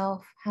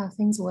yourself, how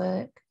things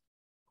work.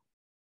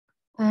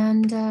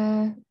 And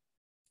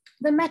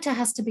the metta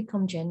has to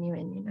become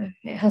genuine, you know.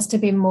 It has to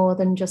be more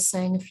than just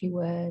saying a few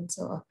words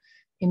or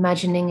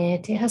imagining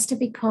it. It has to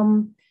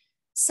become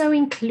so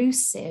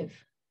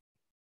inclusive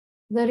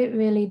that it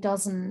really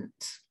doesn't,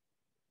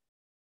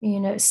 you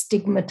know,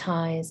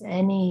 stigmatize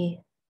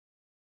any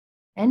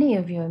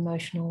of your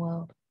emotional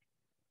world.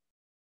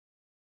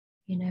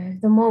 You know,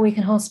 the more we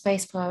can hold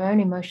space for our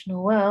own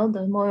emotional world,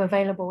 the more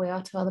available we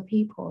are to other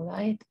people,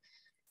 right?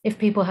 If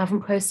people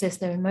haven't processed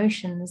their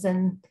emotions,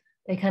 then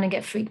they kind of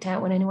get freaked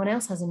out when anyone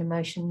else has an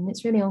emotion, and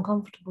it's really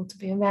uncomfortable to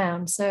be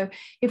around. So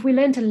if we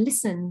learn to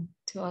listen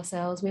to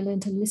ourselves, we learn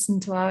to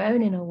listen to our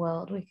own inner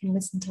world, we can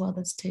listen to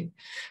others too.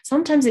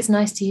 Sometimes it's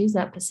nice to use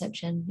that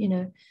perception, you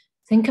know,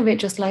 think of it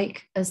just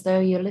like as though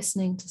you're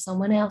listening to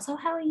someone else. Oh,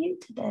 how are you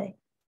today?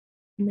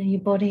 And then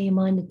your body, your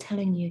mind are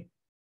telling you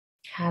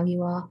how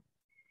you are.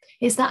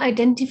 It's that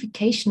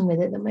identification with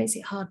it that makes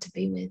it hard to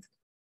be with,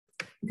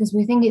 because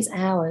we think it's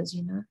ours,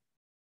 you know.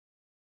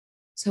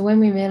 So when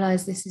we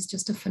realize this is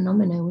just a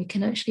phenomenon, we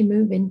can actually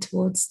move in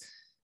towards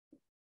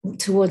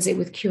it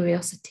with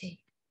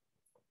curiosity.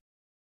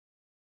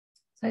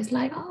 So it's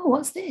like, oh,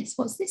 what's this?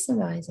 What's this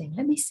arising?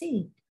 Let me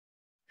see.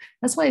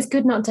 That's why it's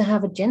good not to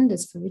have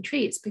agendas for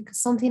retreats,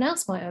 because something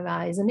else might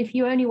arise. And if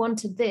you only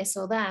wanted this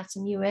or that,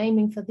 and you were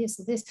aiming for this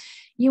or this,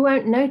 you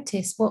won't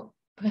notice what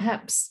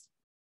perhaps,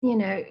 you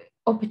know,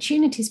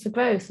 opportunities for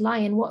growth lie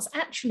in what's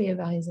actually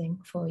arising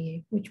for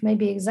you, which may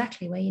be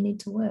exactly where you need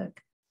to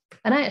work.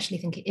 And I actually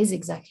think it is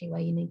exactly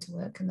where you need to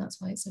work, and that's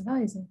why it's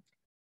arising.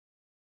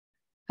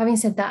 Having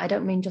said that, I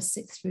don't mean just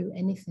sit through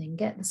anything.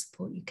 Get the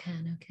support you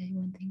can, okay,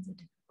 when things are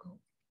difficult.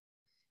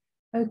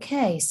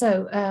 Okay,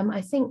 so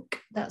I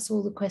think that's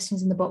all the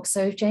questions in the box.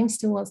 So if James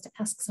still wants to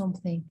ask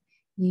something,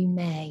 you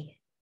may.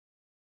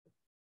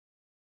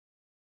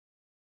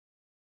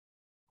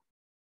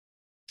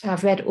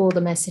 I've read all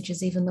the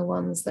messages, even the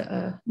ones that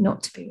are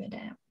not to be read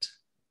out.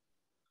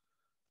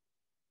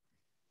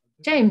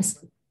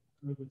 James.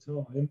 Over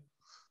time.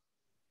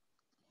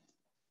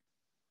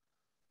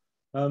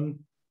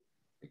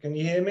 Can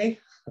you hear me?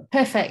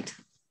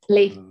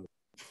 Perfectly.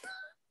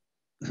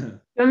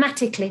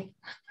 Dramatically.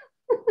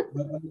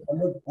 I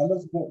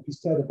love what you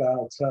said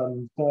about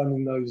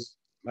finding those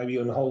maybe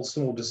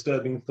unwholesome or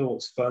disturbing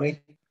thoughts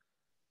funny,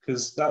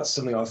 because that's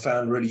something I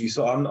found really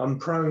useful. I'm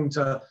prone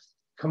to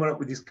coming up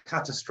with these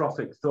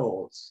catastrophic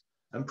thoughts,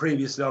 and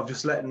previously I've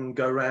just let them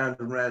go round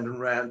and round and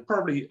round,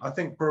 probably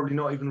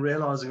not even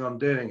realizing I'm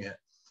doing it,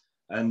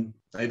 and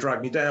they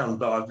drag me down.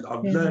 But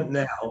I've learned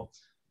now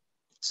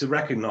to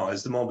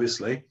recognize them,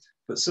 obviously,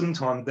 but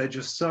sometimes they're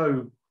just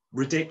so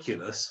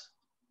ridiculous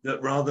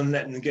that rather than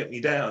letting them get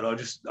me down,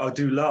 I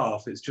do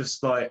laugh. It's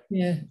just like,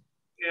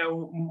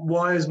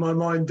 why is my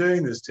mind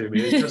doing this to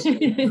me? It's just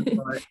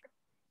like,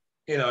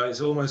 you know,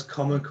 it's almost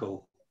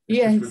comical.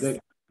 It's just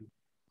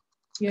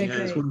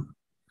ridiculous. It's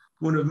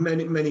one of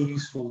many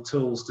useful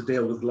tools to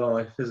deal with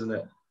life, isn't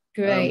it?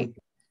 Great.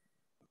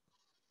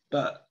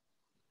 But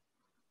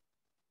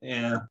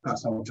yeah,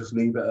 perhaps I'll just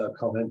leave it at a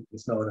comment.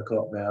 It's 9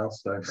 o'clock now,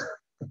 so.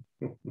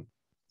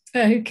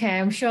 Okay,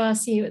 I'm sure I'll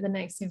see you at the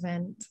next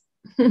event.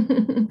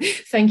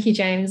 Thank you,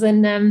 James.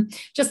 And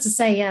just to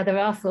say, yeah, there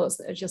are thoughts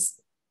that are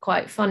just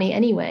quite funny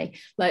anyway,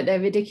 like they're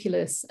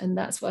ridiculous, and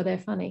that's why they're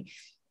funny.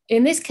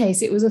 In this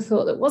case, it was a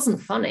thought that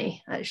wasn't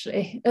funny,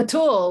 actually, at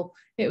all.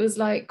 It was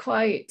like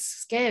quite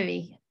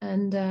scary.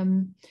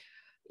 And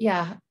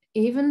yeah,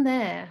 even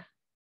there,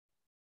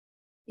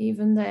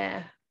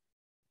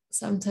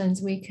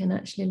 sometimes we can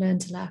actually learn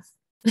to laugh.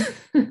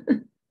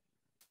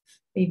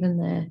 Even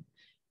there.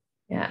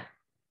 Yeah.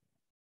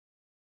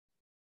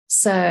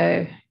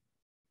 So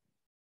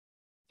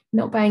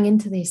not buying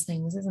into these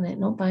things, isn't it?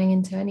 Not buying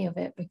into any of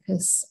it,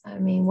 because I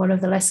mean, one of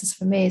the lessons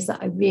for me is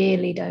that I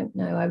really don't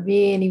know. I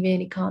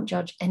really can't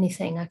judge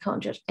anything. I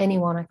can't judge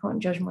anyone. I can't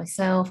judge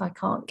myself. I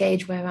can't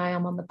gauge where I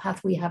am on the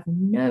path. We have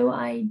no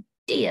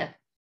idea.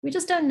 We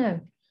just don't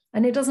know.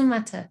 And it doesn't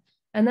matter.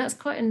 And that's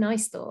quite a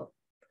nice thought,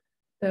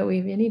 that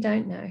we really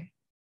don't know.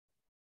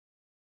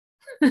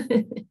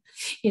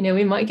 You know,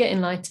 we might get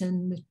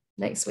enlightened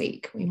next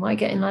week. We might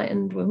get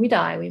enlightened when we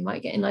die. We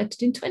might get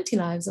enlightened in 20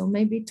 lives, or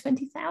maybe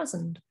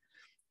 20,000.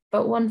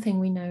 But one thing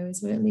we know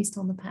is we're at least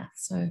on the path.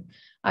 So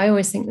I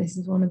always think this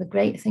is one of the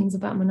great things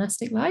about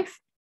monastic life.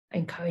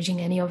 Encouraging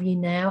any of you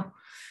now,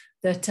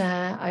 that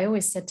I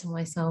always said to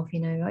myself, you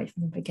know, right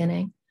from the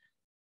beginning,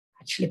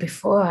 actually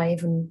before I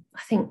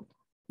think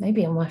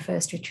maybe on my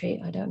first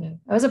retreat, I don't know.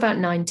 I was about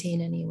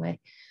 19 anyway.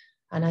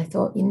 And I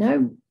thought, you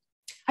know,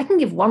 I can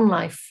give one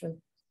life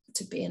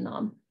to be a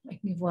nun. I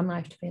can give one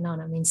life to be a nun.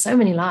 I mean, so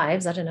many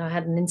lives. I don't know. I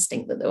had an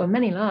instinct that there were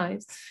many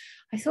lives.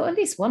 I thought at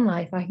least one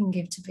life I can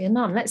give to be a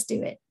nun. Let's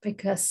do it.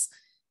 Because,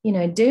 you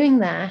know, doing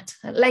that,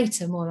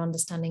 later more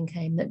understanding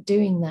came that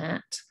doing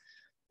that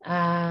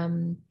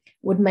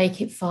would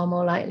make it far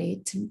more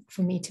likely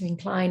for me to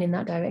incline in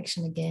that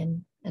direction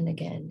again and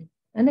again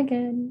and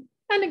again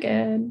and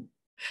again.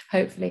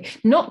 Hopefully.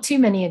 Not too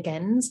many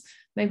agains,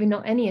 maybe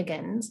not any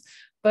agains,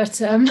 but,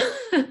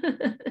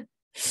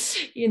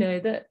 you know,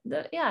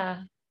 that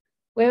yeah.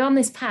 we're on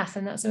this path,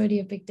 and that's already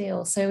a big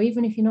deal. So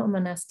even if you're not a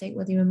monastic,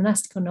 whether you're a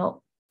monastic or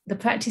not, the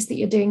practice that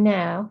you're doing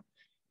now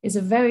is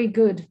a very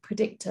good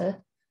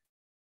predictor,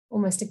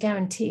 almost a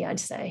guarantee, I'd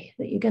say,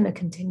 that you're going to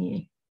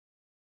continue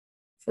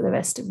for the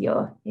rest of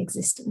your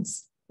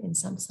existence in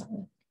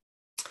samsara.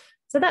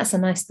 So that's a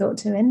nice thought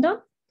to end on.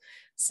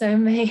 So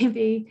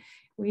maybe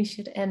we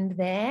should end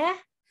there.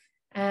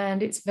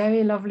 And it's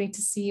very lovely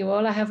to see you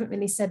all. I haven't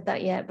really said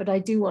that yet, but I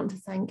do want to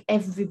thank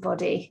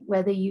everybody,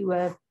 whether you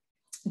were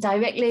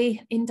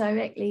directly,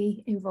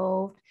 indirectly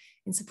involved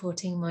in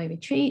supporting my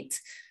retreat.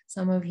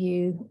 Some of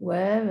you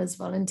were as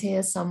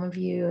volunteers, some of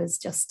you as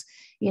just,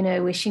 you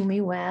know, wishing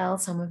me well,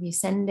 some of you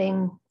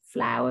sending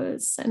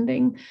flowers,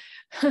 sending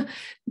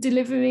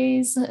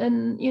deliveries,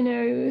 and, you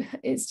know,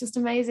 it's just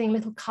amazing,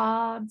 little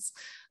cards.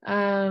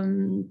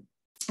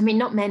 I mean,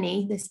 not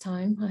many this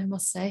time, I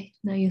must say.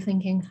 Now you're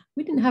thinking,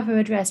 we didn't have her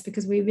address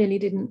because we really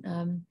didn't,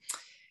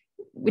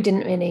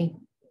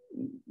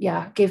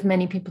 give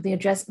many people the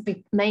address,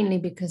 mainly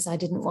because I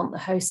didn't want the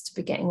host to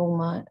be getting all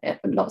my,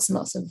 lots and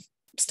lots of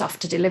stuff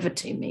to deliver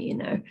to me, you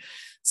know.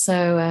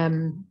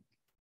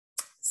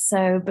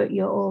 But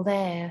you're all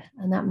there,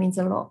 and that means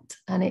a lot.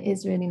 And it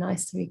is really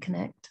nice to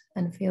reconnect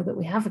and feel that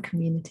we have a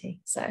community.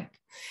 So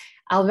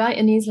I'll write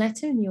a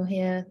newsletter and you'll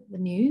hear the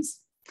news.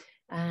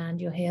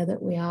 And you'll hear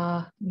that we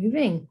are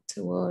moving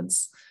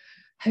towards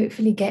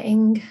hopefully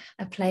getting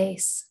a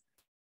place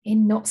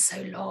in not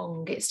so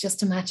long. It's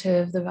just a matter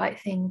of the right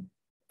thing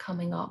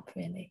coming up,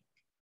 really.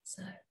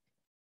 So,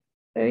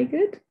 very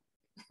good.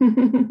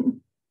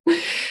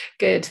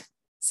 Good.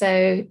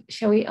 So,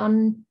 shall we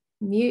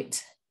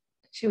unmute?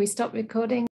 Shall we stop recording?